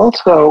was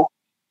also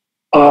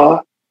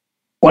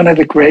one of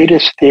the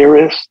greatest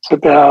theorists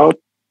about,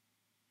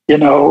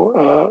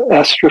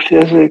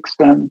 astrophysics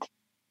and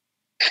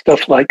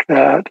stuff like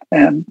that.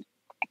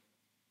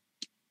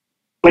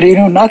 But he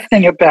knew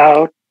nothing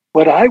about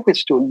what I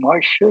was doing.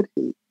 Why should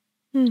he?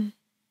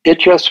 It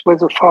just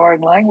was a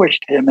foreign language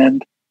to him.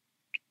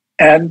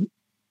 And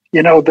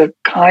the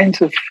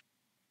kinds of,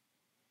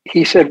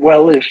 he said,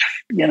 well, if,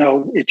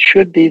 it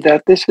should be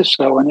that this is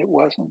so and it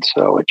wasn't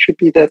so. It should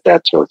be that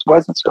that's so, it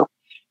wasn't so.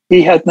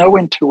 He had no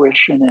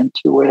intuition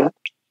into it.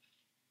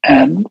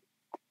 And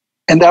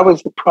that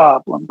was the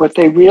problem. But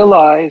they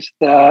realized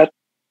that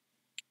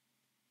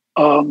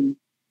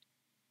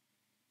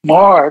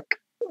Mark,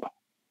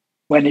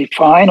 when he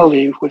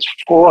finally was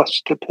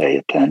forced to pay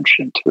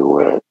attention to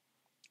it,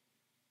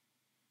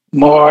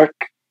 Mark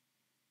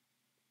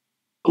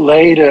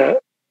later,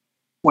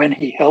 when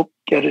he helped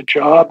get a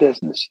job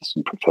as an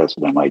assistant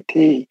professor at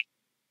MIT,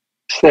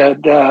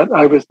 said that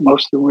I was the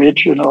most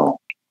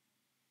original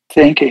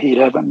thinker he'd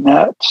ever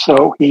met.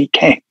 So he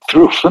came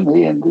through for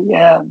me in the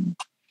end.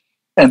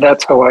 And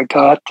that's how I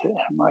got to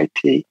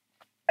MIT.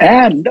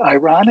 And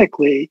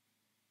ironically,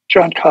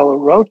 John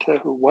Colorota,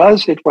 who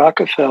was at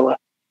Rockefeller,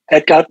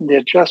 had gotten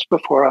there just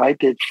before I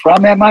did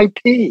from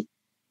MIT.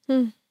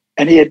 And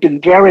he had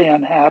been very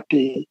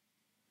unhappy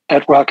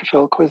at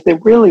Rockefeller because there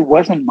really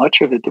wasn't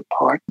much of a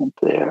department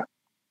there.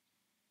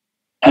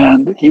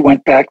 And he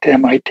went back to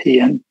MIT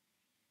and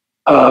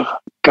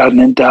got an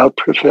endowed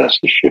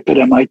professorship at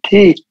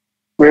MIT,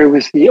 where he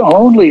was the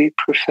only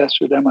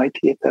professor at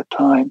MIT at that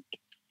time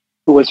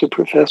who was a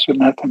professor of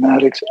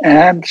mathematics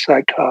and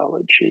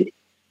psychology.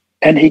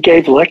 And he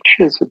gave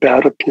lectures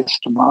about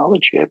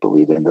epistemology, I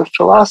believe, in the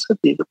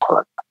philosophy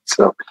department.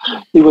 So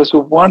he was a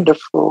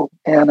wonderful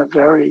and a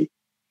very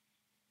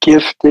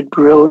gifted,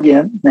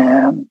 brilliant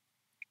man.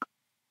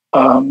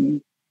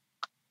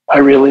 I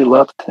really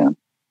loved him.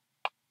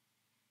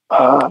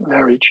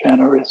 Very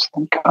generous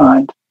and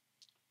kind.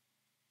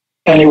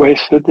 Anyway,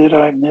 so did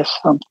I miss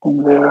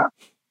something there?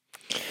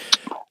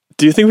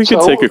 Do you think we could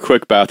take a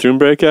quick bathroom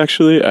break,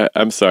 actually?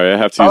 I'm sorry, I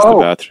have to use the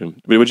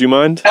bathroom. Would you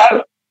mind?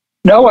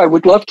 No, I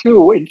would love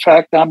to. In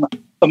fact, I'm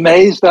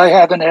amazed I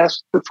haven't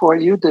asked before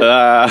you did.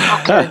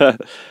 Okay.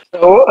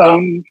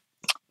 So,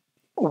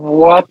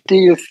 what do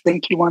you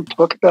think you want to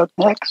talk about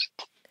next?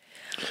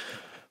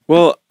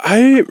 Well,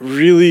 I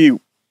really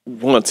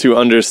want to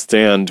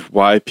understand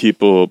why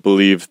people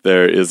believe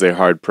there is a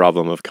hard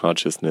problem of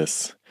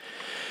consciousness.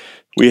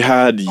 We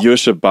had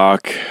Yosha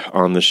Bach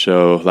on the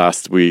show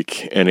last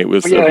week, and it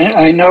was...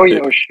 I know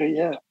Yosha,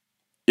 yeah.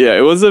 Yeah,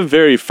 it was a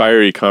very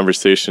fiery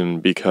conversation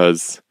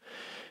because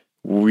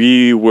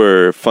we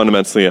were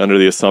fundamentally under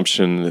the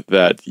assumption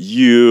that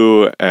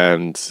you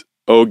and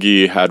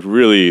Ogi had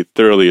really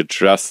thoroughly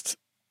addressed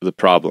the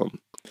problem.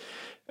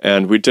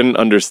 And we didn't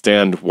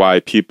understand why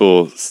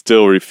people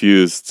still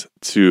refused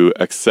to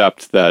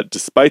accept that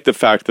despite the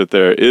fact that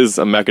there is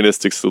a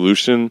mechanistic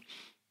solution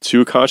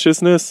to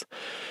consciousness,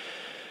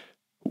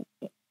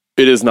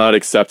 it is not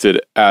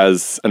accepted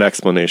as an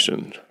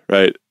explanation,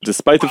 right?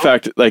 Despite the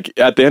fact, like,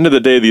 at the end of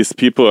the day, these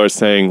people are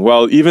saying,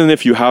 well, even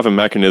if you have a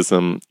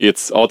mechanism,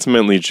 it's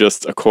ultimately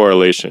just a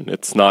correlation.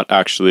 It's not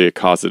actually a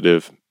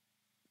causative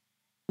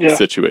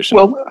situation.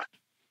 Well,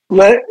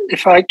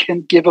 if I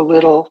can give a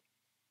little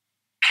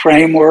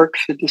framework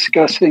for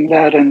discussing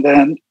that, and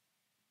then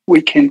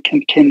we can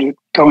continue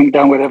going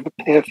down whatever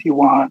path you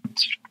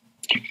want.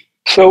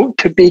 So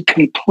to be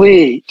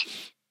complete,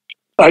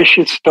 I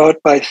should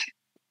start by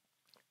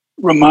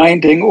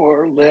reminding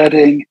or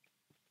letting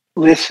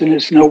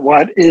listeners know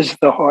what is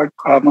the hard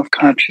problem of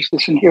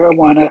consciousness. And here I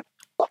want to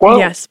quote.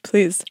 Yes,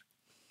 please.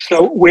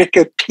 So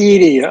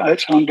Wikipedia,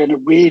 so I'm going to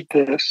read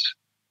this.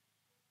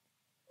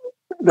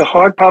 The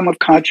hard problem of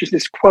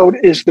consciousness, quote,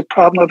 is the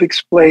problem of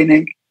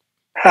explaining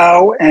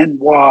how and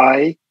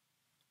why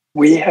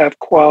we have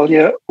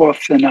qualia or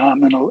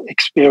phenomenal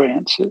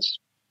experiences.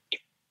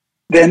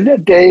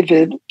 Then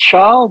David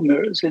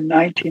Chalmers in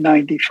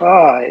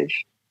 1995,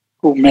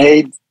 who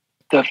made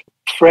the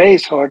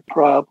phrase hard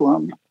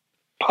problem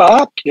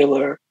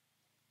popular,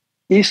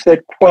 he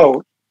said,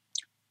 quote,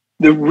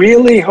 the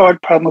really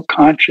hard problem of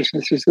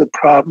consciousness is the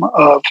problem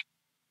of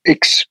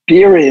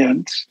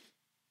experience.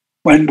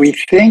 When we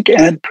think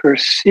and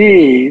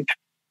perceive,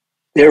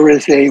 there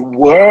is a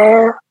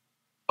whir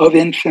of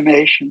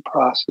information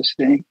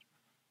processing,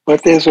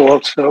 but there's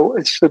also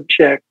a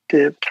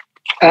subjective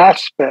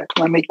aspect.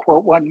 Let me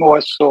quote one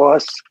more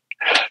source.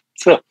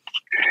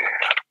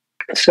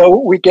 So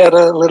we get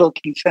a little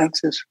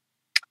consensus.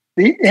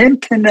 The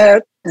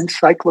Internet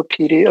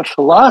Encyclopedia of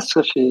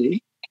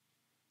Philosophy,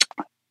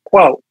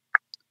 quote,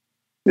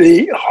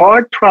 the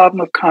hard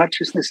problem of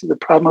consciousness is the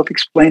problem of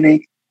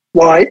explaining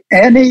why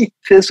any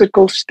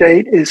physical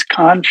state is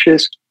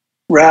conscious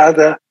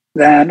rather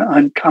than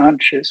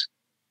unconscious.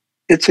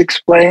 It's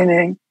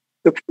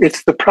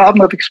the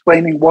problem of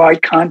explaining why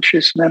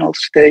conscious mental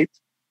states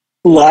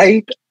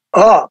light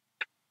up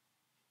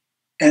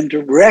and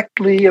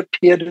directly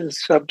appear to the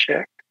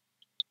subject.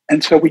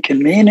 And so we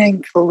can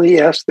meaningfully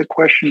ask the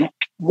question,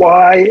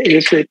 why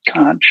is it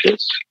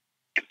conscious?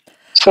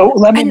 So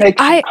let me make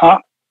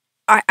some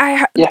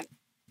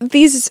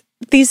these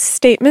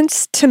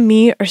statements to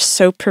me are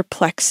so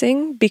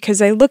perplexing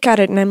because I look at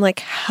it and I'm like,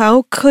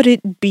 how could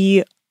it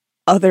be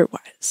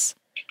otherwise?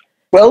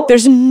 Well,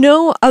 there's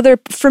no other,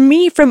 for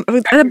me, I'm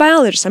a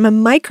biologist, I'm a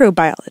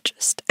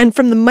microbiologist. And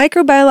from the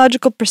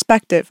microbiological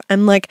perspective,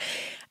 I'm like,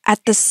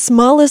 at the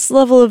smallest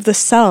level of the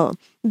cell,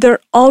 there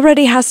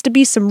already has to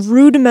be some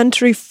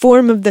rudimentary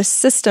form of this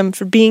system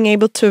for being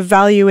able to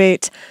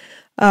evaluate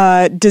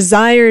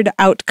desired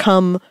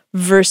outcome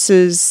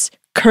versus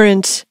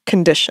current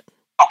condition.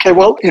 okay,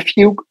 well, if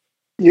you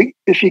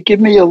give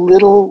me a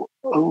little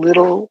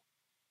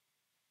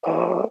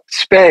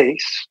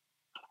space,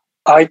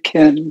 I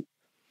can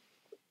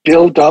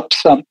build up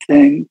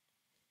something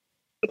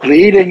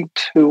leading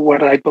to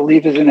what I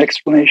believe is an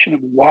explanation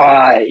of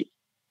why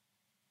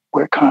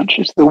we're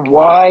conscious. The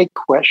why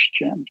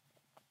question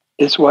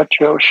is what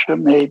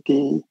Josha may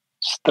be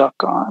stuck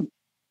on.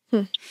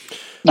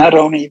 Not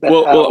only that.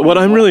 Well, what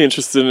I'm really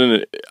interested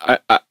in,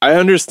 I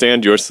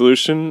understand your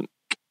solution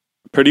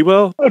pretty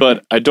well,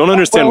 but I don't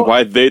understand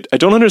why they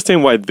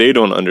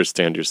don't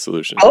understand your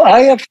solution. Well,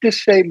 I have to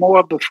say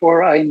more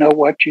before I know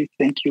what you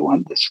think you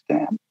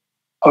understand.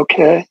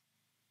 Okay?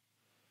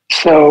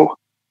 So,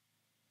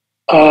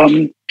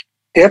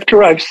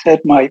 after I've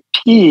said my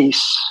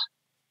piece,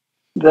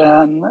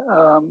 then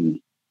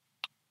I'm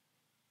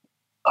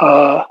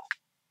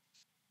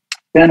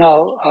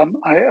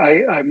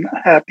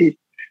happy.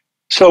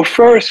 So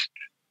first,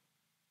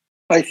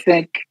 I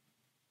think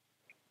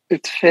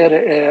it's fair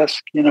to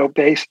ask,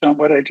 based on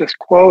what I just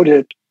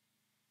quoted,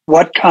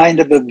 what kind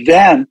of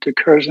event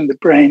occurs in the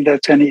brain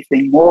that's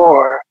anything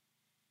more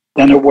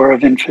than a whir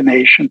of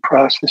information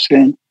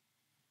processing,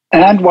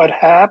 and what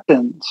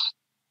happens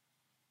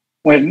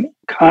when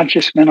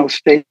conscious mental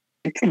states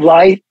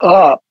light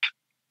up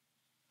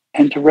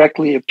and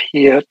directly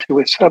appear to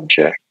a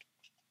subject.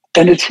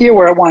 And it's here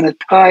where I want to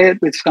tie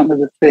it with some of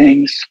the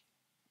things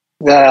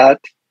that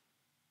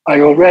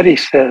I already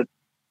said.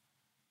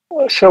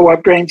 So our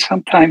brains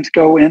sometimes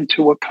go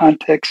into a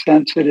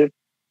context-sensitive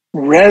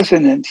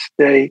resonance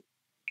state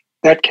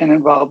that can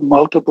involve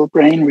multiple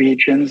brain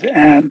regions.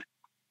 And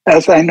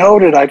as I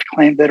noted, I've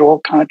claimed that all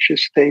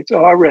conscious states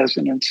are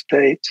resonant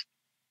states,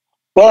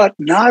 but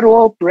not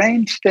all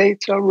brain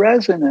states are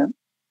resonant.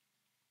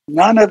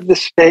 None of the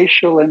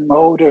spatial and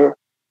motor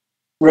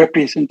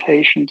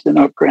representations in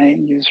our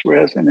brain use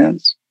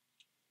resonance.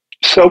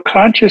 So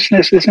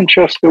consciousness isn't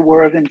just the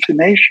whir of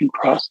information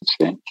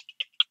processing.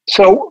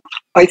 So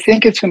I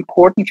think it's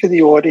important for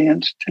the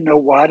audience to know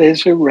what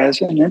is a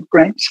resonant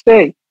brain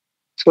state.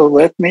 So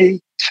let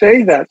me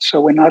say that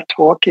so we're not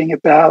talking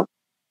about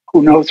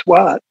who knows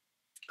what.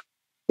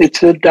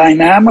 It's a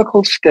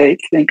dynamical state.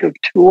 Think of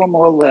two or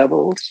more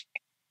levels,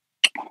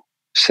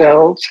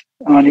 cells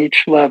on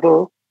each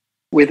level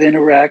with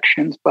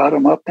interactions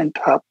bottom up and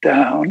top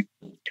down.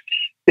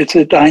 It's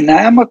a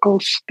dynamical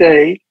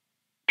state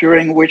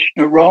during which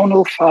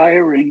neuronal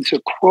firings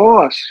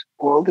across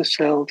all the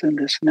cells in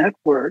this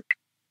network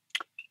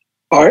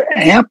are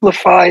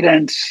amplified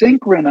and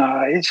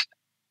synchronized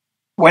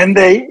when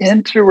they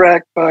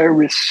interact by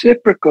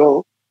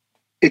reciprocal,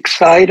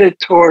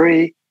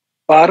 excitatory,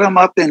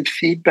 bottom-up and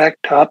feedback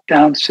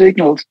top-down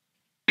signals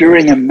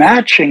during a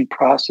matching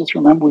process.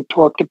 Remember, we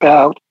talked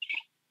about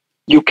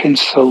you can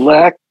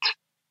select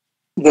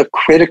the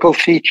critical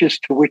features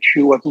to which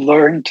you have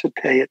learned to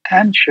pay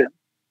attention.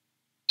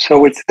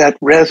 So it's that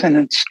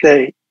resonant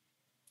state.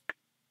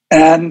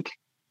 And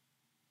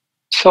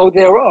so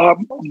there are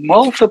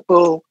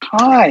multiple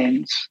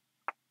kinds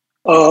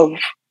of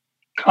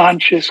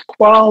conscious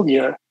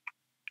qualia.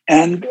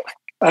 And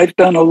I've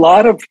done a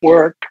lot of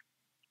work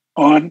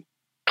on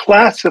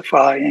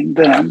classifying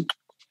them.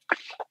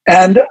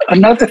 And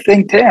another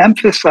thing to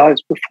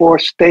emphasize before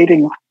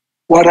stating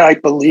what I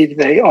believe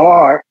they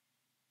are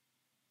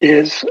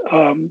is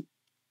to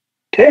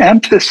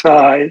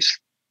emphasize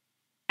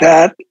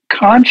that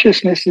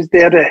consciousness is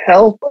there to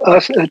help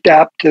us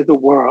adapt to the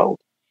world.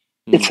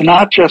 It's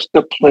not just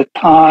a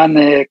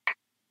platonic,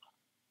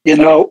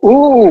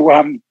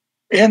 I'm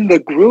in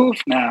the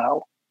groove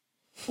now.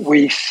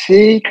 We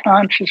see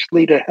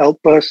consciously to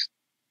help us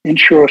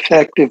ensure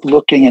effective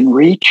looking and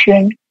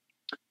reaching.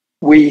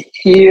 We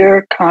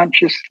hear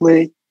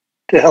consciously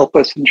to help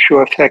us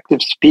ensure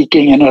effective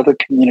speaking and other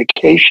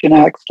communication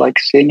acts like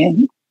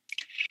singing.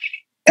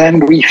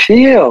 And we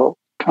feel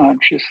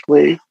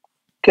consciously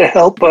to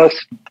help us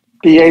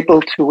be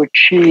able to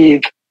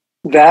achieve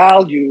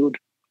valued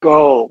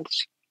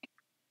goals.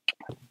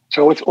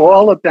 So it's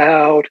all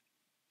about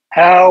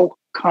how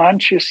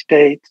conscious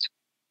states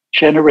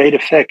generate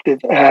effective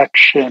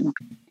action.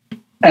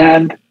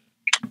 And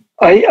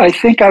I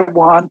think I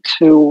want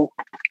to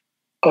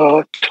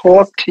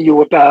talk to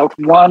you about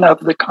one of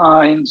the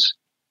kinds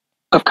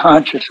of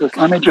consciousness.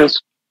 Let me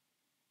just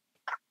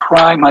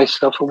pry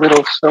myself a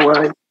little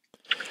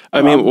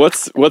I mean,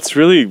 what's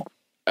really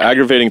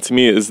aggravating to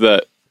me is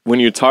that when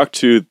you talk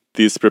to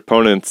these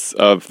proponents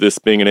of this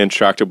being an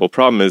intractable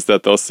problem is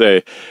that they'll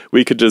say,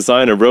 we could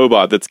design a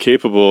robot that's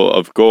capable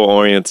of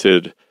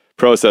goal-oriented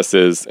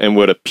processes and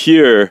would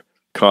appear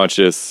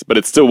conscious, but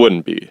it still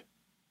wouldn't be.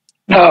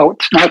 No,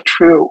 it's not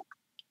true.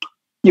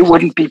 You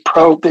wouldn't be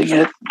probing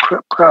it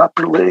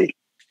properly.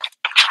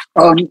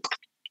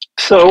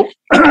 So,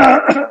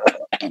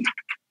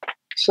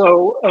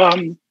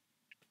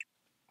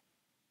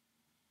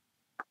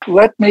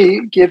 let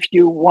me give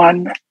you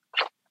one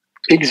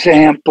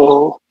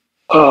example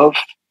of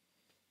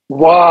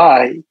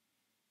why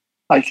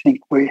I think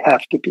we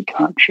have to be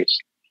conscious.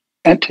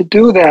 And to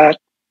do that,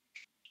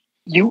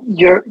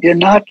 you're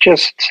not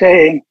just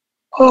saying,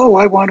 "Oh,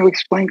 I want to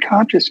explain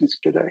consciousness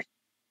today."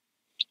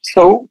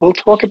 So we'll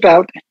talk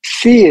about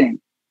seeing.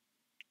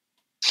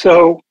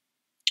 So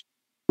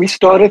we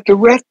start at the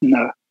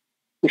retina,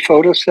 the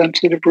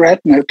photosensitive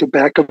retina at the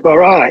back of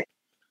our eye.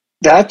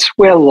 That's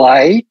where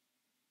light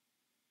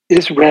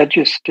is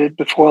registered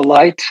before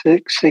light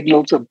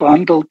signals are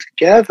bundled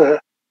together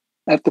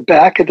at the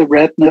back of the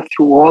retina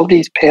through all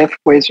these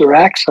pathways or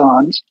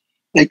axons.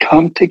 They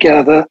come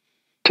together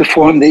to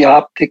form the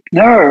optic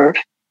nerve,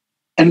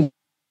 and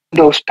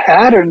those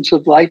patterns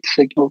of light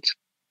signals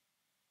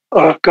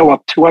go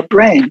up to our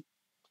brain.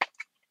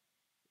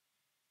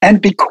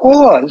 And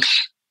because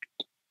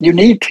you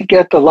need to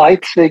get the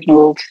light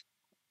signals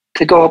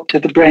to go up to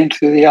the brain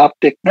through the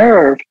optic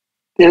nerve,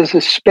 there's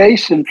a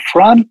space in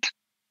front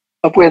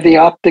of where the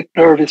optic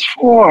nerve is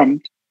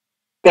formed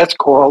that's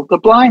called the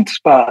blind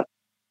spot.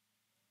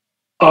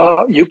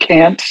 You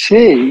can't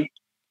see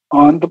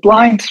on the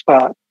blind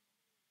spot.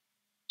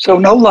 So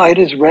no light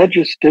is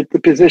registered the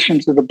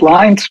positions of the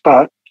blind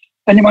spot.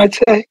 And you might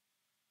say,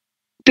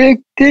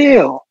 big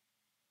deal.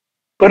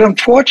 But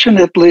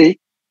unfortunately,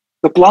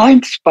 the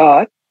blind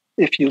spot,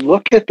 if you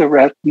look at the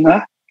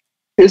retina,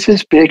 is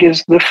as big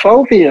as the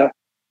fovea.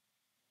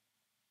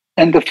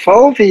 And the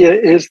fovea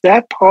is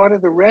that part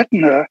of the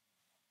retina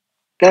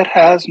that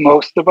has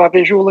most of our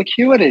visual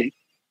acuity.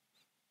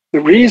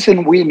 The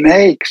reason we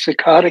make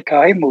saccadic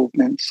eye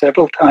movements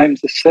several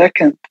times a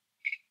second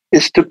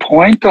is to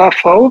point our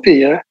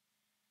fovea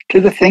to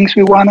the things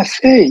we want to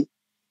see.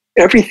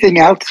 Everything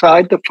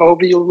outside the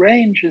foveal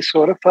range is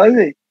sort of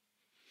fuzzy.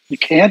 You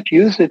can't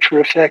use it for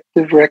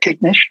effective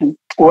recognition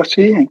or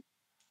seeing.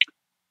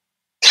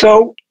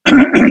 So,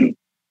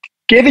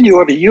 given you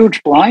have a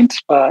huge blind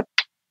spot,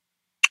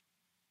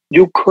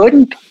 you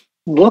couldn't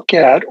look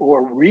at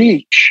or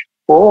reach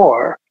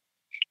for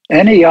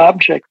any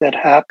object that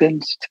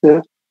happens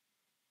to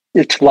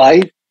its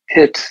light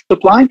hits the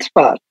blind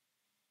spot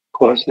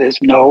because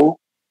there's no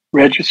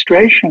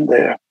registration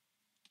there.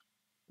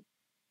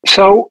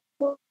 So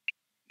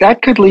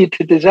that could lead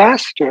to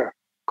disaster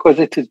because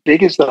it's as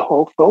big as the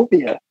whole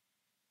fovea.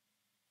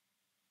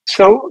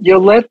 So you're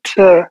led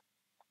to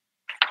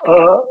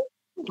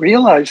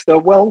realize, though,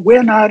 well,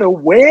 we're not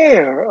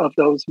aware of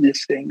those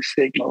missing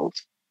signals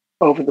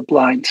over the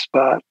blind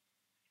spot.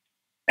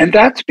 And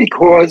that's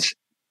because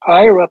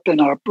higher up in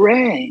our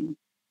brain,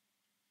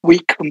 we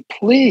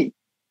complete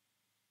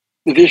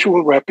the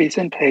visual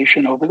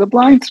representation over the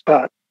blind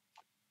spot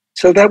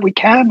so that we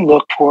can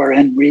look for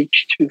and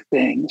reach to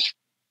things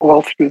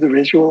all through the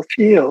visual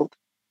field.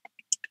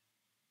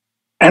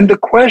 And the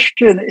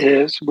question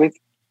is, with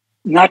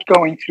not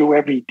going through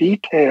every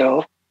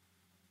detail,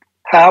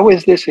 how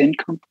is this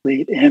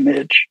incomplete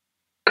image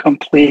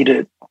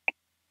completed?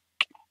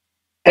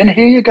 And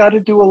here you got to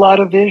do a lot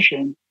of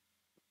vision.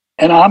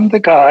 And I'm the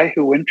guy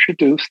who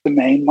introduced the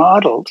main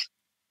models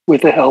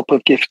with the help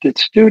of gifted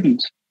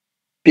students,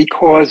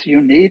 because you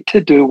need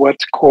to do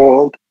what's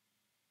called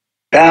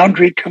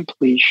boundary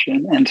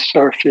completion and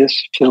surface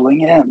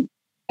filling in.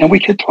 And we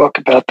could talk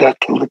about that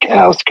till the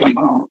cows come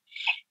home.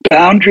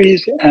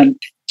 Boundaries and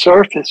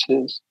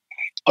surfaces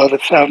are the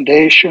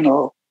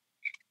foundational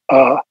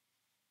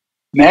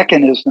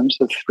mechanisms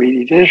of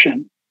 3D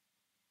vision.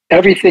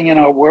 Everything in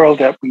our world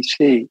that we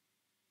see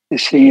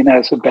is seen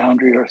as a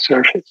boundary or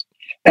surface.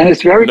 And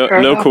it's very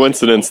no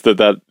coincidence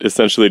that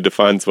essentially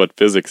defines what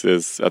physics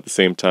is at the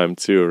same time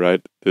too,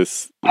 right?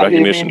 This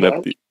recognition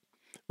that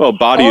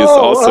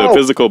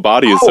physical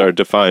bodies are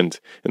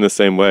defined in the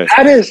same way.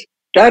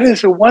 That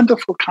is a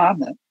wonderful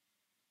comment,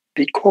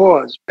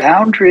 because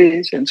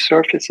boundaries and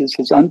surfaces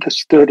as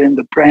understood in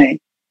the brain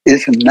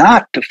is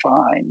not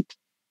defined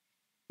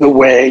the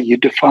way you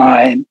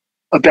define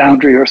a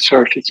boundary or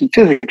surface in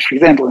physics. For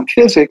example, in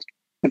physics,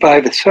 if I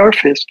have a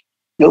surface,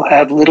 you'll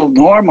have little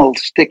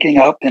normals sticking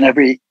up in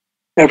every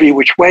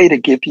which way to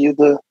give you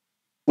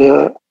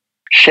the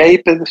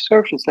shape of the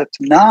surface. That's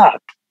not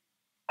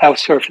how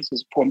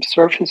surfaces form.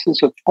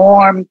 Surfaces are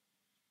formed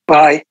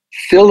by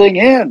filling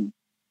in.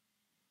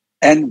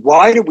 And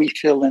why do we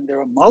fill in?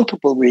 There are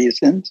multiple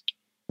reasons.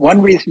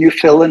 One reason you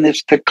fill in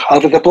is to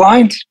cover the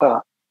blind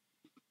spot.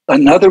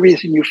 Another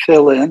reason you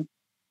fill in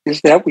is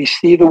that we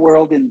see the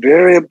world in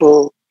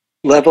variable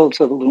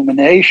levels of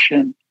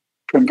illumination,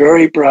 from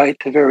very bright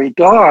to very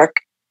dark.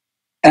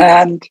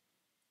 And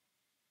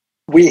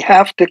we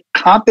have to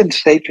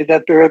compensate for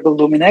that variable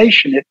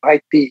illumination. It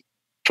might be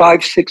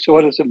 5-6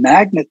 orders of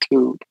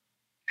magnitude.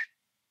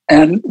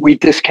 And we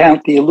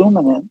discount the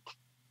illuminant.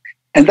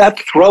 And that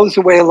throws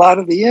away a lot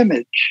of the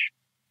image.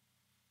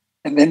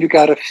 And then you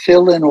got to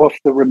fill in off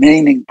the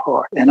remaining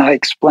part. And I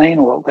explain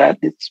all that.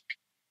 It's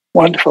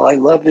wonderful. I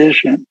love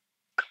vision.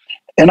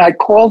 And I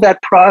call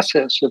that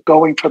process of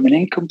going from an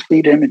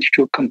incomplete image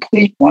to a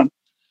complete one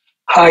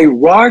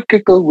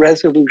hierarchical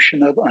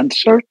resolution of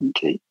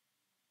uncertainty.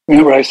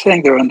 Remember, I was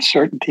saying there are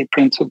uncertainty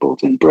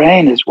principles in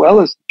brain as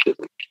well as in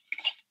physics.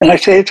 And I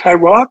say it's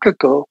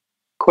hierarchical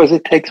because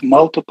it takes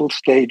multiple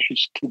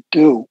stages to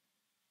do.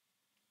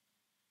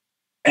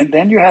 And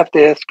then you have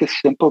to ask a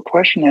simple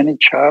question any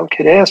child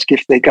could ask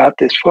if they got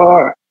this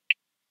far.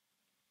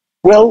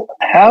 Well,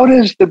 how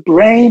does the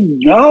brain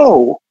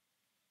know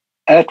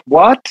at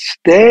what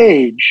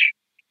stage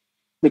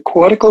the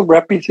cortical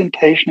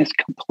representation is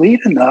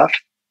complete enough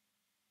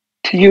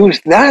to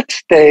use that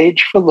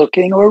stage for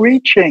looking or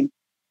reaching?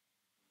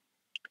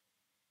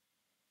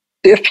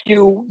 If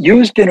you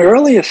used an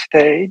earlier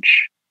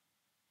stage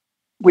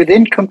with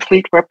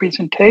incomplete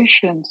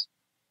representations,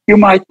 you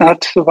might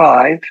not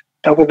survive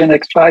over the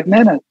next 5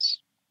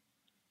 minutes.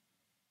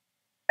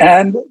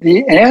 And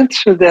the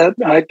answer that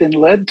I've been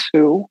led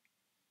to,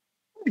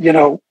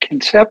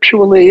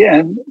 conceptually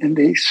and in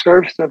the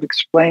service of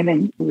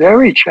explaining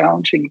very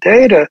challenging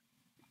data,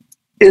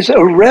 is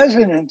a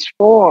resonance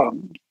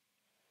formed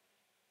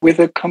with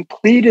a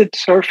completed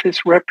surface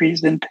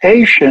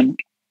representation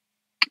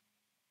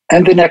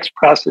and the next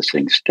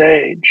processing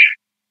stage.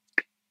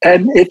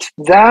 And it's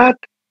that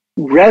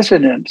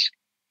resonance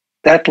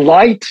that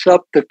lights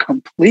up the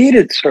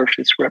completed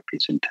surface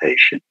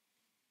representation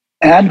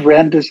and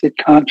renders it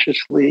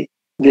consciously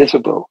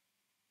visible.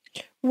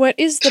 What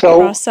is the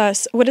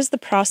process? What is the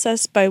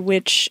process by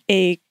which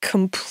a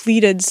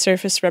completed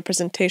surface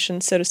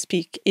representation, so to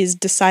speak, is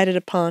decided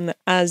upon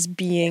as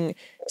being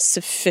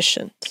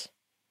sufficient?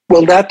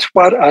 Well, that's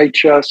what I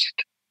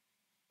just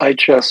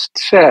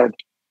said.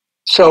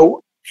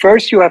 So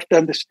first you have to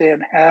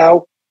understand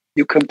how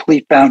you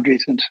complete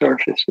boundaries and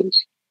surfaces.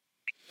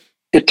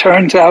 It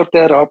turns out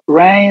that our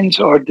brains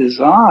are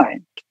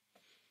designed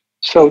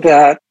so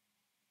that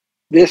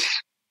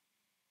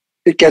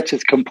it gets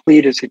as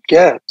complete as it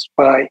gets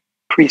by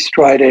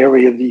pre-stride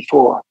area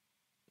V4.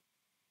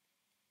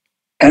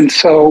 And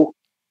so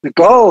the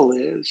goal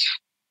is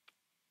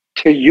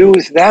to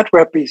use that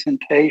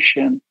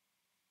representation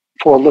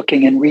for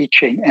looking and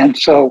reaching. And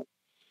so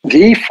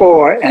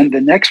V4 and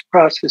the next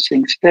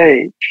processing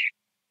stage,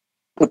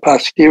 the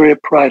posterior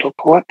parietal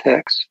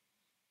cortex,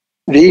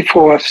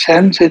 V4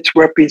 sends its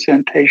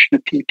representation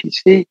of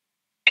PPC.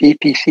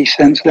 PPC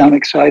sends down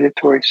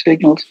excitatory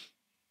signals.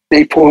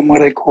 They form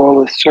what I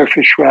call a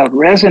surface shroud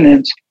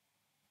resonance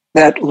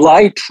that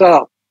lights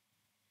up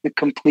the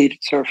completed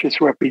surface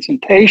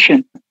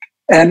representation.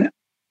 And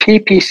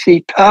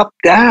PPC top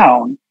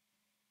down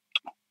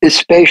is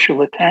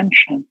spatial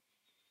attention,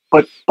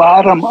 but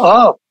bottom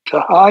up to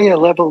higher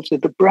levels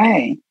of the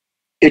brain,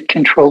 it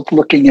controls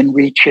looking and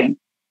reaching.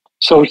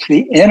 So it's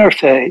the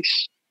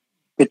interface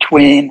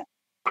between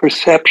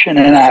perception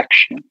and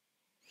action.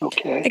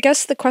 Okay. I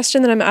guess the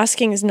question that I'm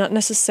asking is not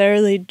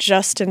necessarily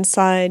just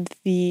inside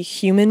the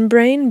human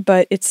brain,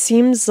 but it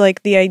seems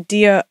like the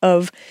idea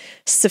of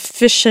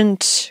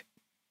sufficient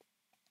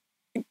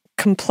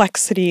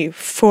complexity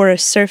for a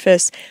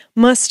surface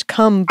must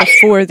come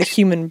before the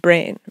human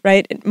brain,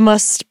 right? It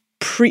must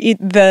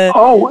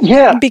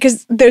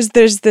because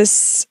there's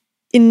this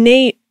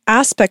innate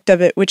aspect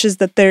of it, which is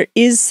that there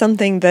is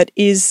something that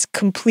is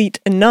complete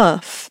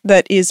enough,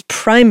 that is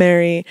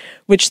primary,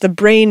 which the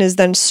brain is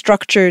then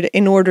structured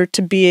in order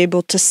to be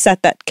able to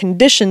set that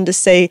condition to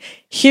say,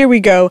 here we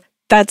go,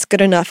 that's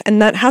good enough.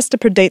 And that has to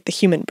predate the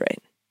human brain.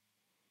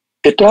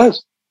 It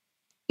does.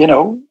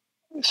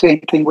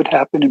 Same thing would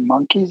happen in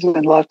monkeys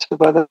and lots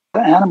of other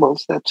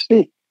animals that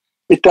see.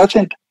 It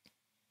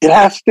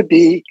has to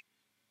be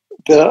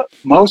the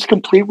most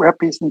complete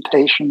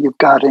representation you've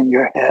got in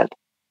your head.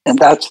 And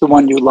that's the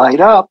one you light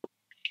up.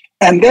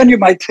 And then you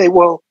might say,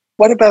 well,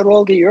 what about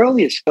all the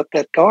earlier stuff,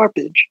 that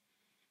garbage?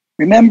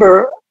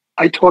 Remember,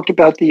 I talked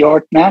about the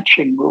art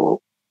matching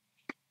rule.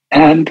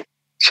 And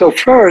so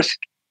first,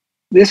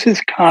 this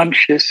is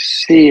conscious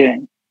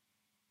seeing.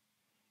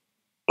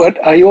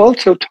 But I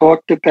also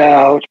talked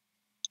about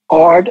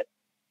art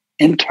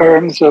in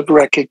terms of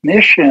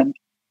recognition,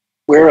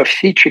 where a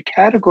feature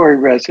category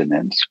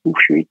resonance,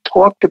 which we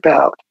talked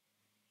about,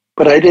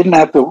 but I didn't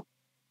have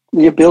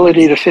the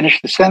ability to finish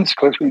the sentence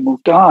because we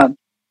moved on,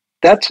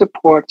 that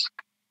supports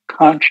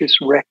conscious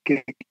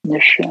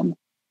recognition.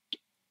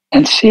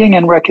 And seeing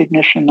and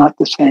recognition, not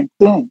the same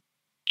thing.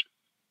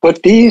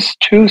 But these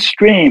two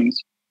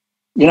streams,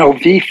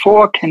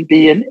 V4 can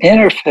be an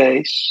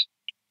interface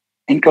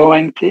in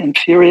going to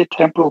inferior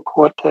temporal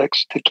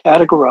cortex to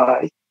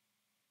categorize.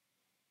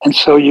 And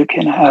so you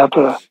can have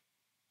a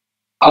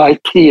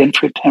IT,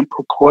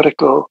 infratemporal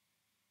cortical,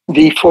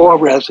 V4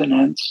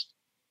 resonance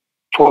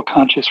for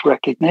conscious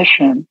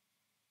recognition.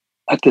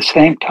 At the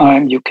same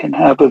time, you can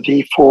have a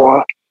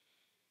V4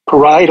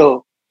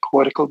 parietal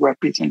cortical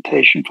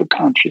representation for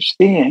conscious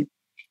seeing.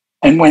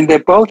 And when they're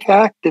both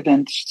active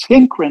and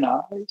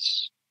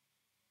synchronized,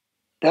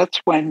 that's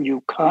when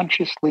you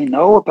consciously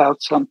know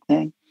about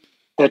something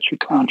that you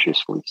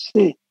consciously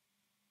see.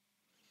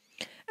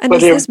 And But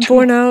is there this are two-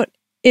 borne out?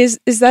 Is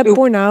that two-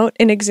 borne out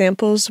in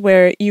examples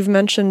where you've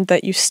mentioned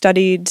that you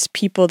studied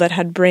people that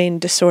had brain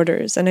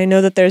disorders? And I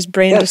know that there's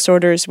brain Yes.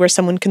 disorders where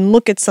someone can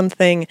look at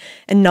something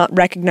and not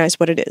recognize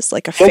what it is,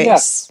 like a Yeah.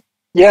 face.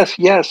 Yes.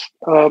 Yes.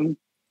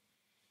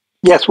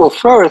 Well,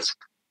 first,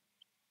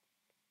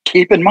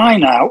 keep in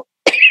mind now,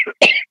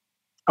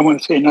 I want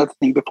to say another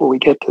thing before we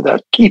get to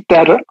that. Keep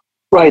that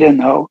right in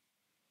though.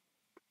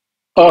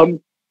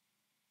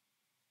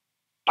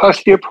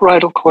 Posterior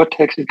parietal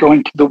cortex is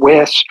going to the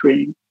where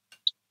stream,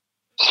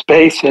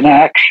 space and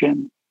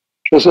action.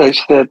 As I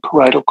said,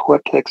 parietal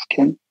cortex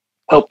can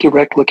help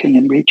direct looking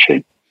and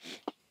reaching.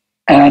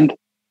 And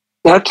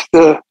that's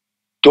the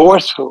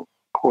dorsal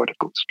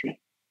cortical stream.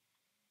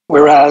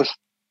 Whereas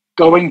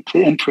going to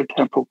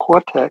infratemporal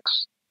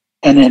cortex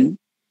and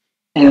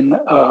in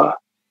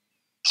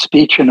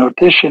speech and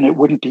audition, it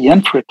wouldn't be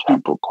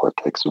infratemporal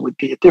cortex, it would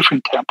be a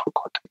different temporal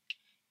cortex.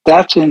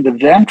 That's in the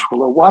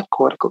ventral or what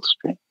cortical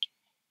stream.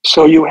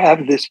 So you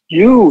have this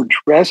huge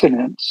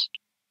resonance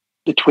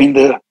between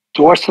the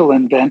dorsal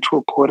and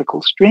ventral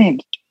cortical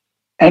streams.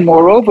 And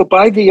moreover,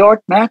 by the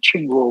arc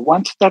matching rule,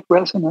 once that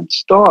resonance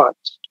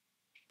starts,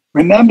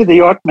 remember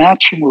the arc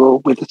matching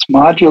rule with its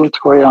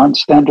modulatory on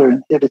center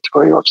and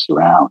inhibitory off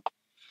surround.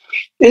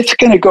 It's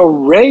going to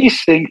go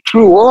racing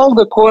through all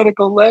the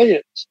cortical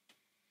layers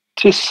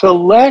to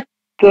select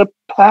the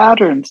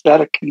patterns that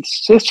are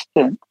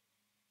consistent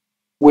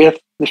with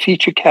the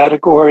feature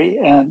category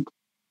and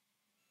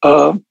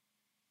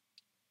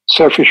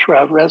surface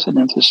shroud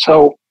resonances.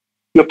 So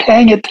you're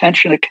paying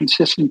attention to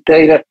consistent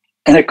data,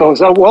 and it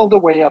goes all the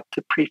way up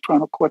to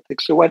prefrontal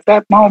cortex. So at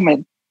that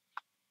moment,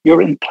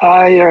 your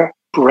entire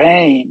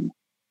brain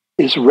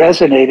is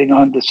resonating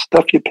on the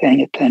stuff you're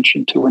paying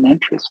attention to and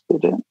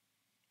interested in.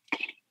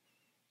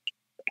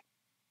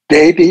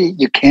 Baby,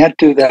 you can't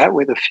do that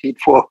with a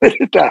feed-forward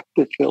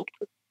adaptive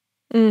filter.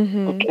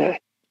 Mm-hmm. Okay,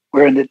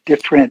 we're in a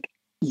different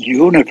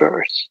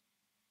universe.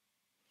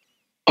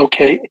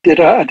 Okay, did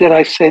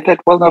I say that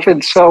well enough?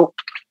 And so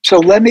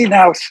let me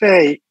now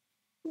say,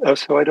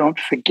 so I don't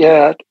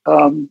forget.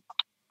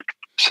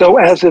 So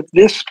as of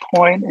this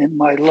point in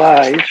my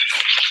life,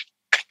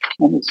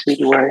 let me see,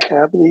 do I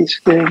have these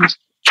things?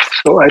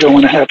 So I don't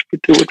want to have to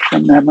do it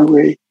from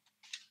memory.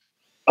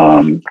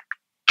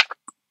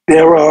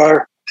 There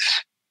are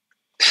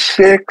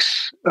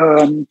 6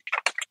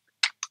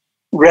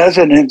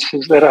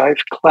 resonances that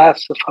I've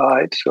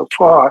classified so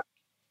far.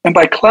 And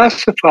by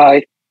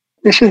classified,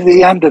 this is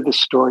the end of the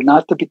story,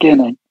 not the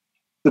beginning.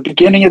 The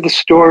beginning of the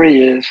story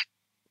is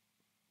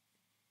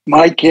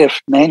my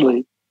gift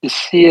mainly is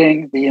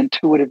seeing the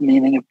intuitive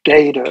meaning of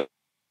data.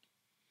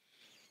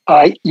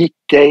 I eat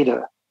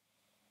data,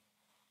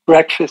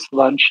 breakfast,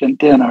 lunch, and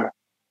dinner.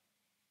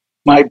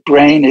 My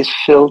brain is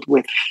filled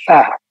with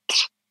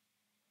facts.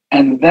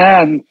 And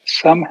then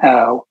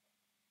somehow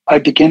I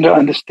begin to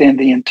understand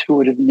the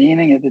intuitive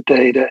meaning of the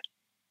data.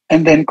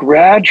 And then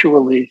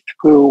gradually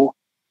through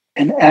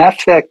an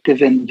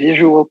affective and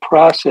visual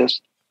process,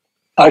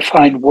 I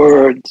find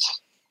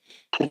words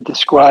to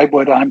describe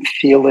what I'm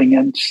feeling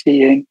and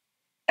seeing,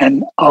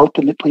 and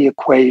ultimately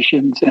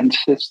equations and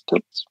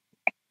systems.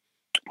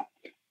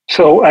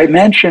 So I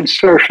mentioned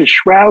surface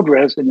shroud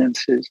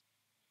resonances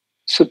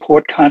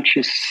support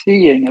conscious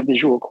seeing of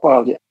visual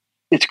qualia.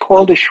 It's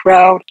called a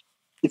shroud.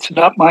 It's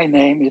not my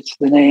name. It's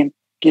the name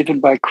given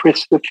by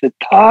Christopher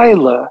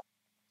Tyler,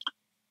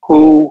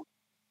 who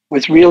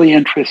was really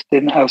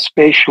interested in how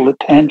spatial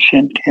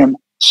attention can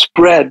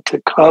spread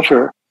to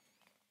cover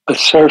a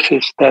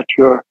surface that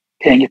you're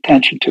paying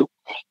attention to.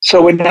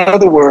 So in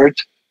other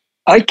words,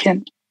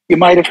 you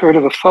might have heard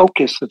of a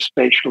focus of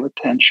spatial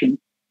attention.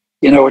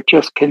 It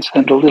just can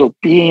send a little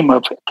beam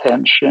of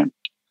attention.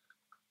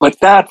 But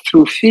that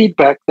through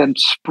feedback then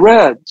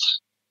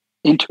spreads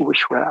into a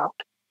shroud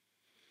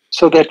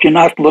so that you're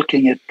not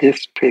looking at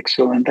this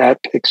pixel and that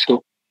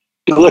pixel.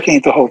 You're looking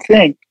at the whole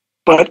thing,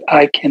 but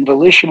I can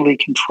volitionally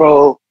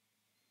control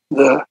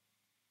the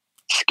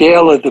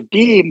scale of the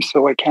beam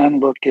so I can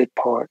look at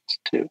parts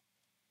too.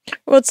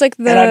 Well, it's like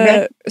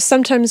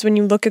sometimes when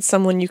you look at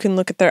someone, you can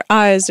look at their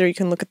eyes or you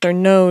can look at their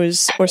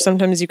nose, or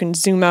sometimes you can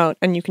zoom out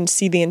and you can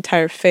see the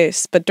entire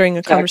face. But during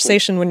a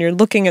conversation, when you're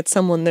looking at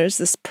someone, there's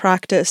this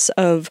practice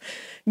of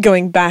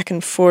going back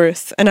and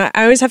forth. And I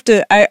always have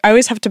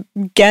to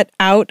get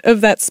out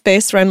of that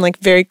space where I'm like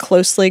very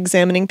closely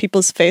examining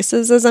people's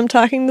faces as I'm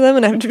talking to them.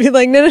 And I have to be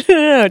like,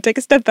 no, take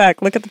a step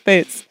back, look at the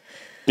face.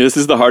 This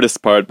is the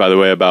hardest part, by the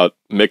way, about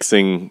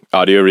mixing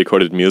audio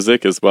recorded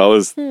music, as well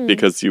as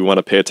because you want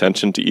to pay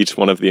attention to each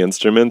one of the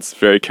instruments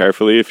very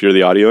carefully if you're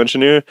the audio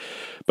engineer.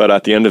 But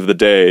at the end of the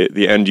day,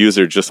 the end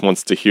user just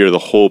wants to hear the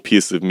whole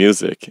piece of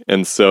music.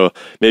 And so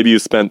maybe you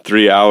spent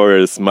 3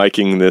 hours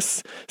miking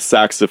this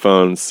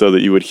saxophone so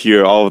that you would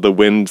hear all of the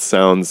wind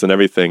sounds and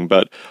everything.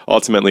 But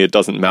ultimately, it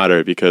doesn't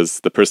matter because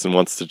the person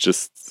wants to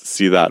just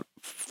see that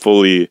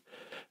fully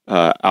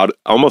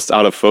almost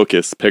out of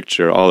focus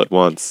picture all at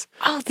once.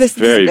 Oh, this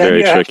very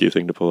tricky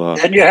thing to pull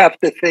off. Then you have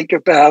to think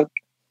about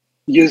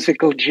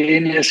musical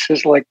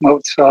geniuses like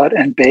Mozart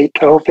and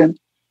Beethoven.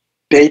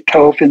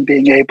 Beethoven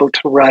being able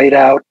to write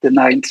out the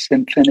Ninth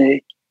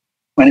Symphony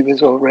when he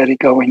was already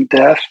going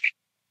deaf.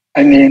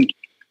 I mean,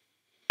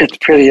 it's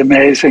pretty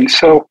amazing.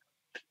 So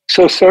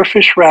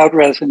surface shroud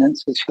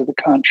resonances for the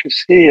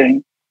conscious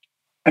seeing.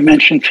 I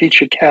mentioned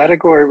feature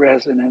category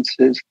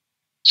resonances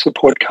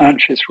support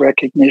conscious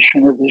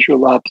recognition of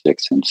visual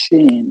objects and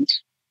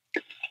scenes.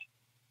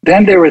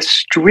 Then there are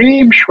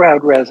stream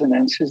shroud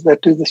resonances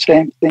that do the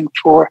same thing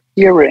for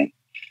hearing.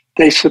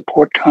 They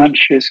support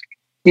conscious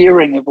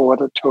hearing of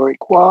auditory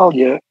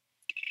qualia.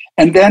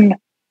 And then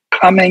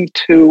coming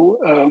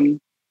to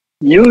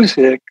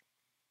music,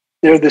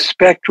 there are the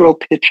spectral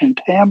pitch and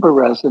timbre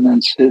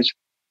resonances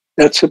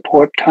that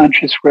support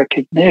conscious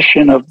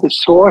recognition of the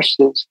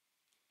sources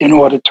in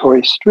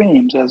auditory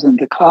streams, as in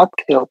the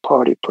cocktail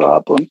party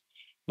problem,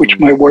 which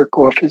my work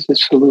offers a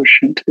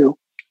solution to.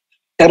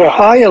 At a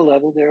higher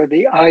level, there are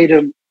the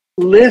item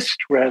list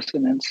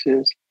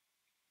resonances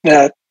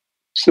that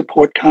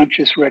support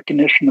conscious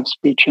recognition of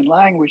speech and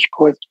language,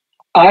 because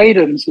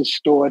items are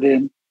stored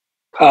in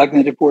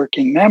cognitive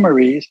working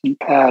memories and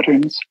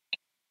patterns.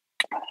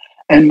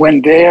 And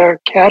when they're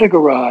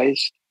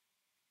categorized,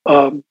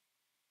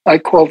 I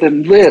call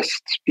them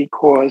lists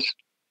because,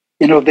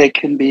 they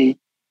can be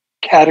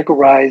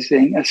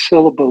categorizing a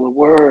syllable, a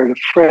word, a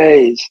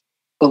phrase,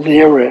 a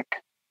lyric,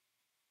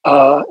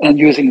 and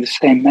using the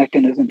same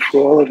mechanism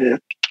for all of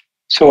it.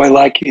 So I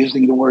like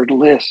using the word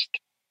list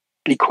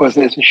because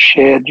there's a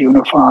shared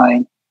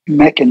unifying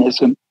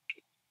mechanism.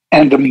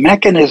 And the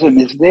mechanism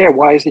is there.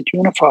 Why is it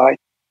unified?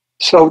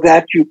 So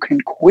that you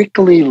can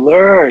quickly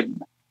learn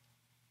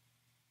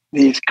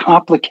these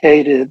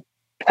complicated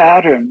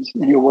patterns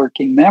in your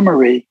working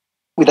memory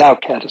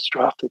without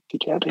catastrophic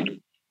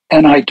forgetting.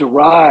 And I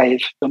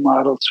derive the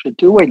models for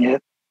doing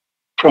it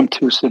from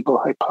two simple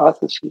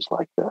hypotheses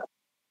like that.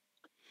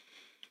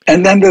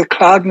 And then the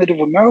cognitive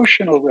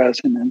emotional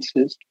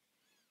resonances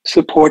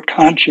support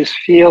conscious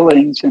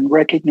feelings and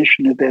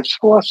recognition of their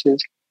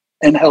sources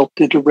and help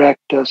to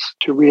direct us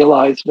to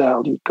realize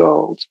valued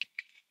goals.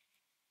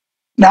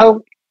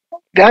 Now,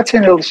 that's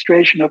an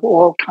illustration of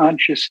all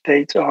conscious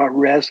states are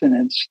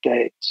resonant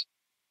states.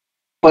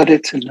 But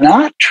it's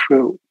not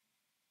true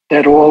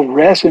that all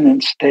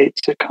resonant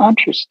states are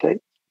conscious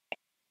states.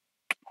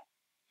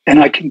 And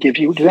I can give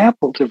you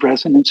examples of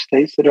resonant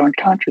states that aren't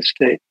conscious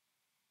states.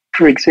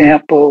 For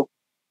example,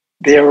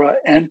 there are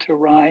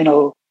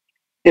entorhinal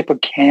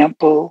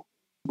hippocampal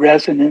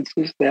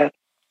resonances that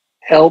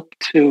help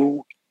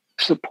to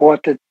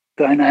support the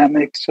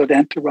dynamics of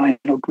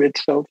entorhinal grid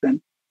cells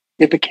and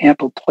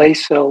hippocampal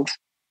place cells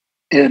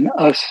in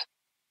us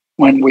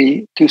when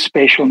we do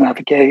spatial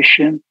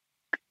navigation.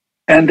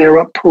 And there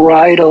are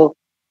parietal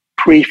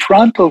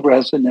prefrontal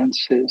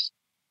resonances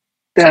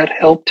that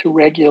help to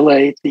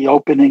regulate the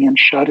opening and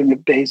shutting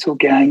of basal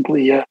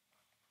ganglia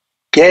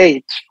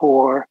gates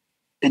for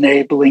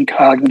enabling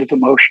cognitive,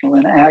 emotional,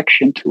 and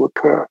action to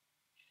occur.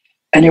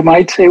 And you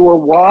might say,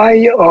 well,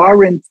 why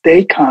aren't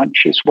they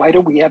conscious? Why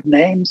don't we have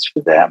names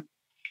for them?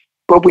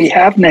 But we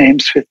have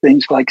names for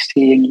things like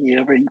seeing,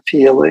 hearing,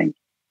 feeling,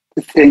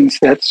 the things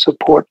that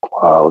support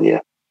qualia.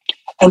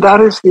 And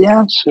that is the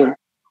answer.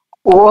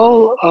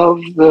 All of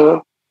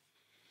the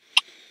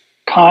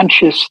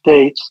conscious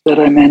states that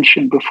I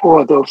mentioned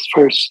before, those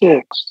first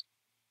six,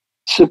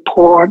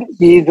 support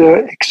either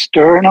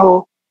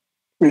external,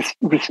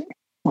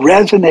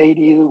 resonate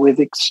either with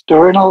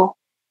external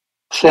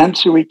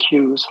sensory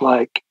cues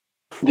like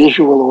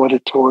visual,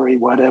 auditory,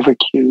 whatever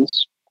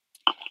cues,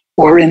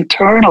 or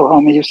internal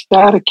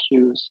homeostatic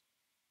cues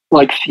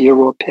like fear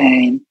or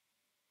pain,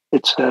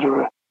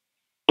 etc.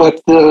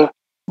 But the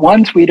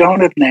ones we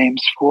don't have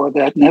names for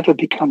that never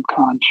become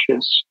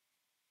conscious,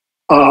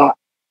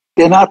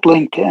 they're not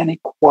linked to any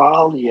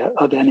qualia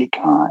of any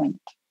kind.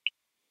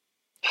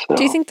 So,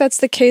 do you think that's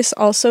the case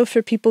also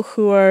for people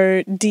who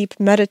are deep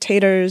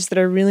meditators that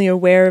are really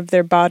aware of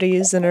their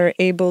bodies and are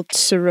able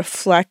to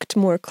reflect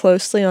more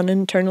closely on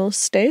internal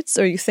states?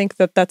 Or you think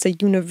that that's a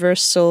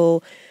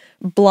universal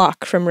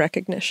block from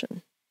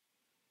recognition?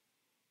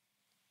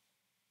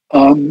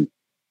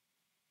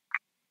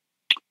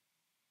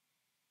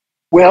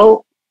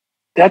 Well,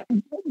 that,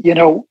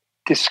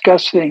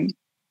 discussing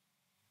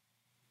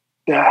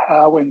the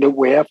how and the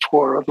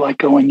wherefore of like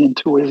going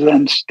into a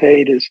Zen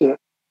state is a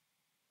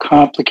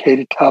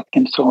complicated topic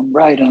in its own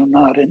right. And I'm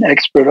not an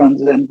expert on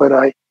Zen, but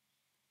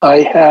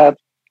I have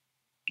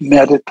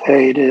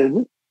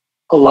meditated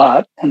a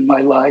lot in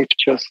my life,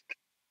 just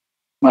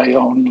my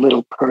own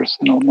little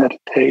personal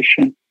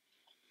meditation.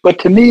 But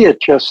to me, it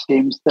just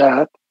seems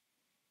that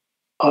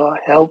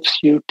helps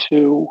you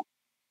to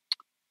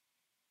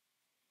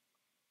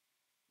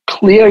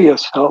clear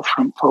yourself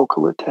from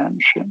focal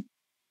attention.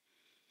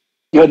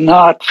 You're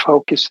not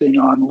focusing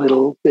on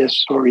little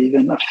this or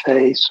even a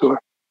face,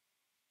 or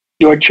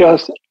you're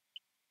just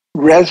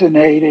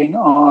resonating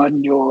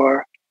on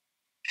your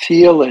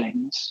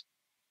feelings.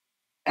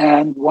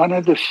 And one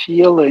of the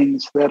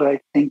feelings that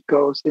I think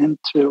goes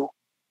into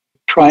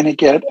trying to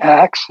get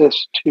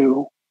access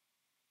to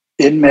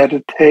in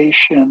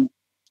meditation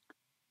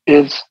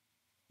is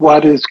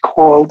what is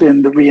called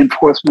in the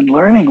reinforcement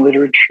learning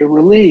literature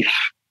relief.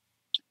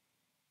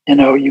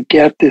 You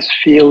get this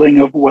feeling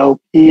of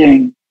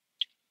well-being.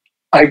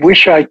 I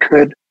wish I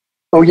could.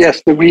 Oh,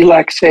 yes, the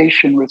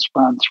relaxation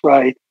response,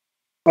 right.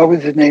 What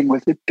was his name?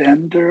 Was it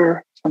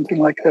Bender? Something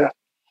like that.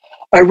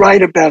 I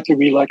write about the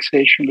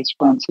relaxation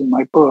response in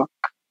my book.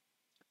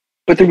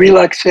 But the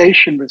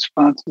relaxation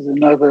response is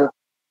another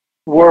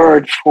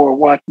word for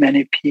what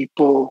many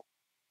people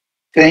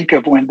think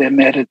of when they're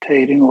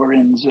meditating or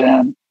in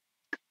Zen.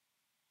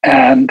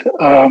 And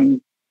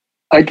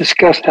I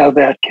discussed how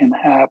that can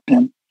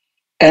happen.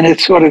 And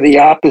it's sort of the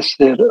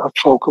opposite of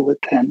focal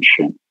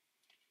attention.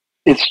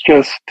 It's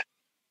just,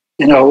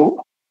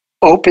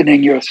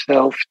 opening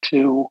yourself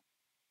to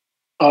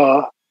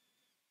the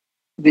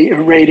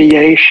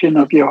irradiation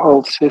of your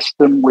whole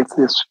system with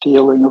this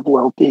feeling of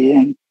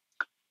well-being,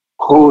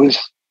 whose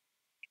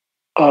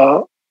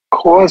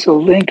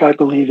causal link, I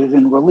believe, is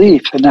in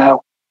relief. And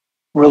now,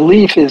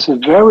 relief is a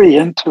very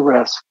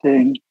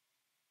interesting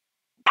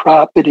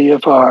property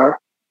of our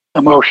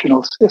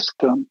emotional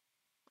system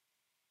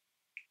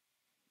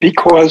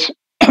because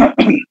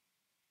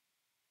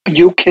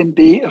you can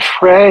be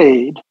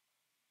afraid,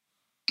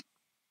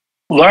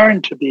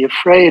 learn to be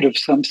afraid of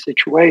some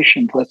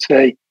situations. Let's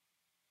say,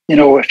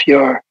 if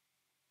you're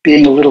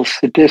being a little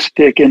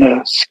sadistic in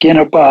a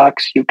Skinner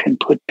box, you can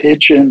put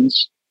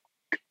pigeons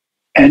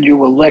and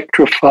you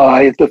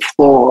electrify the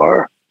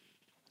floor.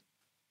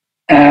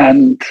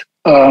 And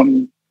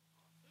the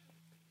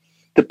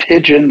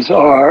pigeons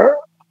are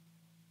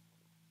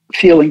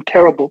feeling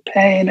terrible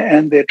pain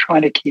and they're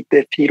trying to keep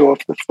their feet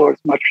off the floor as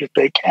much as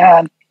they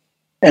can.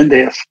 And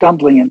they're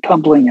stumbling and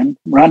tumbling and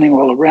running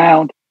all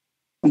around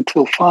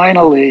until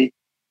finally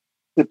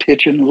the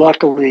pigeon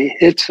luckily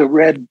hits a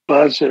red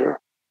buzzer.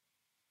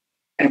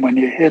 And when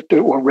you hit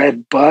the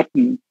red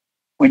button,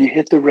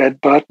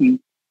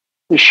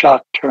 the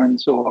shock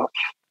turns off.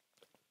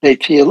 They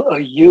feel a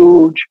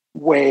huge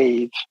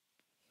wave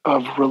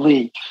of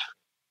relief.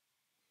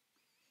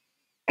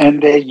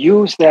 And they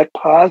use that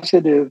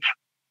positive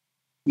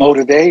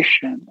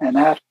motivation and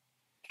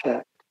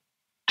affect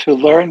to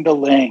learn the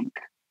link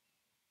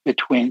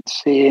between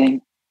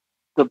seeing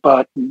the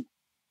button,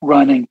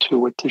 running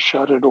to it to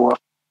shut it off,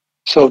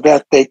 so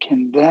that they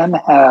can then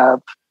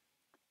have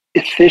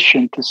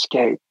efficient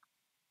escape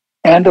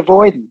and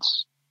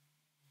avoidance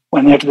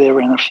whenever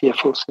they're in a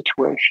fearful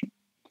situation.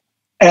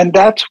 And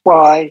that's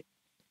why,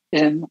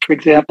 for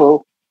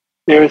example,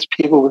 there's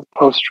people with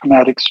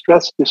post-traumatic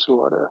stress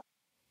disorder.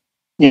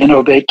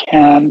 They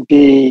can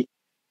be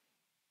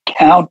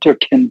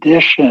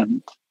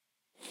counter-conditioned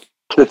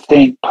to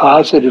think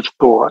positive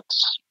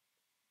thoughts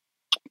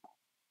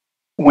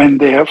when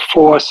they're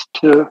forced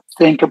to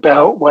think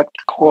about what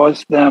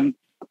caused them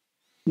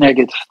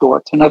negative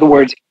thoughts. In other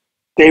words,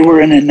 they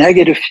were in a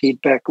negative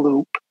feedback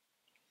loop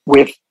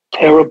with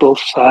terrible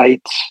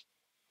sights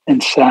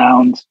and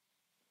sounds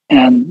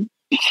and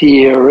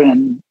fear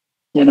and,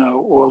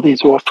 all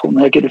these awful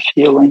negative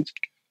feelings.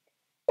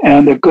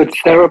 And a good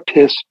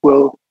therapist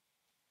will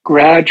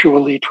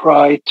gradually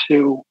try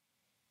to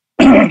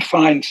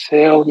find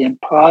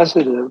salient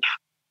positive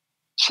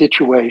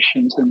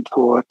situations and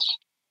thoughts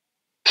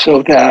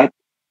so that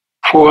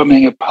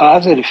forming a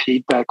positive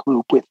feedback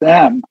loop with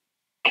them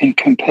can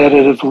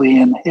competitively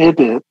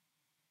inhibit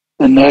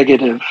the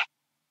negative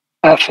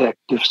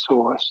affective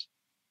source.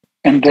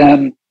 And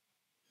then,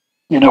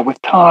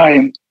 with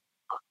time,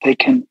 they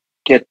can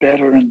get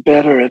better and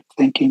better at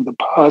thinking the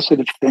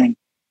positive thing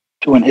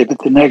to inhibit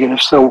the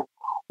negative. So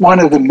one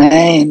of the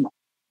main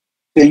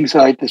things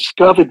I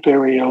discovered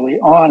very early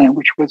on, and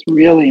which was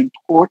really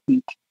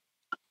important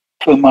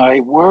for my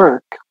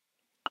work,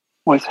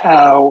 was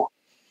how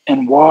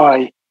and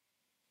why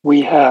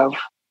we have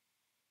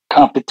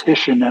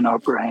competition in our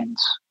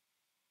brains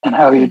and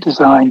how you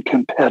design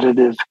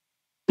competitive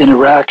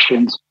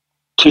interactions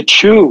to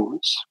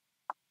choose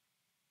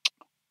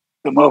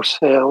the most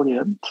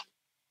salient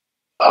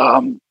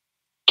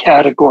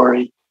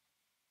category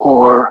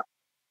or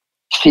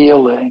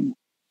feeling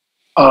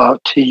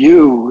to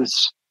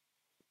use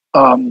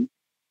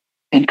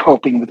in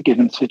coping with a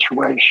given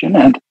situation.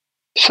 And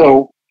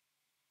so,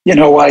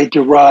 I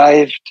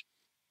derived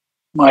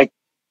my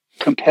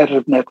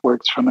competitive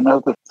networks from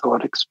another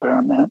thought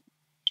experiment,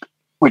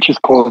 which is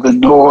called the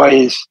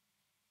noise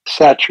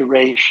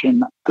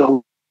saturation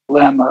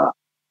dilemma.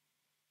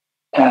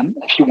 And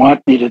if you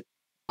want me to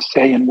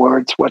say in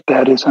words what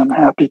that is, I'm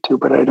happy to,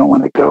 but I don't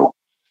want to go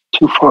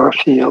too far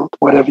afield.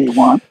 Whatever you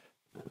want.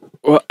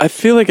 Well, I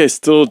feel like I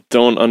still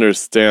don't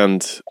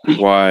understand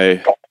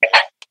why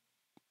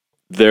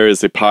there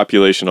is a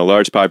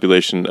large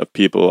population of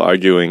people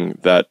arguing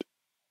that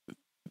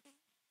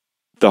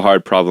the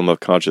hard problem of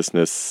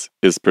consciousness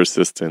is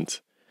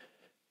persistent.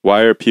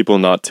 Why are people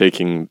not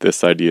taking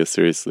this idea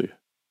seriously?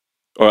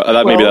 Or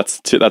maybe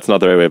that's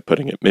not the right way of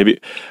putting it. Maybe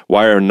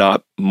why are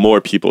not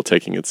more people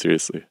taking it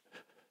seriously?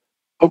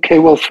 Okay,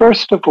 well,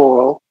 first of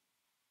all,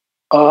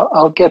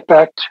 I'll get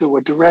back to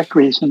a direct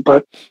reason,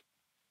 but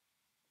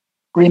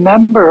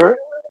remember,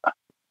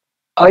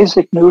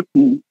 Isaac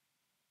Newton,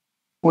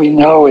 we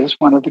know, is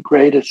one of the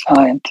greatest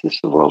scientists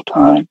of all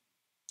time.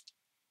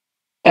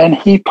 And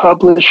he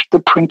published the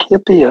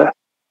Principia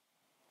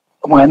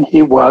when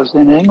he was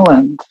in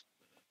England.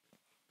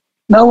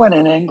 No one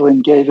in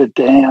England gave a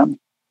damn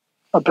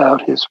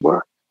about his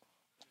work.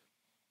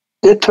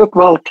 It took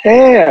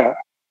Voltaire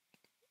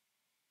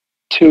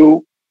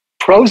to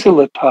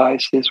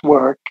proselytize his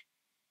work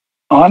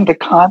on the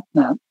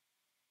continent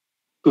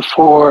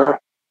before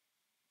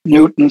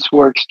Newton's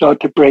work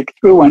started to break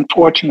through.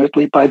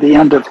 Unfortunately, by the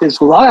end of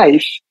his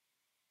life,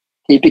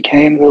 he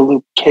became the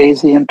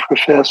Lucasian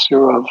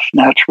professor of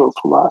natural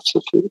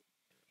philosophy.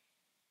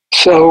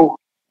 So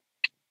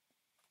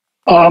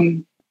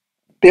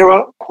there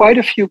are quite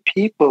a few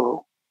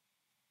people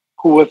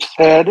who have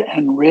said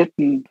and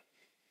written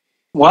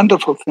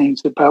wonderful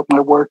things about my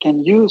work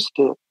and used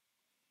it.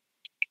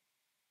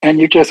 And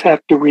you just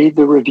have to read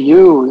the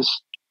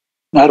reviews,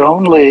 not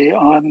only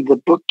on the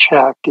book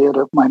jacket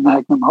of my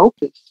magnum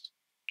opus.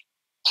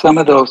 Some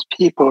of those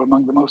people are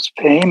among the most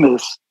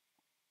famous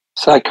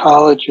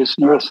psychologists,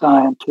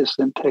 neuroscientists,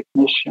 and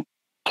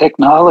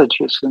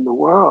technologists in the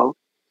world.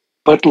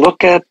 But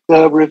look at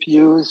the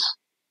reviews,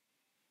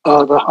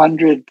 the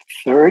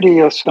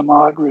 130 or some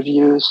odd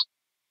reviews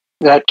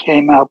that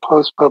came out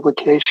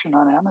post-publication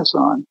on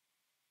Amazon.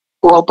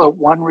 All but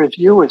one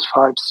review is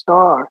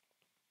 5-star.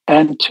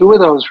 And two of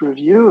those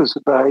reviews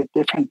by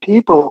different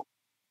people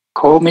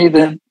called me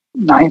the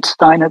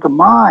Einstein of the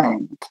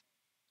mind.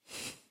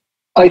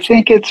 I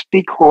think it's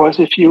because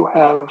if you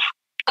have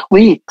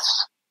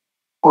cliques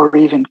or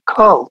even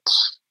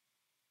cults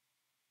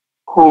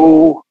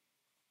who,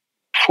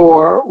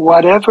 for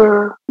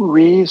whatever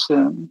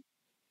reason,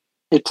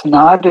 it's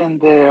not in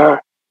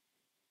their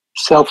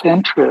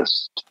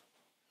self-interest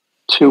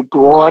to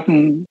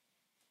broaden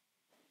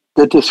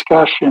the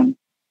discussion,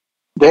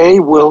 they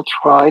will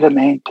try to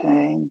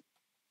maintain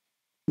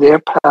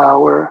their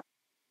power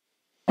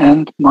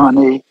and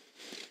money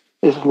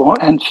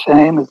and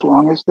fame as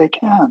long as they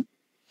can.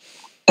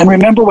 And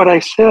remember what I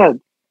said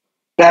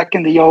back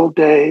in the old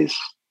days.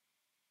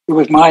 It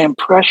was my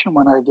impression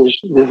when I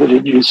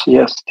visited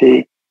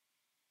UCST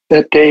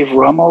that Dave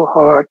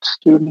Rummelhart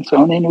students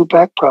only knew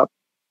backprop.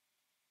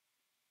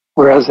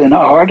 Whereas in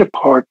our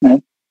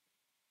department,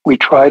 we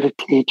try to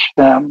teach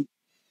them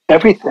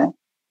everything.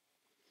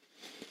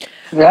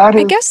 That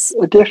is, I guess,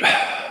 a difference.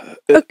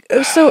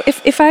 So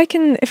if I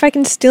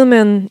can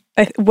steelman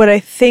what I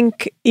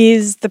think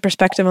is the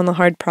perspective on the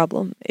hard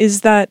problem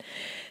is that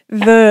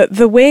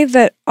the way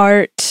that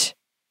art,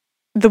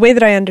 the way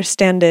that I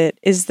understand it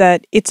is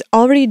that it's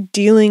already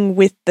dealing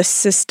with the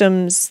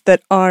systems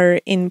that are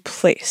in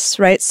place,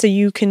 right? So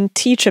you can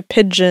teach a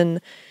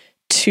pigeon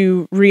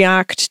to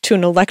react to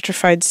an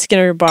electrified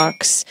Skinner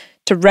box,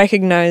 to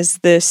recognize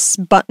this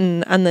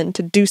button, and then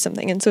to do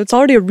something. And so it's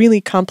already a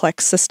really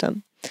complex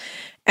system.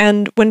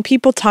 And when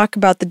people talk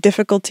about the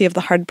difficulty of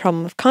the hard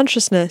problem of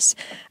consciousness,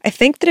 I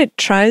think that it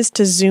tries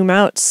to zoom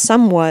out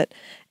somewhat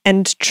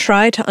and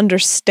try to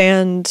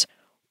understand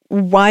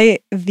why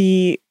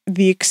the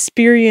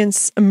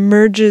experience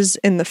emerges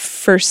in the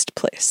first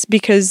place.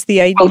 Because the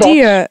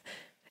idea,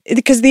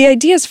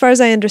 as far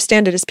as I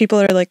understand it, is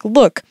people are like,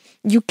 look,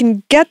 you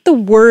can get the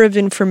whir of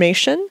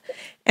information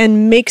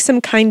and make some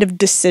kind of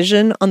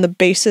decision on the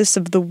basis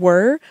of the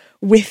whir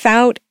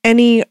without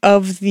any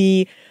of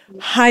the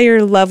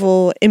higher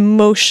level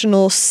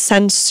emotional,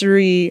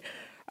 sensory,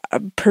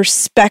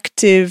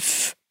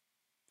 perspective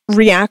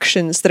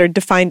reactions that are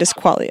defined as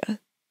qualia.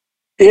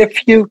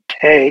 If you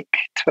take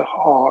to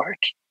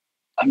heart,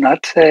 I'm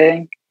not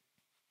saying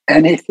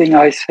anything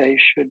I say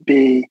should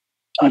be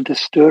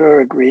understood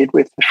or agreed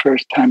with the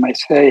first time I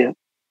say it,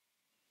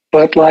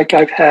 but like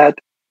I've had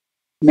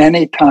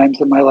many times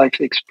in my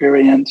life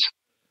experience,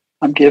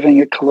 I'm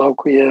giving a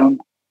colloquium,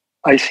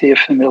 I see a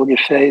familiar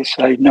face,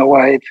 I know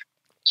I've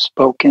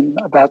spoken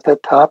about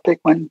that topic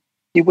when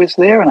he was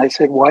there. And I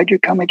said, why'd you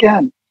come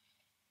again?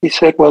 He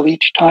said, well,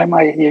 each time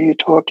I hear you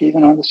talk,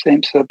 even on the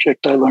same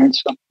subject, I learn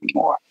something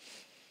more.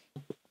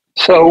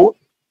 So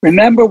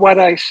remember what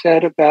I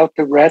said about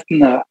the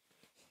retina.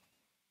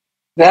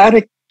 That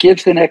it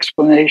gives an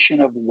explanation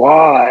of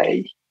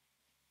why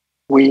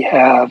we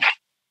have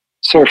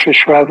surface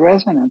shroud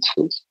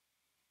resonances.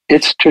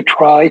 It's to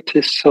try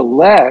to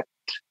select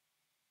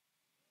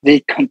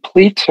the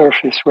complete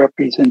surface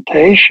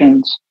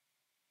representations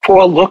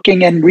for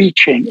looking and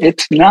reaching.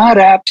 It's not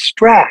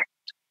abstract.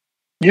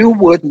 You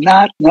would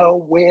not know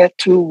where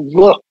to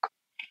look.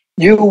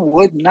 You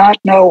would not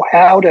know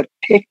how to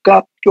pick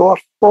up your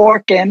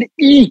fork and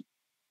eat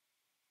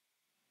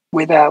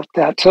without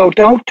that. So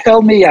don't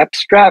tell me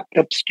abstract,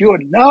 obscure.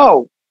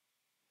 No.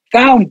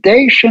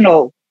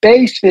 Foundational,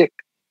 basic.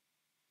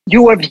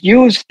 You have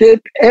used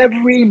it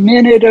every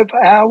minute of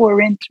our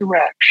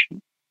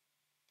interaction.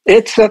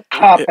 It's a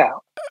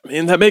cop-out. I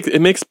mean,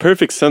 it makes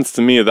perfect sense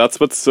to me. That's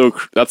what's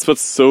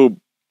so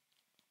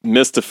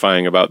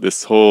mystifying about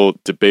this whole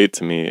debate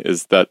to me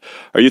is that,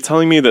 are you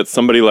telling me that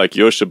somebody like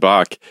Joscha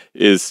Bach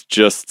is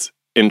just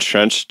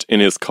entrenched in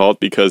his cult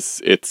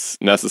because it's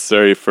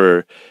necessary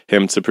for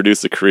him to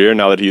produce a career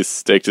now that he's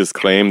staked his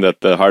claim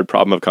that the hard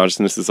problem of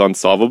consciousness is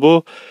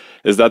unsolvable?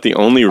 Is that the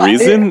only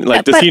reason?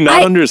 Like, does he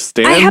not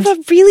understand? I have a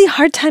really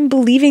hard time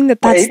believing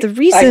that that's the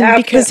reason,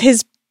 because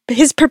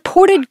his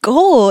purported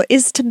goal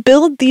is to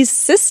build these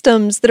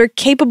systems that are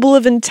capable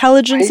of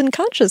intelligence and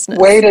consciousness.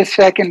 Wait a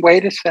second.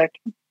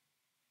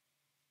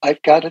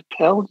 I've got to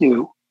tell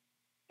you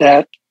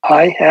that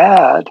I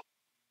had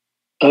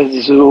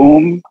a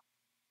Zoom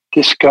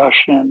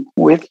discussion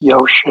with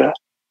Yosha,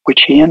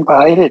 which he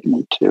invited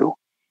me to,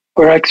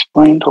 where I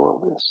explained all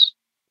this.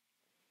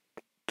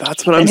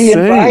 That's what I'm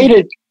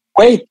saying.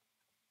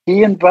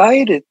 He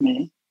invited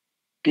me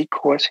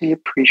because he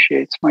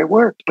appreciates my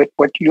work. But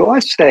what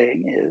you're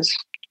saying is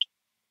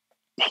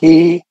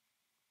and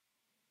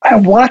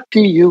what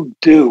do you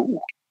do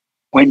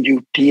when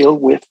you deal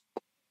with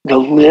the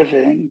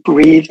living,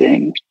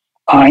 breathing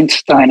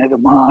Einstein of the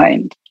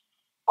mind,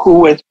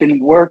 who has been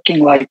working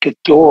like a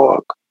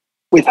dog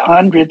with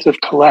hundreds of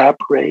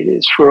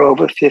collaborators for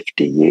over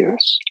 50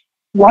 years?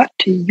 What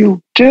do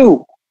you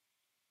do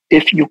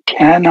if you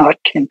cannot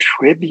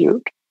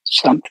contribute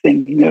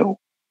something new?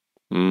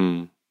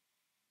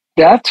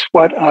 That's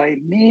what I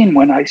mean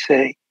when I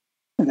say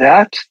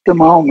that's the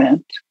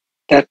moment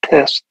that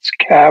tests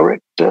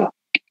character.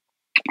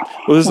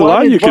 Well, there's a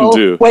lot you can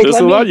do.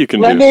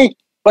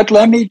 But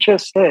let me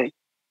just say,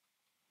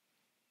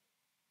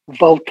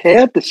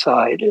 Voltaire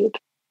decided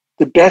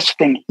the best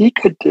thing he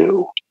could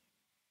do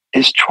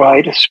is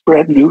try to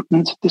spread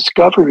Newton's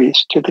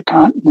discoveries to the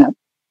continent.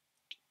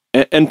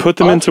 And put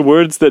them into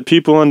words that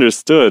people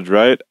understood,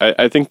 right?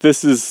 I think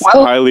this is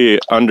highly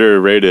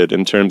underrated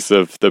in terms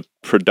of the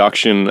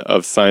production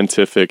of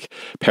scientific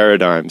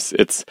paradigms.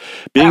 It's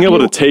being able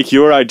to take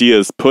your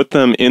ideas, put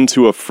them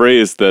into a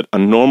phrase that a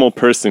normal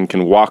person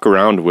can walk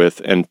around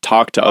with and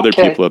talk to other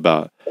people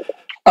about.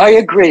 I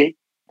agree.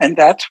 And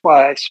that's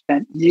why I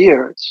spent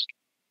years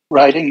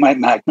writing my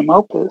magnum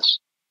opus.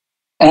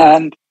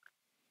 And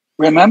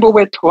remember,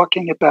 we're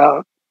talking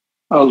about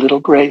our little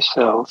gray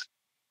cells.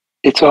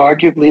 It's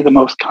arguably the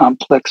most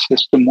complex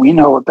system we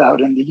know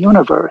about in the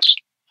universe.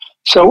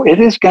 So it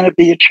is going to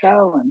be a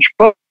challenge.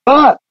 But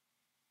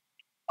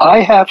I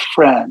have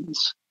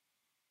friends,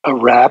 a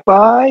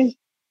rabbi,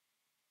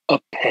 a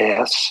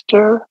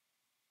pastor,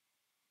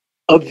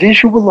 a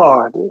visual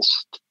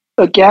artist,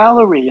 a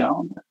gallery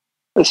owner,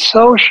 a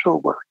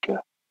social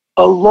worker,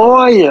 a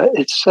lawyer,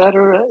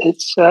 etc.,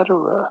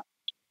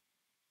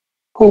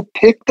 who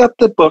picked up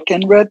the book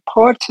and read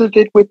parts of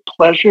it with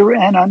pleasure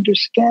and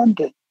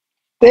understanding.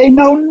 They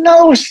know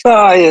no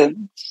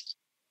science.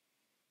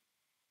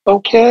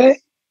 Okay?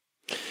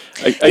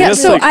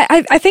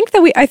 I think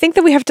that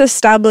we have to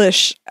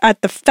establish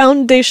at the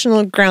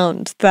foundational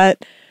ground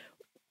that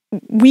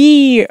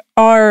we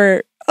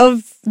are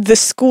of the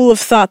school of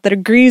thought that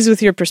agrees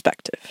with your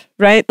perspective,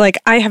 right? Like,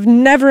 I have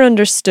never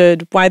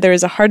understood why there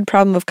is a hard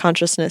problem of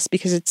consciousness,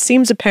 because it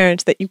seems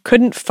apparent that you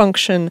couldn't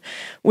function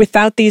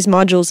without these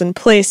modules in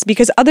place,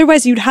 because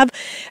otherwise you'd have,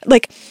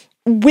 like,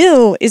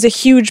 will is a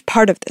huge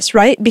part of this,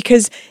 right?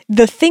 Because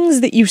the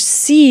things that you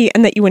see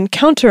and that you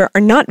encounter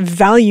are not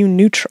value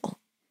neutral.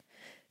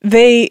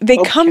 They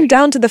come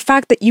down to the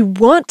fact that you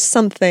want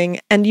something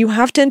and you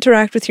have to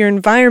interact with your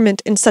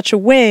environment in such a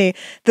way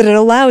that it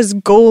allows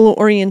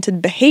goal-oriented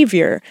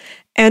behavior.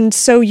 And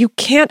so you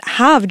can't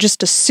have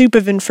just a soup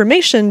of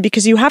information,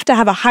 because you have to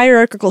have a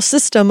hierarchical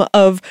system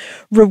of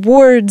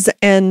rewards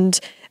and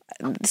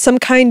some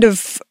kind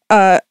of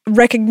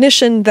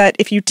recognition that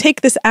if you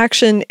take this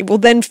action, it will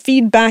then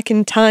feed back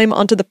in time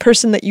onto the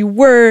person that you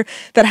were,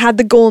 that had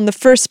the goal in the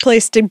first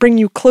place to bring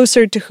you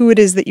closer to who it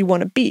is that you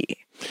want to be.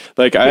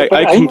 Like, I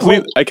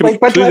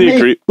completely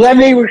agree. Let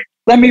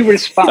me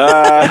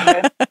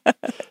respond.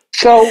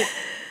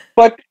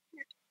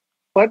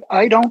 But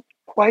I don't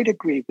quite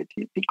agree with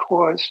you,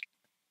 because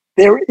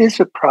there is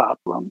a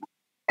problem.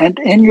 And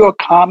in your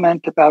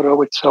comment about,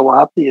 oh, it's so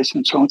obvious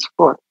and so on and so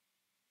forth,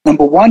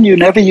 number one, you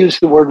never use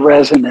the word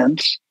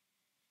resonance,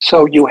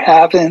 so you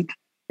haven't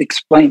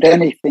explained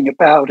anything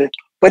about it.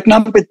 But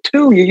number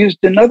two, you used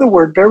another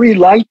word very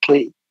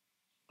lightly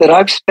that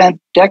I've spent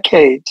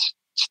decades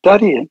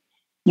studying.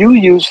 You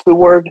use the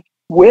word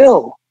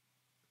will,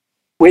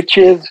 which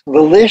is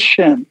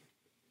volition,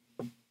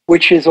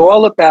 which is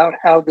all about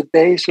how the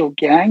basal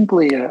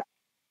ganglia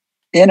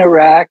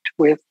interact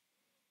with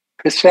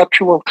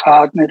perceptual,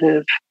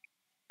 cognitive,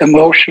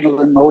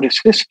 emotional, and motor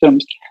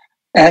systems.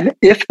 And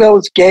if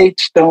those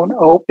gates don't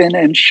open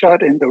and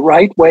shut in the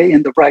right way,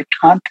 in the right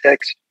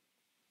context,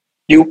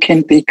 you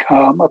can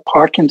become a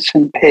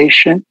Parkinson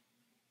patient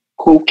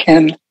who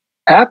can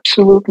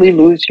absolutely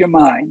lose your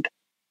mind.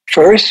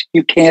 First,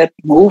 you can't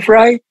move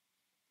right,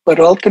 but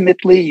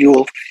ultimately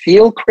you'll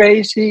feel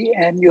crazy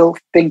and you'll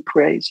think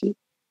crazy.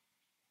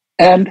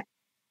 And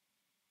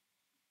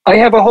I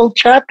have a whole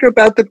chapter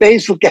about the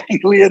basal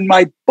ganglia in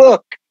my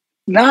book,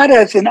 not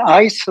as an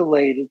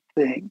isolated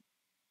thing,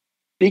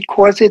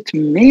 because it's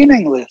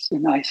meaningless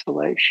in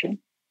isolation.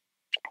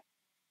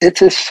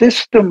 It's a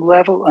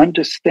system-level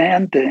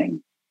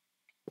understanding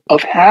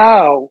of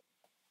how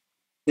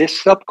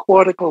this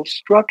subcortical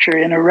structure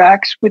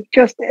interacts with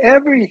just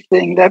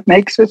everything that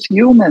makes us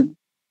human.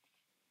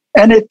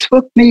 And it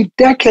took me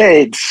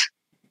decades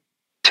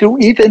to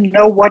even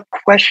know what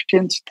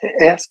questions to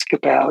ask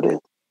about it.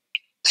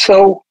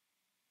 So,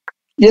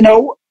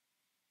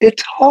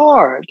 it's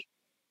hard.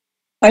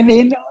 I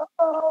mean,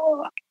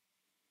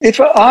 if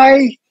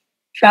I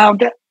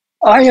found it,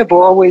 I have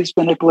always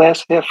been a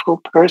glass half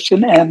full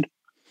person. And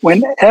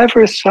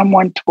whenever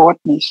someone taught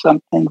me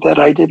something that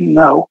I didn't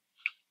know,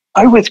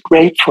 I was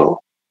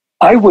grateful.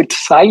 I would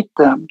cite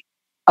them.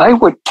 I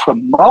would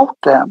promote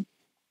them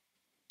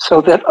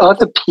so that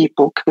other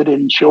people could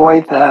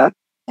enjoy that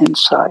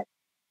insight.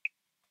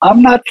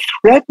 I'm not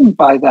threatened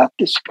by that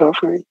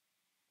discovery.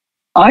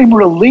 I'm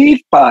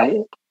relieved by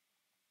it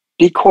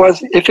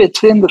because if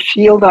it's in the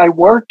field I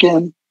work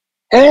in,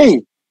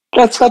 hey,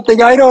 that's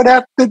something I don't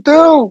have to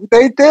do.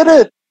 They did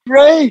it.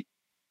 Great.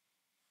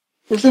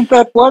 Isn't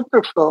that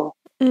wonderful?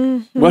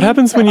 Mm-hmm. What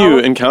happens when you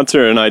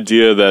encounter an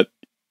idea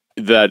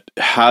that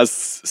has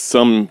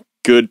some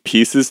good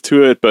pieces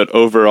to it, but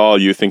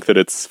overall you think that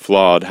it's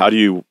flawed? How do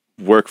you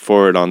work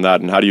forward on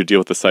that, and how do you deal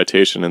with the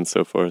citation and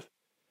so forth?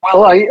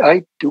 Well,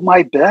 I do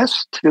my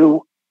best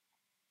to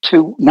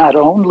not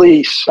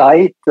only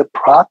cite the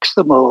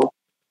proximal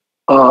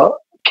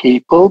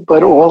people,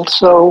 but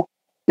also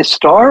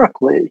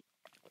historically.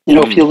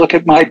 If you look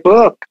at my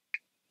book,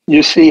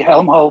 you see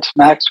Helmholtz,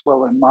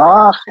 Maxwell, and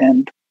Mach,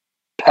 and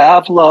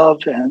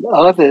Pavlov, and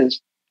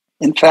others.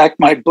 In fact,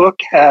 my book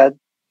had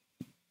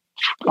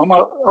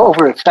almost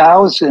over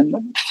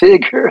 1,000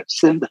 figures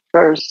in the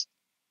first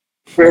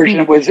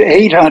version. It was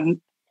 800.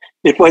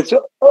 It was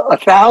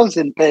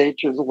 1,000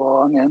 pages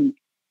long, and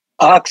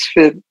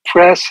Oxford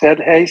Press said,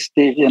 "Hey,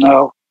 Steve,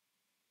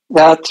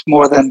 that's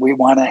more than we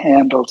want to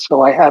handle."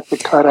 So I had to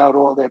cut out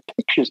all their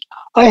pictures.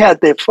 I had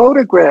their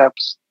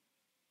photographs.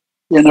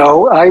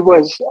 I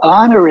was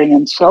honoring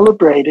and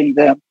celebrating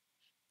them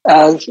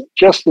as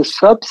just a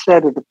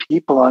subset of the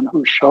people on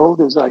whose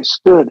shoulders I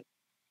stood.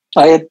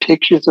 I had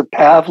pictures of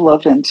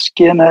Pavlov and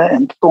Skinner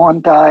and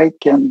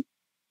Thorndike and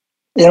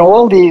in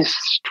all these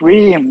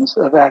streams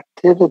of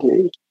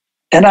activity.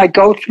 And I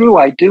go through,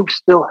 I do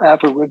still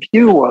have a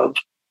review of,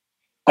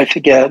 I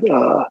forget,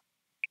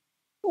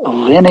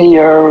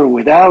 linear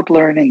without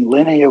learning,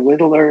 linear with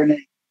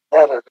learning,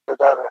 da, da, da,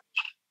 da, da.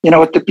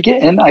 At the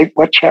beginning,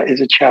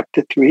 is it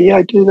chapter 3?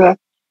 I do that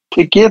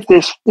to give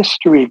this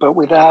history, but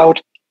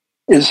without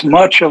as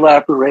much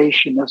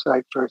elaboration as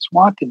I first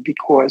wanted,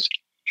 because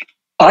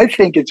I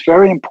think it's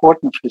very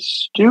important for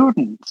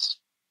students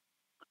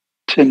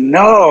to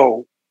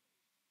know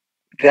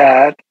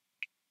that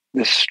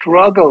the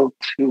struggle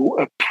to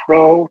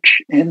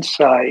approach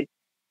insight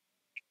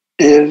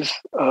is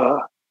a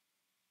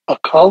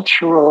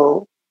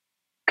cultural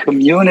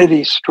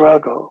community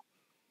struggle.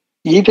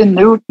 Even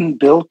Newton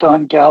built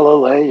on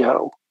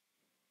Galileo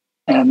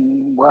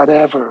and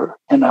whatever,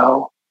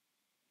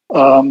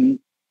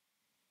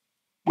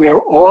 we're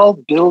all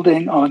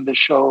building on the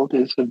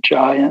shoulders of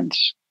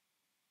giants.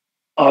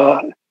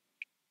 And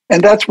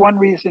that's one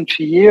reason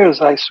for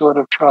years I sort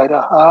of try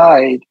to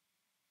hide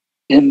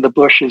in the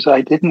bushes.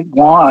 I didn't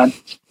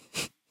want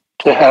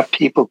to have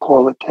people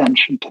call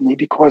attention to me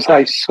because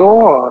I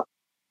saw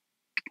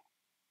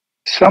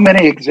so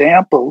many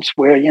examples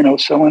where,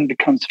 someone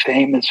becomes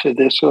famous for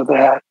this or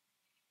that,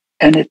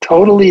 and it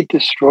totally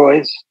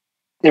destroys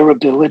their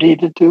ability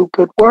to do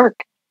good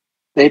work.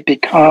 They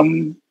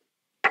become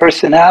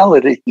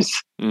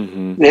personalities.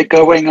 Mm-hmm. They're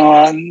going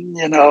on,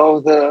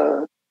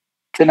 the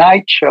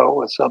Tonight Show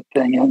or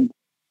something. And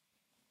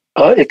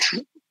it's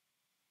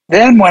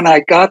then when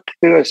I got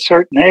to a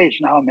certain age,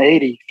 now I'm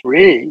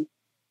 83,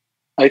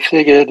 I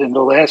figured in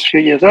the last few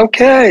years,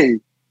 okay,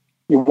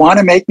 you want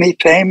to make me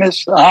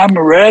famous? I'm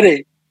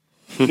ready.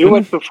 Do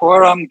it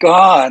before I'm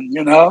gone,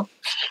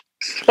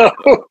 So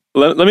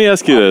Let me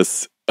ask you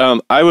this.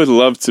 I would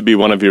love to be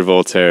one of your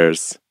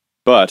Voltaires,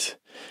 but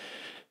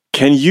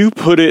can you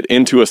put it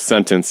into a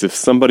sentence if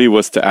somebody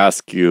was to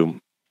ask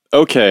you,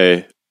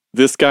 okay,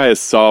 this guy has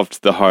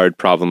solved the hard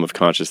problem of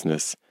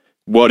consciousness.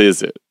 What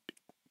is it?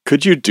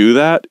 Could you do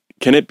that?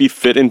 Can it be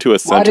fit into a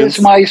sentence? What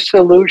is my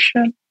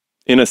solution?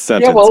 In a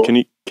sentence. Yeah, well,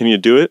 can you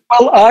do it?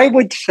 Well, I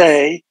would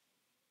say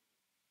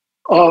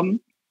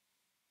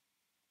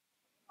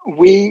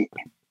we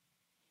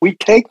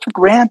take for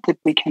granted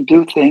we can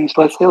do things.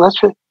 Let's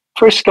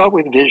first start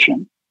with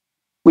vision.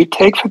 We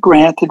take for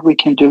granted we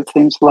can do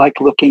things like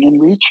looking and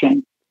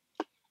reaching.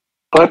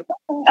 But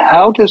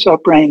how does our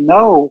brain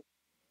know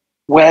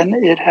when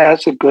it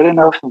has a good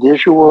enough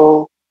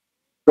visual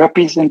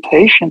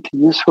representation to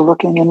use for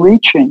looking and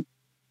reaching?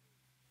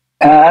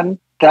 And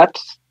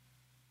that's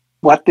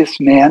what this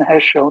man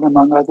has shown,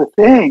 among other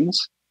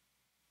things.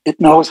 It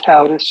knows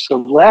how to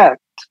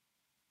select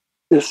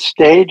the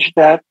stage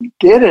that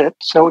did it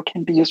so it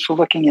can be used for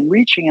looking and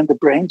reaching, and the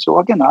brain's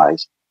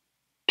organized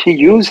to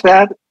use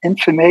that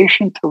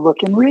information to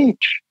look and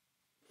reach.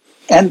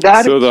 And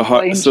that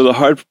the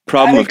hard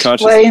problem of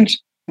consciousness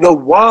explains the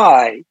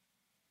why,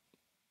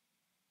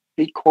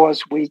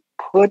 because we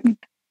couldn't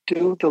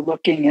do the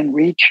looking and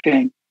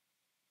reaching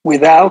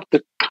without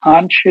the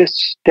conscious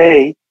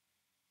state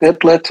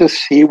that lets us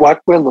see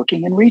what we're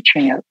looking and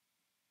reaching at.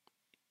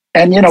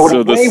 And,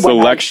 so the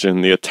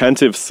selection, the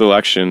attentive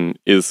selection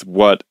is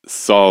what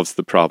solves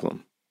the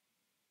problem.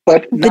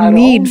 But the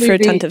need for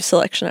attentive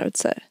selection, I would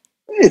say.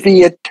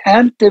 The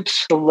attentive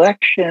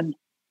selection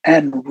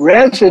and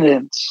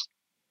resonance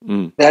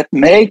that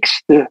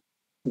makes the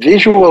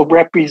visual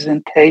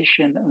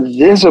representation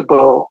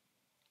visible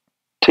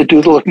to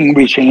do the looking and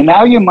reaching. And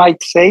now you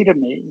might say to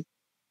me,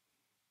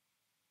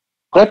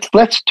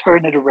 let's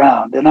turn it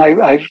around. And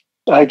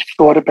I've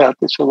thought about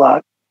this a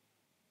lot.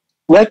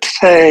 Let's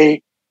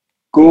say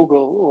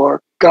Google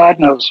or God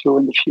knows who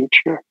in the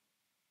future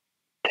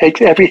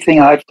takes everything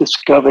I've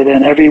discovered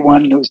and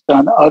everyone who's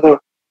done other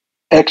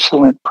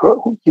excellent,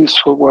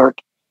 useful work,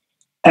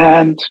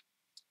 and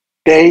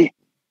they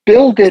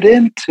build it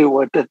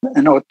into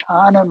an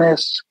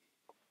autonomous,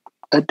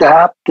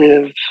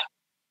 adaptive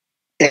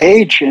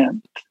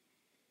agent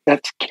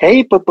that's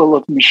capable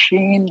of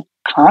machine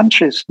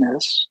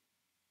consciousness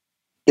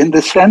in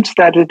the sense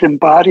that it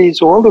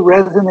embodies all the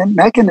resonant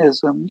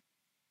mechanisms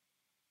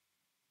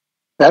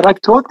that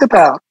I've talked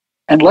about.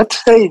 And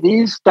let's say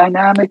these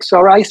dynamics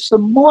are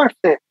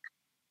isomorphic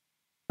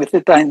with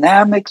the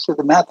dynamics of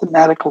the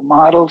mathematical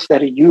models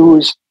that are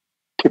used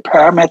to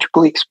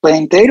parametrically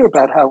explain data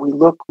about how we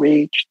look,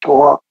 reach,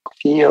 talk,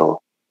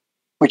 feel,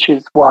 which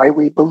is why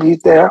we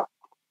believe they're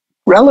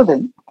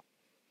relevant.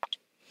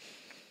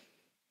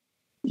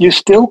 You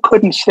still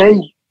couldn't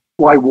say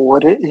why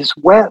water is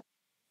wet.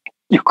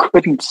 You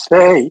couldn't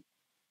say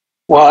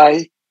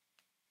why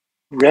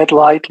red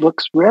light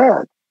looks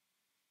red.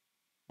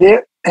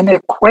 An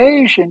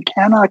equation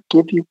cannot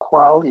give you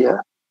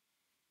qualia.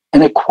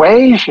 An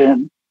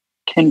equation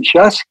can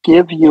just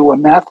give you a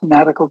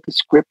mathematical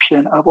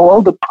description of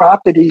all the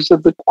properties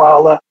of the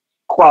qualia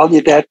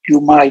that you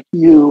might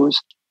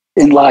use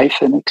in life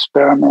and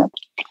experiment.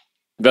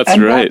 That's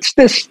right.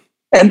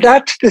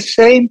 That's the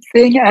same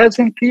thing as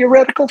in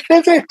theoretical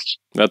physics.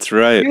 That's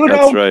right. You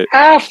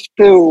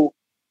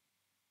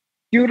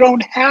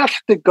don't have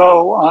to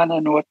go on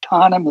an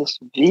autonomous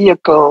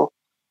vehicle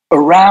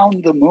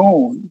around the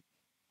moon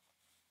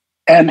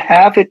and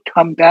have it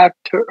come back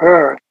to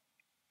Earth.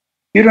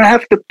 You don't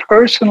have to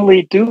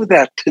personally do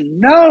that to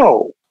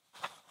know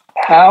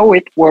how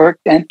it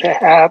worked and to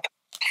have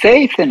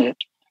faith in it.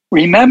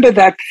 Remember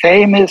that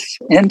famous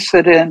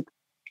incident,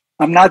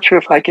 I'm not sure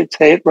if I could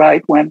say it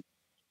right, when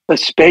a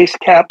space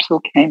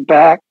capsule came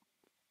back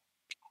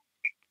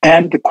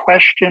and the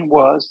question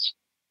was,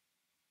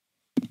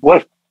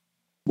 what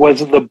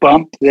was the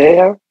bump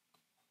there?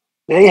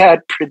 They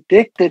had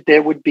predicted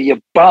there would be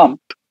a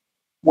bump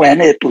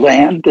when it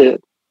landed.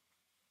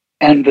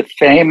 And the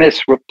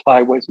famous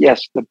reply was,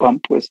 yes, the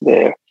bump was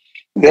there.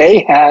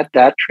 They had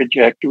that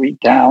trajectory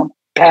down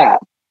pat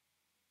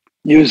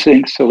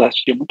using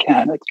celestial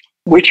mechanics,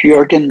 which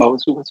Jürgen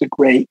Moser was a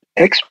great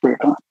expert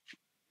on.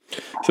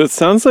 So it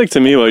sounds like to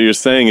me what you're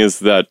saying is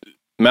that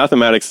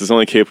mathematics is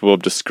only capable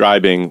of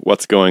describing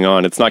what's going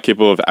on. It's not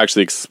capable of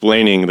actually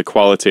explaining the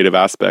qualitative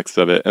aspects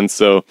of it. And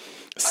so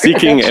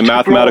seeking a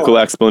mathematical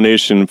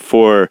explanation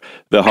for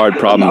the hard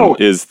problem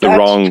is the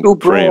wrong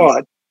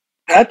frame.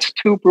 That's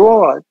too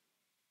broad.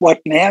 What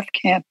math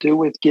can't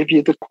do is give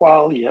you the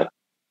qualia.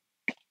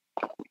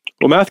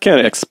 Well, math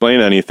can't explain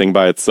anything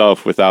by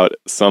itself without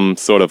some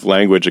sort of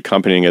language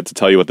accompanying it to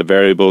tell you what the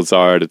variables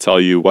are, to tell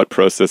you what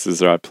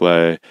processes are at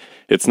play.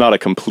 It's not a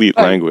complete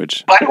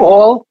language. But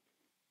all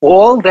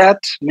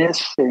that's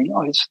missing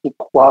is the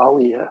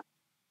qualia.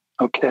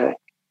 Okay.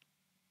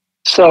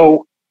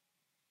 So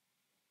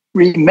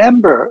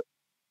remember,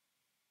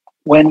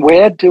 when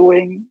we're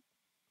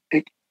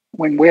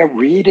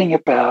reading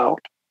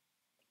about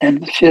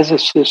and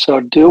physicists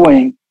are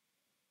doing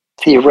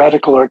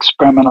theoretical or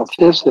experimental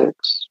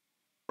physics,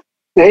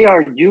 they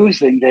are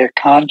using their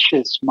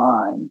conscious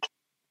mind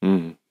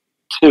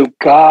to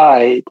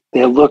guide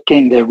their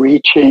looking, their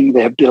reaching,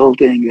 their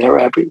building, their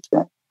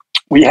everything.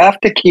 We have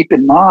to keep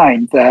in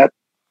mind that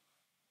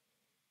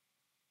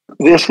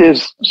this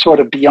is sort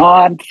of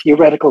beyond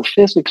theoretical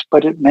physics,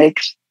 but it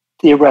makes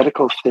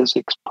theoretical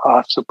physics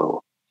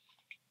possible.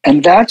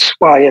 And that's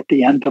why at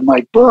the end of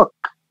my book,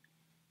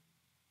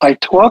 I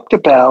talked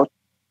about,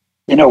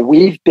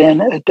 we've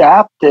been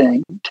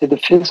adapting to the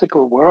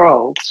physical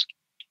worlds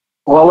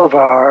all of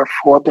our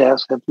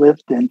forebears have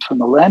lived in for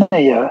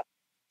millennia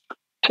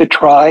to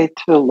try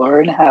to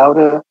learn how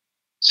to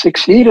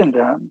succeed in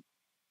them.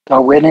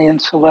 Darwinian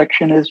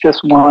selection is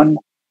just one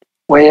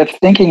way of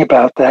thinking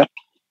about that.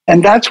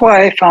 And that's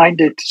why I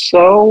find it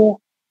so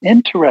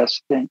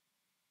interesting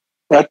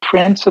that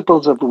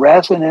principles of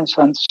resonance,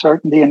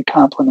 uncertainty, and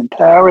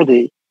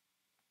complementarity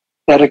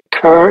that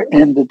occur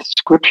in the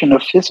description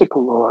of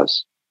physical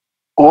laws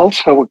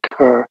also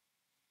occur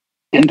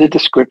in the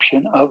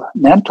description of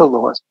mental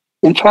laws.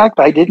 In fact,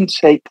 I didn't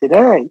say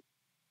today,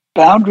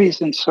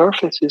 boundaries and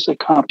surfaces are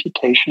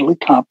computationally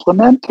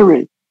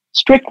complementary,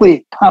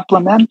 strictly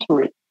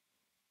complementary.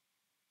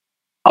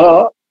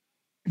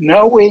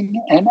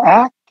 Knowing and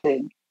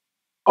acting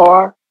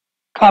are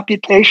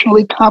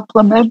computationally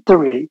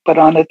complementary, but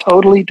on a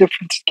totally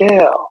different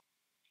scale.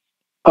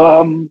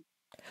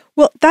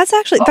 Well, that's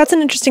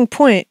an interesting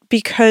point,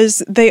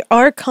 because they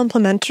are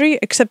complementary,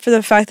 except for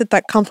the fact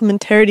that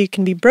complementarity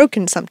can be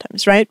broken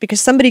sometimes, right?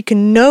 Because somebody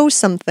can know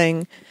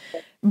something,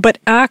 but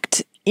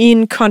act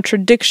in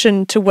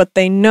contradiction to what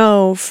they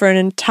know for an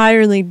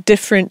entirely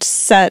different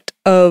set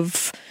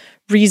of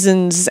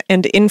reasons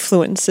and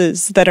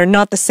influences that are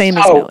not the same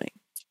as knowing.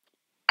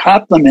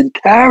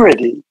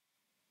 Complementarity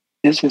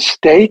is a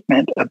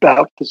statement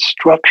about the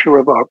structure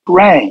of our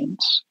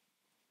brains.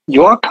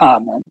 Your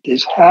comment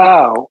is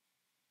how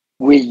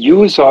we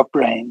use our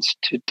brains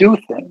to do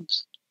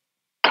things.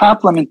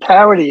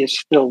 Complementarity is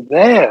still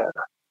there.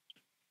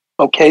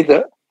 Okay,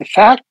 the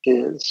fact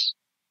is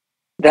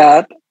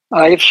that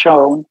I've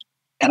shown,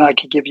 and I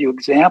could give you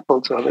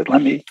examples of it.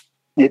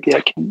 Maybe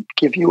I can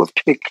give you a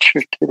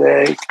picture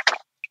today.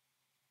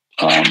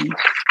 I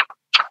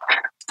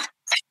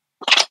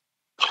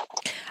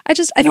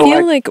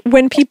feel like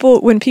when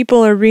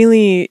people are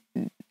really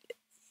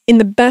in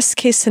the best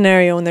case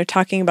scenario, when they're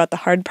talking about the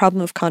hard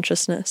problem of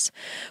consciousness,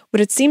 what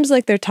it seems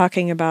like they're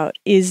talking about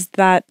is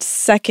that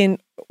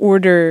second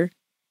order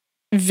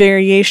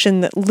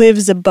variation that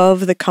lives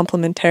above the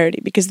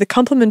complementarity. Because the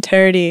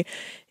complementarity,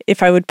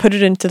 if I would put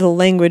it into the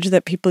language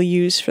that people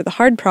use for the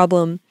hard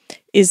problem,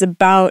 is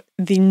about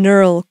the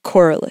neural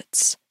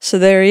correlates. So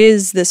there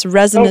is this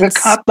resonance. The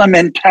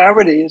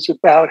complementarity is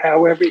about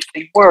how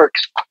everything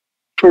works.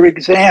 For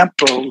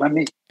example,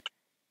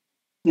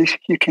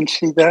 you can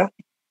see that?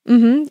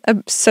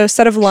 Mm-hmm. So a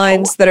set of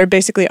lines that are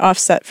basically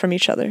offset from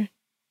each other.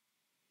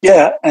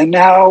 Yeah, and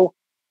now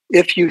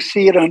if you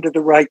see it under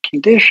the right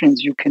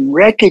conditions, you can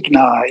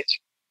recognize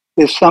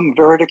there's some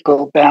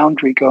vertical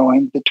boundary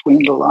going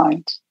between the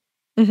lines.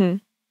 Mm-hmm.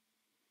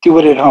 Do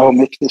it at home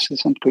if this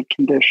isn't good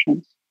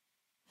conditions.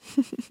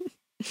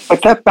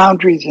 But that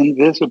boundary is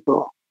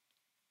invisible.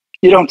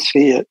 You don't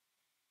see it.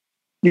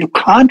 You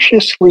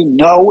consciously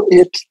know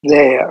it's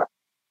there.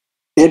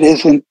 It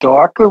isn't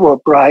darker or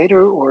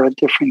brighter or a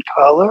different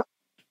color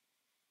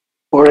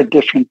or a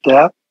different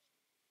depth.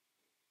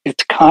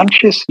 It's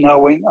conscious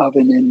knowing of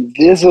an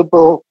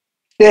invisible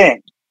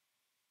thing.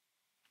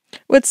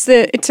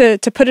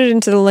 To put it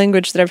into the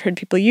language that I've heard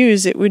people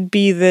use, it would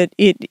be that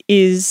it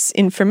is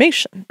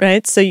information,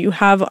 right? So you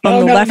have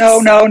on the left...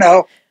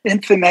 No.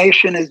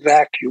 Information is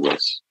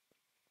vacuous.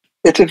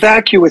 It's a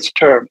vacuous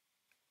term.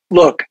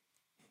 Look,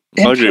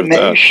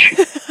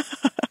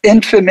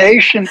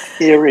 information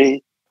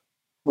theory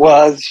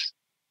was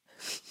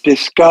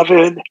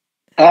discovered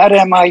at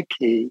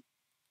MIT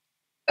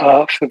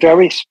for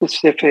very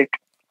specific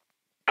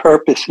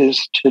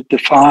purposes to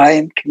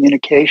define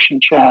communication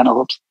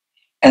channels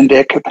and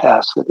their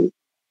capacity.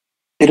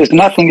 It has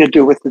nothing to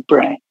do with the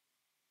brain.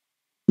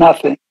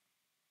 Nothing.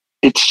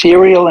 It's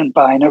serial and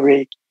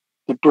binary.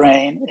 The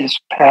brain is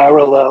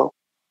parallel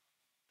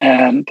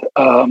and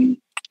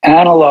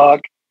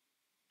analog.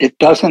 It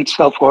doesn't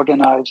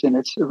self-organize in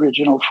its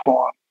original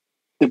form.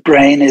 The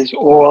brain is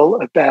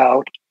all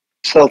about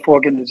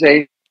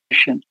self-organization.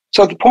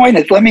 So the point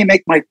is, let me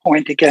make my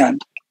point again.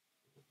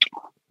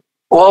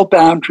 All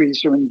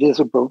boundaries are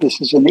invisible. This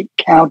is a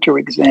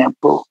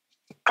counterexample.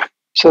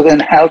 So then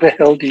how the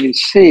hell do you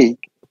see?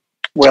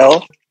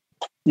 Well,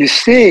 you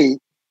see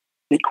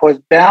because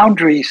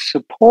boundaries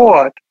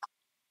support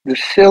the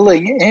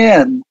filling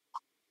in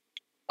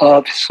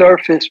of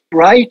surface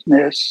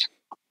brightness,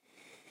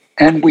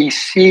 and we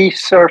see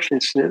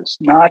surfaces,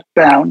 not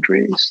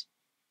boundaries.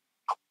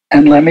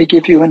 And let me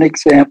give you an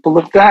example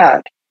of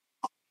that.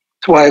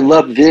 That's why I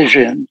love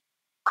vision.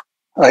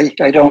 I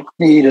don't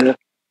need a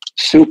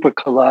super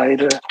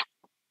collider.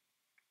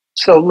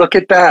 So look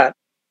at that.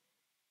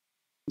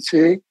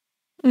 See?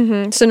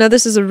 Mm-hmm. So now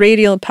this is a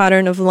radial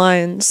pattern of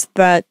lines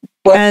that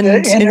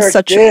end in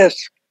such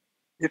disk,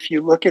 if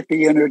you look at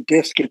the inner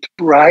disk, it's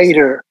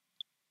brighter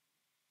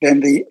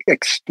than the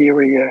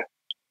exterior.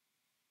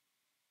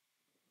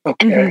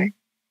 Okay.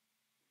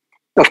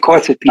 Mm-hmm. Of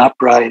course, it's not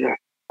brighter.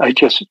 I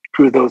just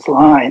drew those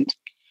lines.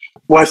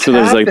 So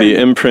there's like the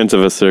imprint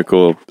of a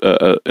circle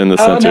in the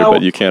center,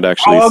 but you can't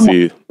actually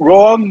see.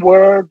 Wrong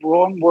word.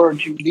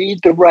 You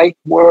need the right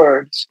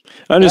words.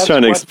 I'm just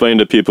trying to explain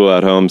to people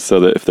at home so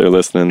that if they're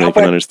listening, they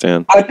can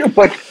understand.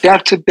 But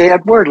that's a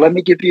bad word. Let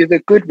me give you the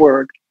good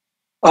word.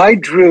 I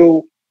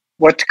drew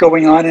what's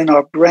going on in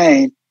our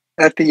brain.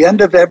 At the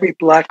end of every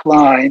black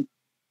line,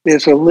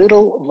 there's a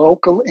little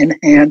local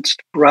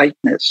enhanced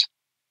brightness.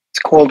 It's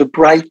called a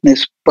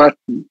brightness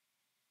button.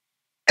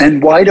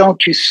 And why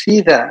don't you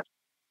see that?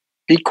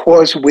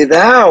 Because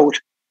without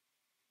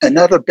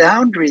another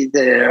boundary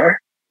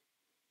there,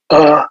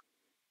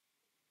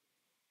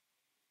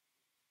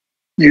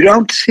 you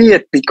don't see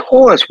it,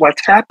 because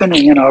what's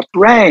happening in our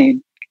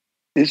brain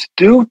is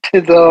due to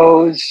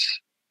those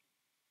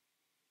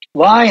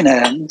line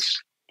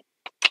ends,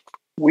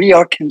 we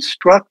are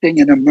constructing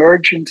an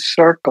emergent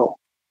circle.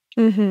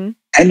 Mm-hmm.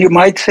 And you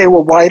might say,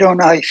 well, why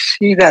don't I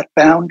see that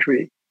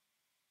boundary?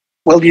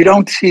 Well, you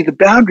don't see the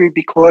boundary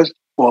because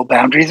all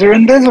boundaries are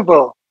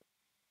invisible.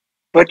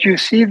 but you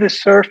see the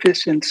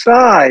surface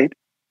inside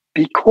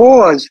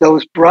because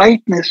those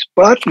brightness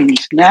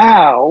buttons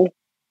now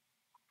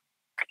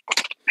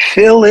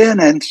fill in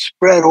and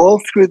spread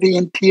all through the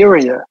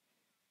interior.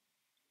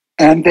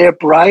 And they're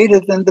brighter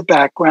than the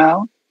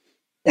background.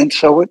 And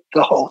so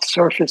the whole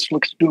surface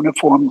looks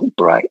uniformly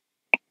bright.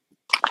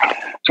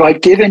 So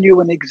I've given you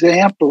an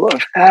example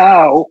of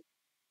how,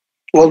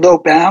 although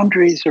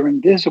boundaries are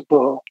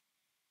invisible,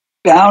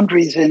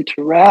 boundaries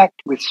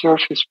interact with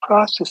surface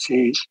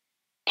processes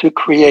to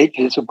create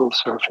visible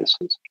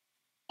surfaces.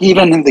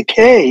 Even in the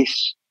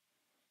case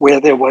where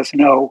there was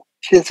no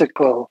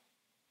physical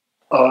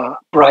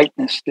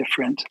brightness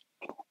difference.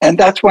 And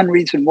that's one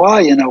reason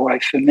why,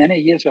 for many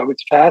years I was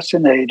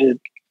fascinated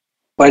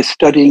by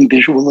studying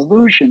visual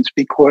illusions,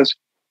 because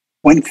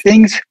when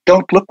things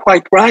don't look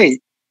quite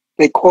right,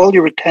 they call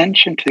your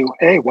attention to,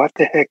 hey, what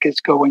the heck is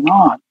going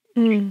on?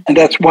 And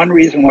that's one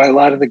reason why a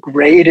lot of the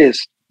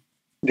greatest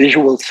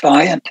visual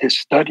scientists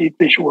studied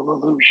visual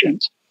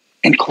illusions,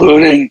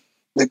 including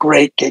the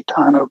great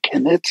Gaetano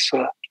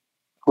Canizza,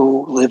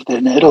 who lived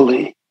in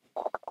Italy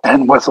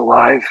and was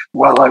alive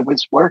while I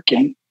was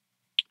working.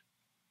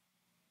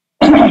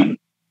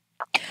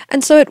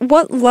 And so at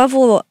what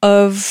level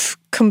of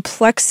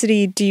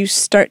complexity do you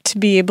start to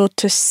be able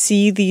to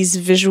see these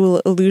visual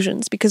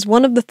illusions? Because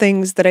one of the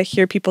things that I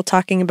hear people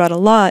talking about a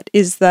lot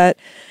is that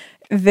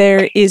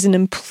there is an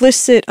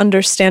implicit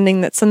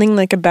understanding that something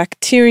like a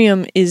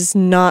bacterium is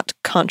not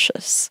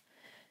conscious.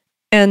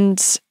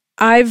 And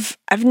I've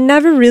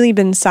never really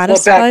been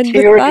satisfied with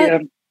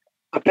that.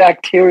 A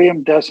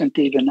bacterium doesn't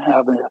even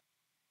have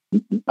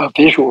a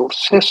visual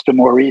system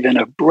or even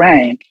a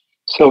brain.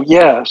 So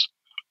yes,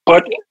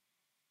 but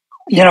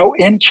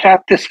in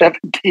chapter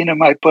 17 of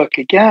my book,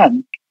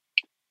 again,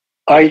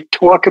 I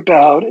talk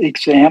about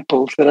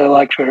examples that I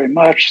like very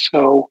much.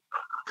 So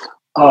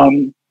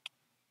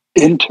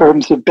in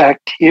terms of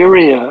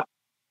bacteria,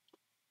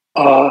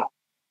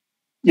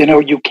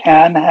 you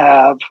can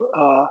have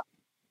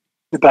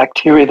the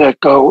bacteria that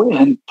go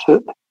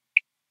into,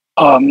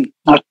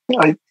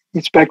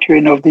 these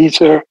bacteria, no,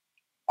 these are,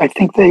 I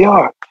think they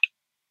are,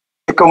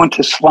 that go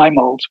into slime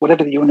molds,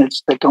 whatever the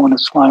units that go into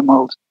slime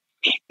molds.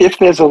 If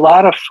there's a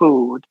lot of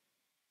food,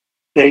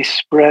 they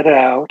spread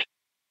out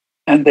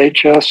and they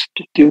just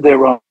do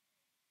their own.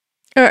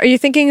 Are you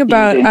thinking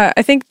about,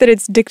 I think that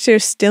it's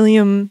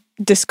Dictyostelium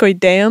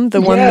discoideum,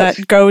 the one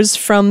that goes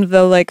from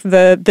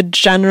the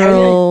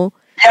general...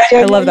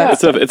 I love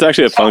that. It's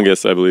actually a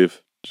fungus, I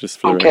believe. Just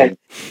for the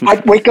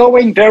record. We're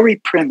going very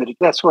primitive.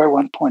 That's what I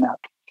want to point out.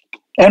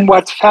 And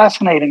what's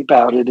fascinating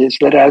about it is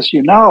that, as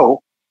you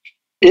know,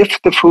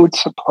 if the food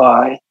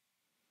supply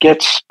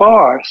gets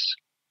sparse,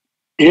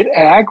 it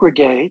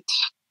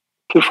aggregates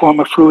to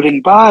form a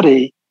fruiting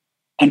body.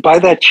 And by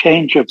that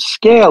change of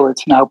scale,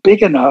 it's now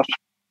big enough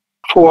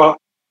for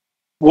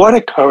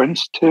water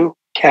currents to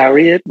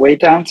carry it way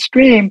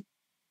downstream,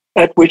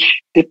 at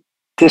which it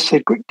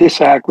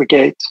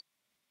disaggregates,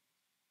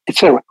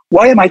 etc.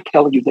 Why am I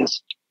telling you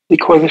this?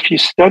 Because if you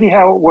study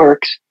how it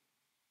works,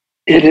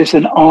 it is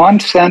an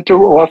on-center,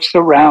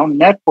 off-surround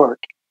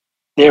network.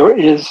 There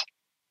is,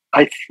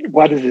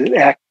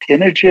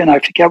 actinogen? I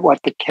forget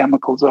what the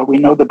chemicals are. We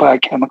know the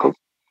biochemicals.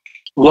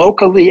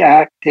 Locally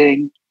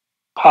acting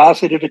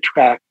positive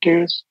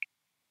attractors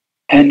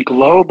and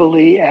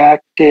globally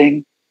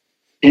acting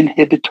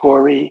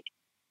inhibitory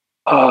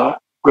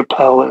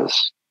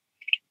repellers.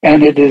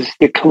 And it is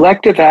the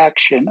collective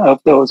action of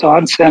those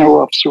on-center,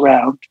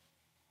 off-surround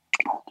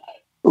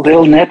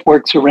little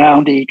networks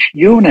around each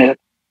unit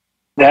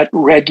that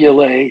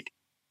regulate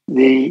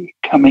the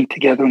coming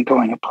together and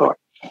going apart.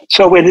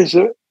 So it is,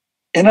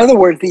 in other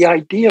words, the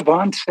idea of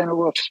on-center,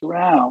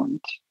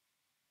 off-surround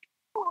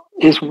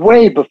is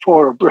way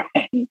before a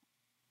brain.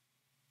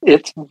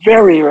 It's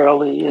very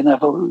early in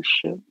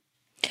evolution.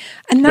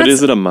 But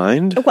is it a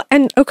mind?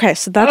 And okay,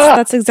 so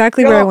that's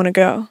exactly where I want to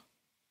go.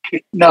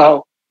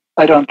 No,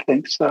 I don't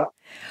think so.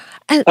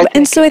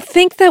 And so I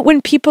think that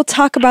when people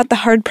talk about the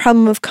hard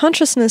problem of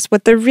consciousness,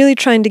 what they're really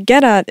trying to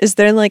get at is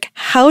they're like,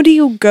 how do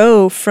you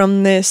go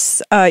from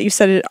this, you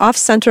said it,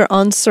 off-center,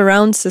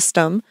 on-surround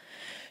system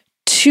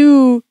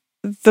to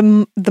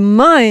the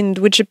mind,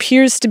 which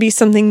appears to be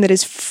something that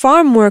is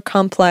far more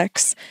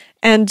complex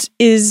and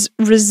is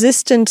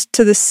resistant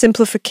to the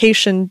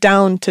simplification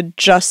down to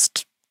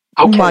just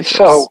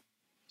modules.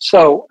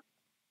 So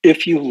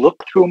if you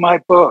look through my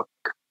book,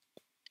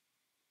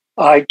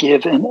 I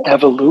give an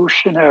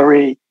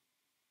evolutionary,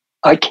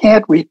 I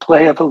can't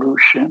replay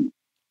evolution.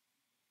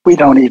 We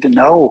don't even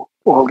know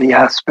all the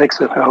aspects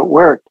of how it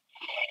worked.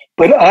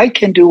 But I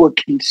can do a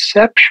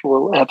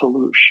conceptual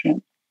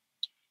evolution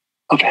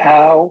of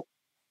how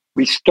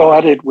we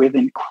started with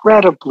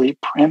incredibly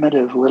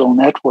primitive little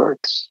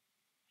networks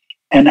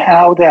and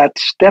how that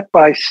step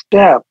by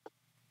step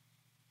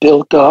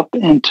built up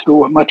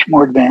into a much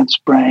more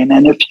advanced brain.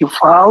 And if you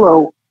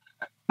follow,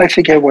 I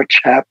forget what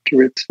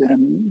chapter it's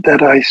in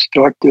that I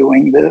start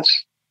doing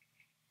this.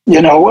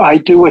 I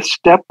do a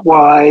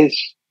stepwise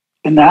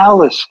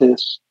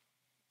analysis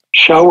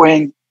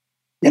showing,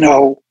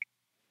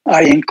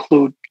 I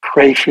include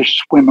crayfish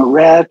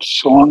swimmerette,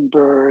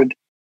 songbird,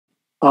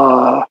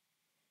 uh,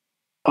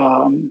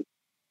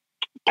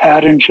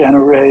 pattern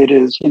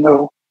generators.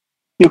 You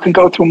can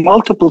go through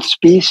multiple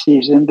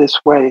species in this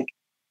way.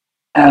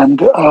 And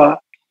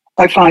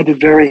I find it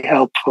very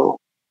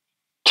helpful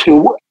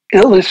to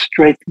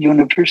illustrate the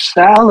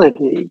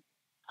universality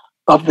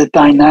of the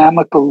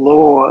dynamical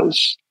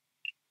laws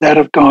that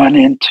have gone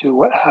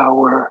into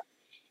our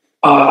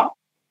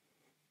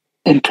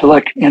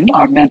intellect, in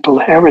our mental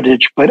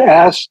heritage. But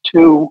as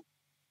to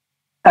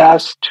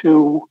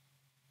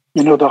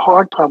the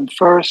hard problem,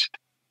 first,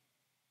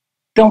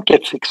 don't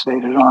get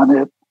fixated on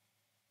it.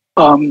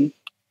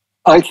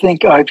 I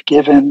think I've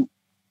given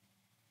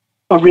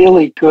a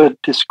really good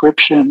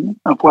description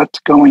of what's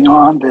going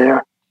on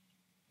there.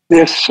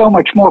 There's so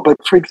much more, but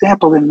for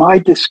example, in my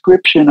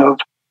description of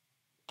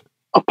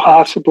a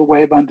possible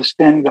way of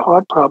understanding the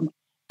heart problem,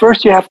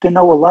 first you have to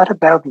know a lot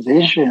about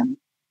vision,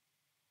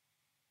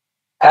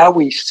 how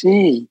we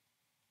see,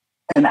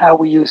 and how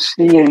we use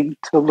seeing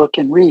to look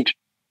and reach.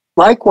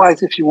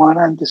 Likewise, if you want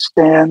to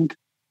understand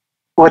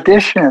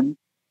audition,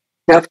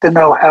 you have to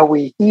know how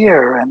we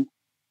hear and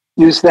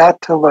use that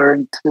to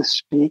learn to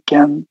speak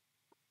and,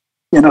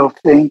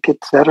 think,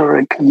 etc.,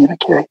 and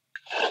communicate.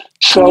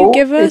 So,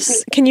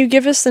 can you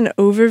give us an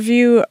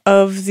overview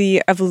of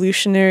the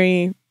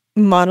evolutionary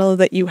model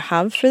that you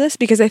have for this?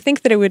 Because I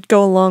think that it would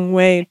go a long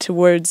way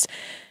towards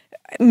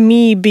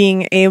me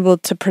being able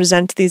to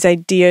present these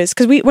ideas.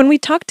 Because when we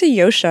talked to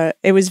Yosha,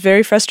 it was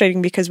very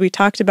frustrating because we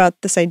talked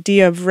about this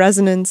idea of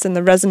resonance and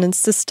the resonance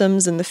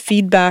systems and the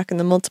feedback and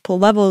the multiple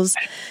levels,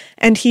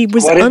 and he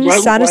was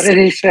unsatisfied. What did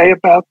he say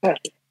about that?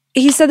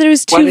 He said that it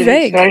was too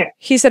vague.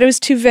 He said it was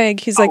too vague.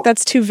 He's like,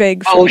 that's too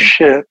vague for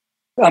bullshit.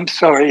 Me. I'm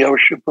sorry,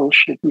 Yosha,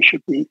 bullshit. We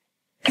should be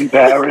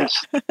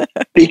embarrassed.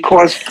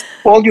 Because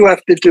all you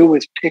have to do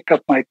is pick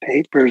up my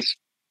papers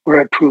where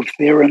I prove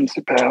theorems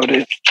about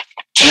it.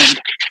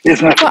 And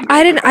there's nothing. Well,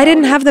 I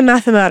didn't have the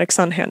mathematics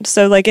on hand.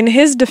 So like in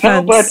his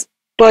defense. No,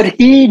 but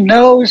he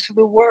knows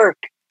the work.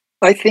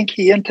 I think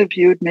he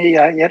interviewed me,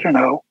 I don't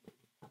know,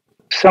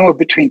 somewhere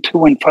between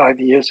 2 and 5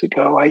 years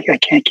ago. I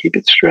can't keep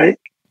it straight.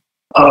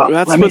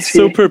 That's what's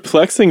so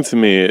perplexing to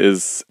me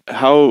is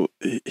how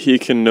he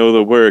can know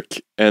the work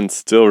and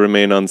still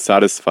remain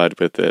unsatisfied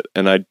with it.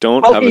 And I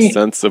don't have a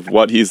sense of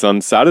what he's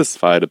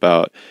unsatisfied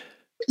about.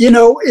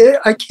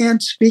 I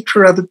can't speak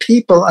for other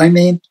people. I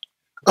mean,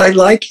 I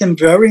like him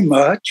very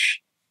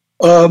much.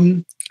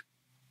 I'm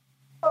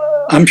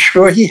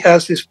sure he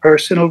has his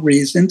personal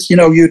reasons. In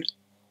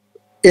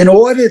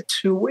order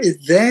to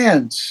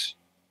advance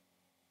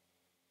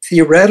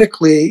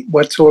theoretically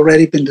what's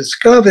already been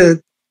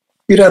discovered,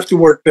 you'd have to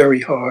work very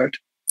hard.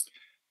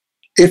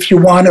 If you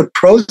want to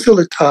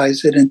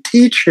proselytize it and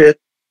teach it,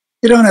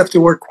 you don't have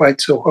to work quite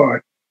so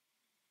hard.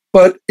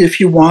 But if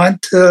you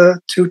want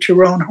to toot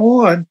your own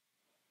horn,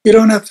 you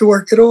don't have to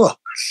work at all.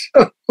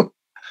 So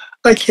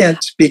I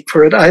can't speak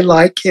for it. I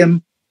like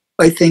him.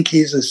 I think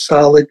he's a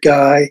solid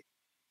guy.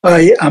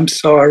 I'm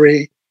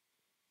sorry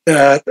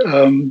that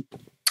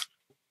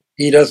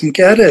he doesn't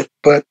get it.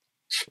 But,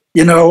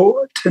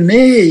 to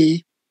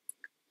me,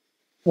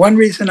 one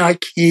reason I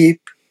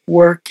keep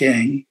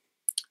working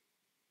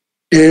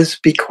is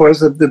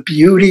because of the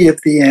beauty of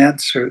the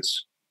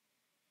answers.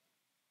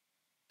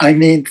 I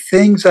mean,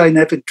 things I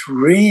never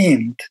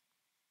dreamed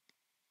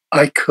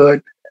I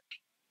could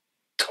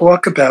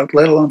talk about,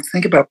 let alone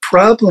think about,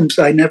 problems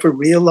I never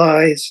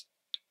realized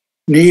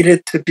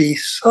needed to be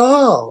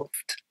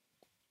solved.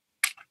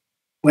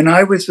 When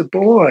I was a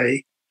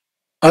boy,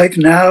 I've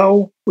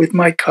now, with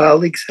my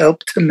colleagues,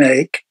 helped to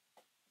make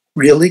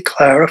really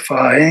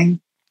clarifying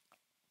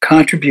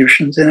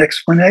contributions and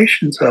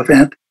explanations of,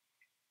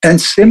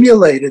 and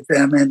simulated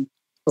them. And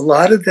a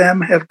lot of them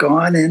have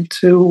gone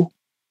into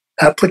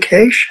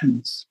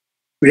applications,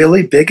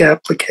 really big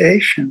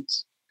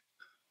applications.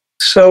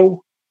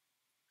 So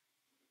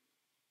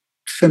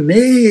for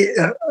me,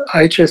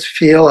 I just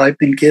feel I've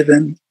been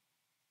given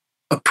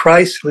a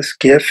priceless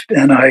gift,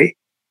 and I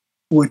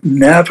would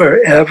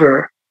never,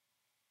 ever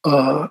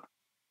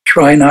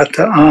try not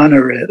to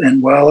honor it.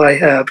 And while I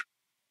have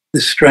the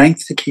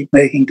strength to keep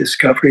making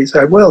discoveries,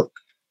 I will.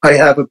 I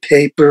have a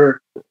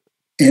paper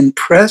in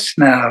press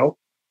now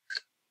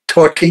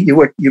talking,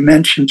 you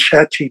mentioned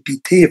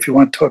ChatGPT. If you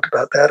want to talk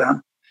about that,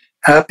 I'm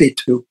happy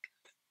to.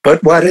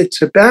 But what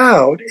it's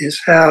about is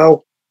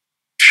how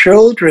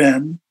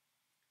children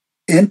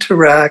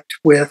interact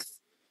with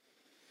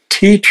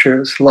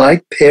teachers,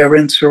 like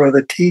parents or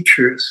other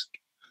teachers,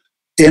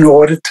 in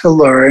order to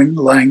learn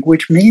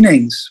language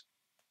meanings.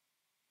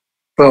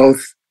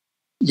 Both,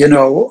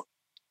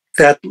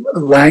 that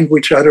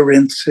language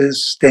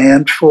utterances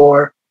stand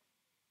for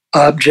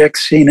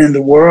objects seen in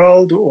the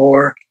world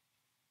or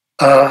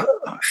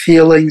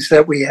feelings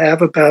that we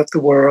have about the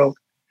world,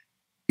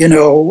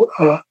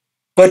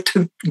 but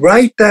to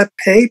write that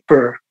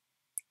paper,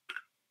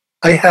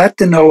 I had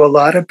to know a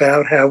lot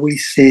about how we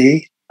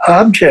see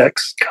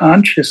objects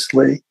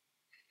consciously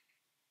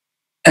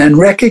and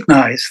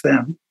recognize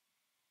them,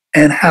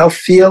 and how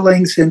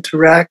feelings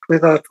interact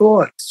with our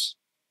thoughts.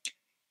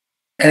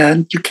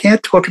 And you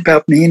can't talk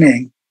about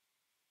meaning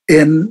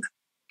in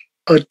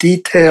a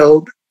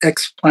detailed,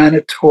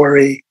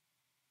 explanatory,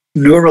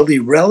 neurally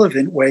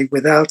relevant way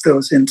without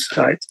those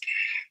insights.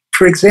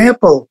 For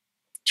example,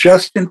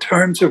 just in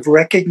terms of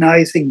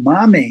recognizing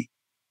mommy,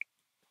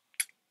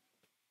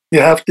 you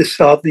have to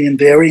solve the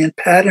invariant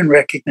pattern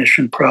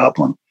recognition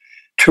problem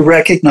to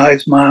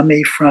recognize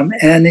mommy from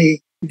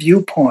any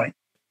viewpoint.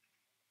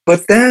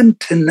 But then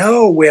to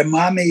know where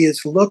mommy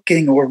is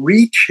looking or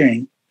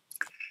reaching,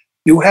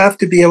 you have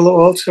to be able to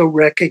also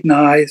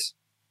recognize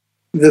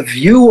the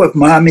view of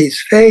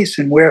mommy's face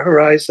and where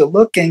her eyes are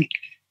looking,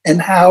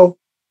 and how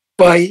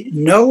by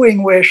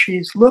knowing where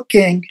she's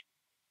looking,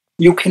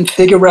 you can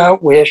figure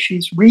out where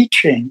she's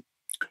reaching.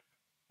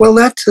 Well,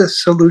 that's a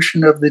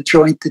solution of the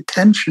joint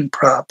attention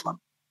problem.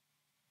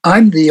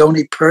 I'm the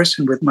only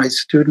person with my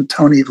student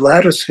Tony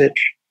Vladisic,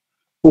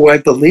 who I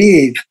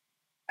believe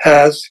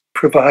has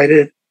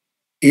provided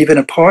even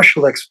a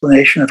partial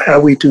explanation of how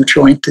we do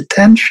joint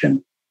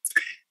attention.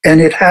 And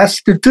it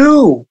has to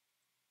do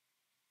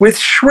with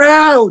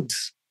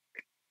shrouds.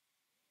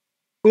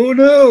 Who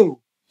knew?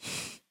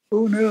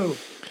 Who knew?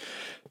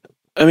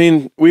 I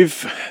mean,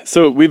 we've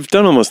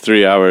done almost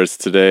 3 hours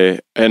today,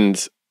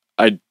 and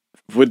I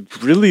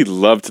would really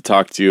love to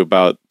talk to you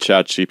about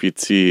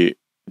ChatGPT.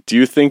 Do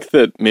you think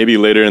that maybe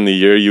later in the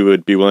year you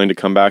would be willing to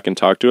come back and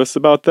talk to us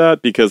about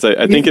that? Because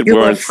I think it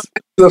warrants...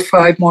 You have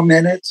 5 more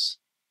minutes?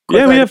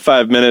 Yeah, we have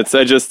 5 minutes.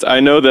 I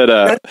know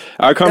that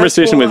our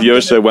conversation with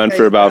Yosha went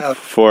for about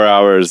 4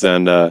 hours,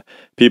 and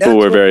people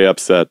were very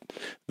upset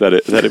that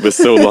it was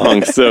so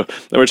long. So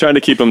we're trying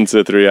to keep them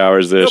to 3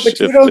 hours-ish, no, but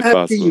you don't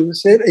have to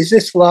use it. Is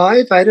this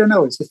live? I don't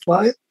know. Is this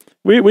live?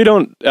 We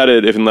don't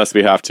edit unless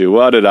we have to.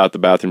 We'll edit out the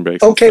bathroom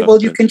breaks. Okay, well,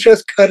 you can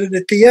just cut it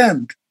at the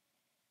end.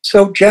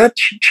 So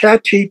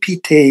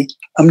ChatGPT,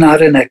 I'm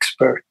not an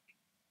expert.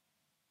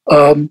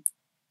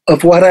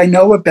 Of what I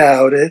know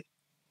about it,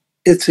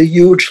 it's a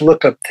huge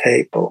lookup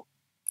table.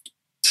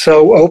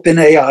 So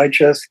OpenAI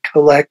just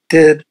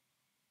collected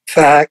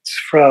facts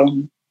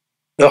from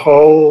the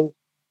whole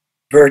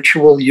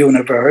virtual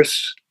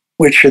universe,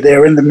 which are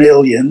there in the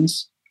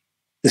millions,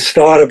 the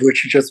start of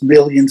which are just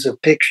millions of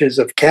pictures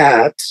of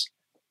cats.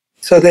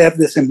 So they have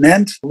this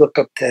immense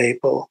lookup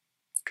table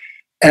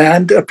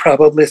and a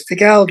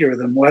probabilistic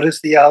algorithm. What does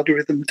the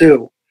algorithm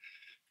do?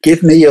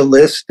 Give me a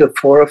list of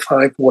 4 or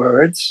 5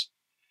 words.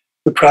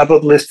 The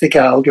probabilistic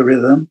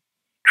algorithm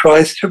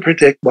tries to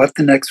predict what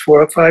the next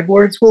 4 or 5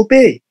 words will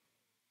be.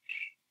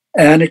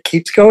 And it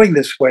keeps going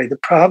this way. The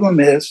problem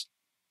is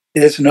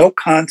there's no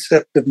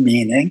concept of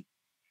meaning.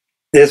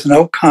 There's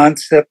no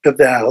concept of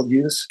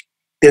values.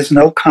 There's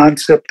no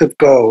concept of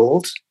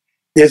goals.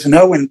 There's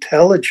no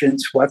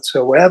intelligence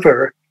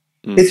whatsoever.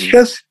 Mm-hmm. It's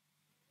just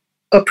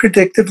a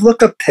predictive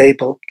lookup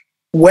table.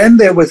 When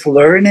there was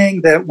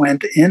learning that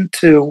went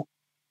into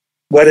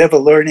whatever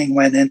learning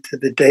went into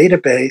the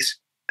database,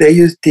 they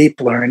used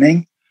deep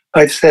learning.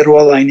 I've said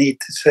all I need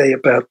to say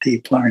about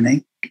deep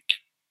learning.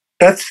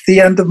 That's the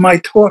end of my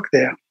talk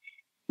there.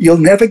 You'll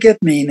never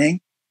get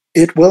meaning.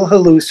 It will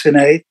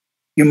hallucinate.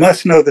 You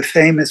must know the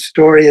famous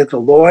story of the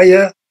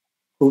lawyer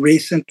who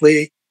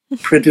recently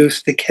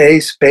produced a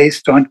case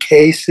based on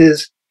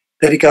cases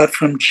that he got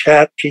from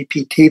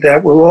ChatGPT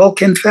that were all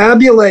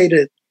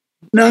confabulated.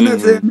 None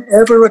of them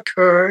ever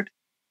occurred,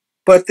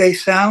 but they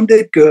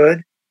sounded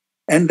good.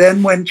 And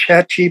then when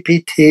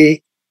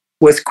ChatGPT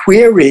was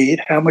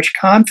queried how much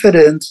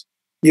confidence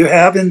you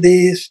have in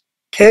these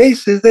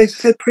cases, they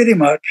said pretty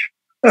much.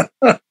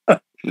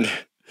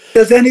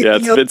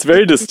 It's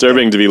very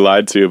disturbing to be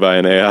lied to by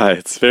an AI.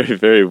 It's very,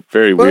 very,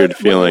 very weird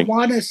feeling. What I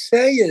want to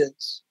say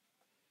is,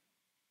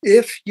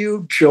 if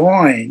you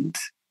joined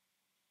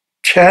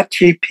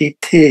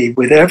ChatGPT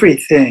with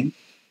everything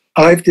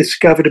I've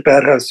discovered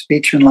about how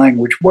speech and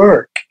language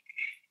work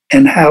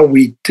and how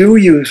we do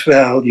use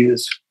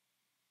values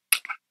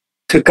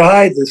to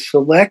guide the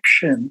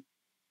selection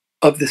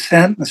of the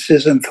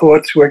sentences and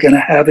thoughts we're going to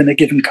have in a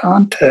given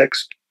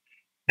context,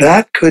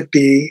 that could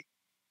be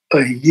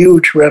a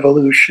huge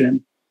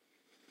revolution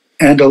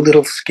and a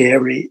little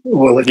scary.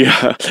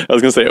 Yeah, I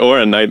was going to say, or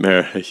a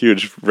nightmare, a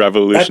huge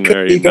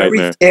revolutionary that could be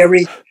nightmare.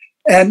 Very scary.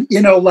 And,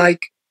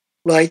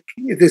 like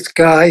this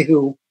guy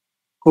who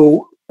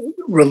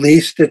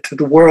released it to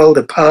the world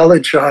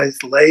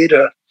apologized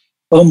later.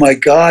 Oh my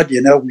God,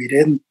 we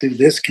didn't do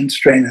this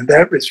constraint and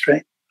that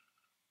restraint.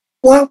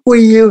 What were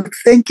you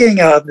thinking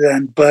of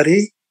then,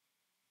 buddy?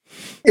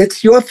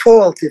 It's your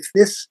fault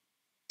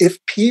if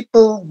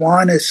people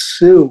want to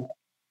sue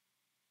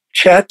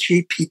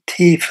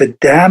ChatGPT for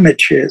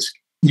damages,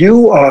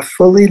 you are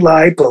fully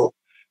liable,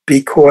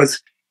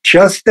 because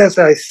just as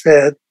I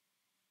said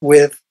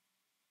with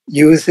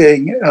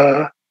using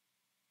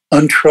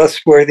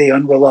untrustworthy,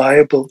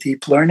 unreliable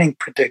deep learning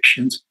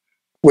predictions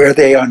where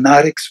they are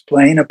not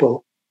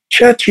explainable,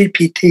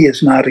 ChatGPT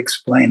is not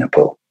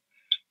explainable,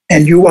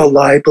 and you are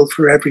liable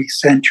for every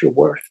cent you're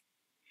worth.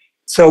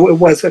 So it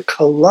was a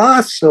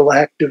colossal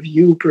act of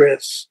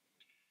hubris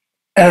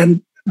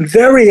and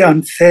very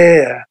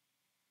unfair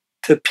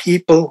to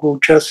people who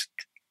just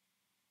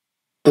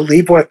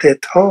believe what they're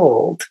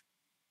told,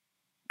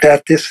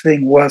 that this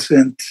thing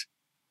wasn't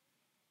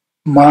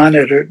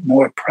monitored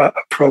more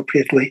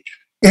appropriately,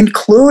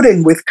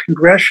 including with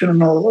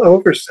congressional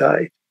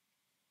oversight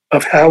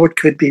of how it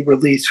could be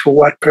released, for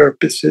what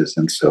purposes,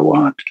 and so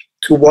on,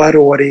 to what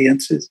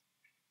audiences.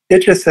 They're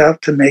just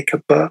out to make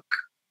a buck.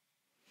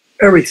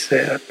 Very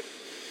sad.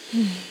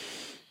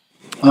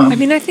 I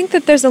mean, I think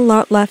that there's a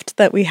lot left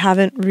that we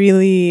haven't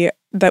been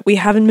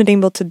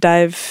able to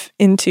dive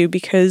into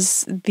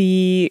because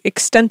the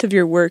extent of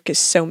your work is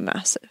so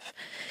massive.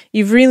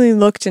 You've really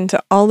looked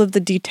into all of the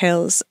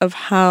details of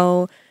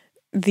how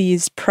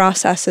these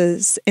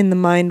processes in the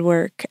mind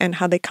work and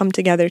how they come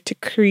together to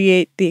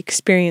create the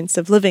experience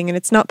of living. And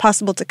it's not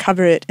possible to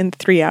cover it in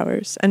 3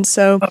 hours. And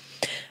so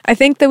I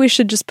think that we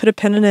should just put a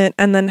pin in it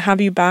and then have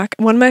you back.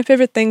 One of my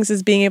favorite things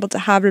is being able to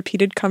have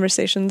repeated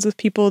conversations with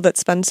people that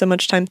spend so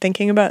much time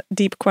thinking about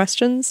deep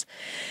questions,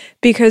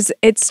 because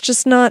it's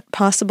just not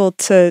possible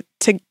to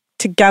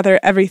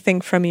gather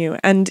everything from you.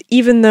 And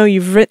even though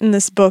you've written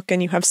this book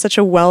and you have such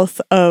a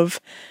wealth of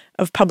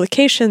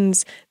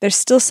publications, there's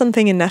still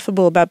something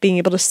ineffable about being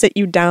able to sit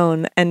you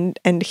down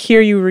and hear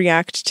you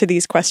react to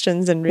these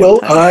questions in real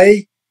time.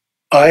 Well,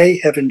 I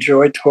have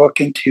enjoyed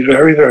talking to you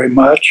very, very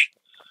much.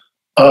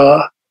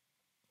 I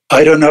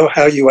don't know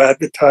how you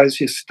advertise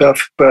your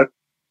stuff, but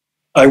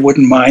I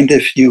wouldn't mind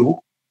if you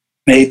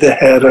made the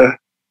header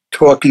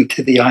 "Talking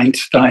to the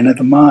Einstein of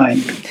the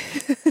Mind,"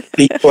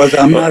 because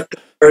I'm not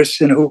the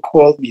person who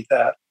called me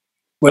that.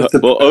 Well,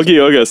 Ogi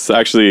Ogas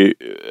actually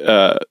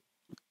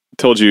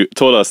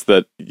told us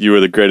that you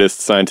were the greatest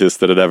scientist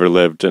that had ever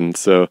lived, and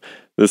so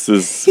this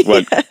is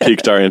what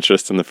piqued our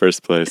interest in the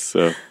first place.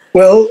 So,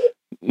 well,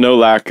 no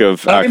lack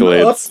of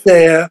accolades. I'm up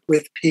there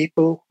with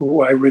people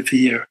who I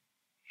revere,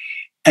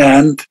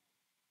 and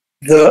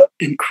the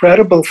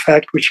incredible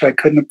fact, which I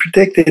couldn't have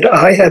predicted,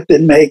 I have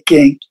been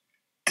making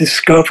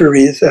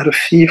discoveries at a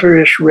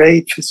feverish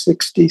rate for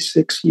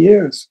 66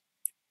 years,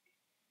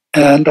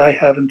 and I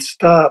haven't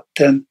stopped.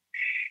 And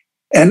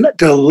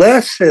the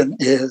lesson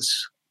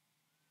is,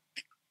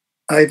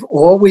 I've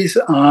always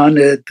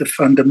honored the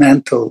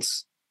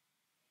fundamentals,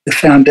 the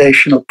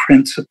foundational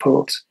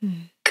principles.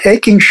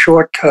 Taking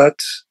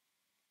shortcuts,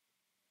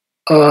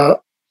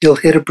 you'll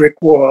hit a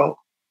brick wall.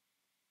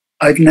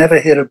 I've never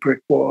hit a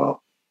brick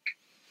wall.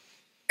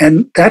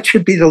 And that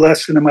should be the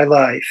lesson of my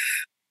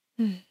life.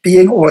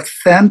 Being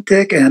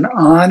authentic and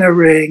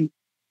honoring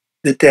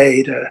the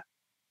data,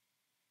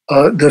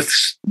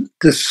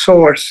 the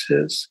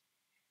sources.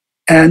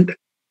 And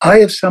I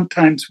have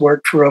sometimes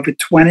worked for over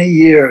 20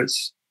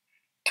 years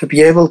to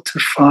be able to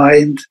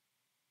find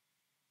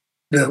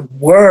the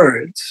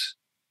words,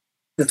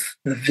 the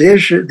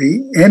vision,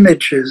 the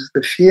images,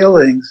 the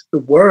feelings, the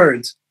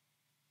words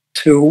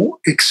to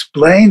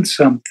explain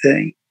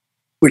something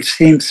which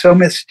seemed so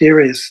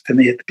mysterious to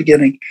me at the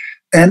beginning.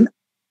 And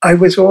I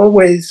was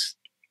always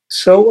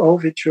so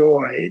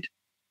overjoyed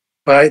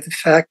by the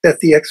fact that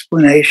the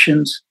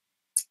explanations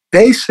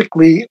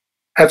basically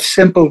have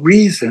simple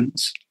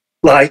reasons,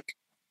 like,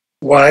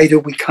 why do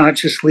we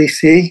consciously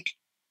see?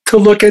 To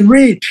look and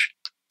reach.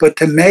 But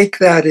to make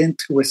that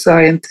into a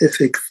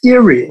scientific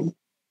theory,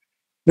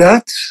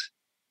 that's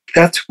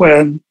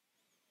when,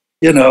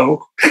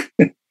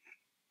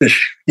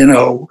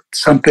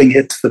 something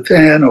hits the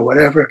fan or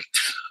whatever.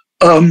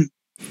 And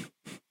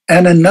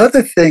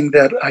another thing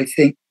that I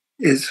think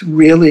is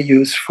really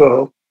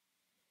useful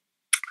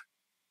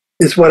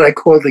is what I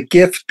call the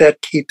gift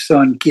that keeps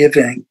on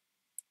giving.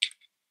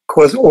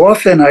 Because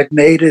often I've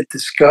made a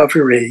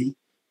discovery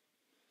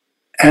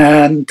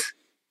and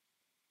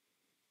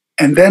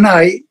then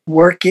I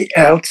work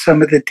out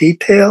some of the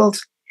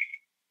details,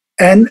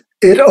 and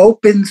it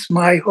opens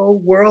my whole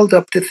world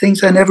up to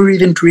things I never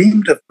even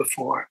dreamed of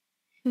before.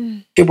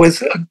 It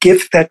was a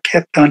gift that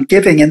kept on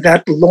giving, and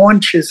that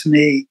launches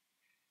me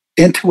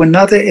into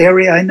another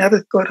area I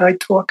never thought I'd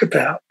talk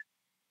about,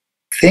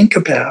 think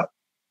about.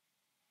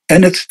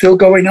 And it's still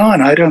going on.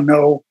 I don't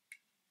know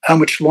how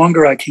much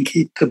longer I can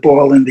keep the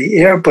ball in the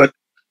air, but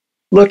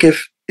look,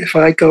 if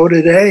I go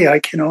today, I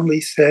can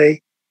only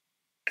say,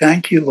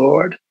 thank you,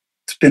 Lord.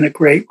 It's been a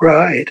great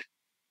ride.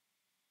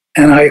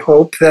 And I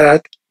hope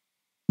that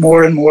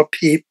more and more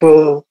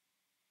people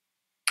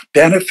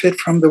benefit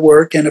from the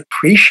work and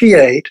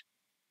appreciate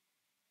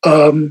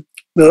the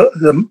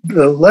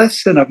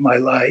lesson of my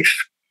life,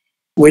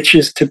 which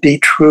is to be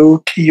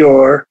true to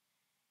your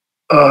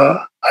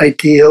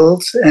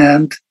ideals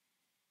and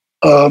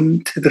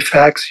to the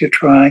facts you're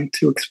trying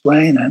to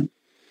explain,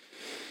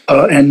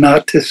 and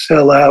not to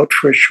sell out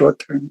for a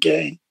short-term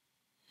gain.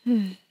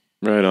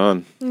 Right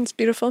on. It's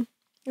beautiful.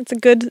 It's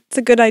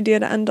a good idea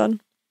to end on.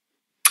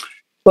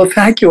 Well,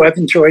 thank you. I've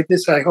enjoyed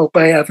this. I hope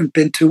I haven't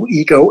been too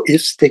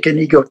egoistic and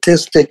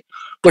egotistic,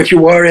 but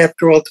you are,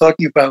 after all,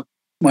 talking about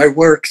my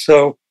work.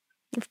 So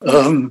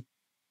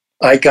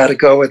I got to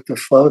go with the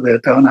flow there,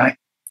 don't I?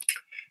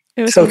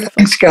 So wonderful.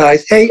 Thanks,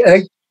 guys.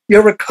 Hey,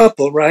 you're a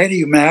couple, right? Are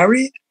you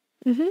married?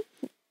 Mm-hmm.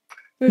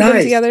 We've Nice.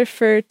 been together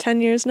for 10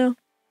 years now.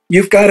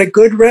 You've got a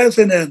good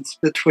resonance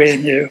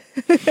between you.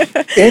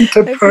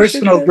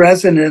 Interpersonal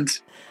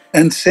resonance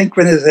and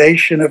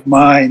synchronization of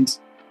minds.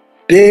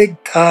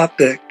 Big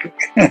topic.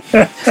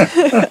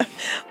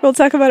 We'll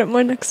talk about it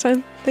more next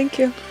time. Thank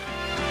you.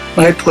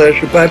 My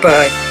pleasure.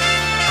 Bye-bye.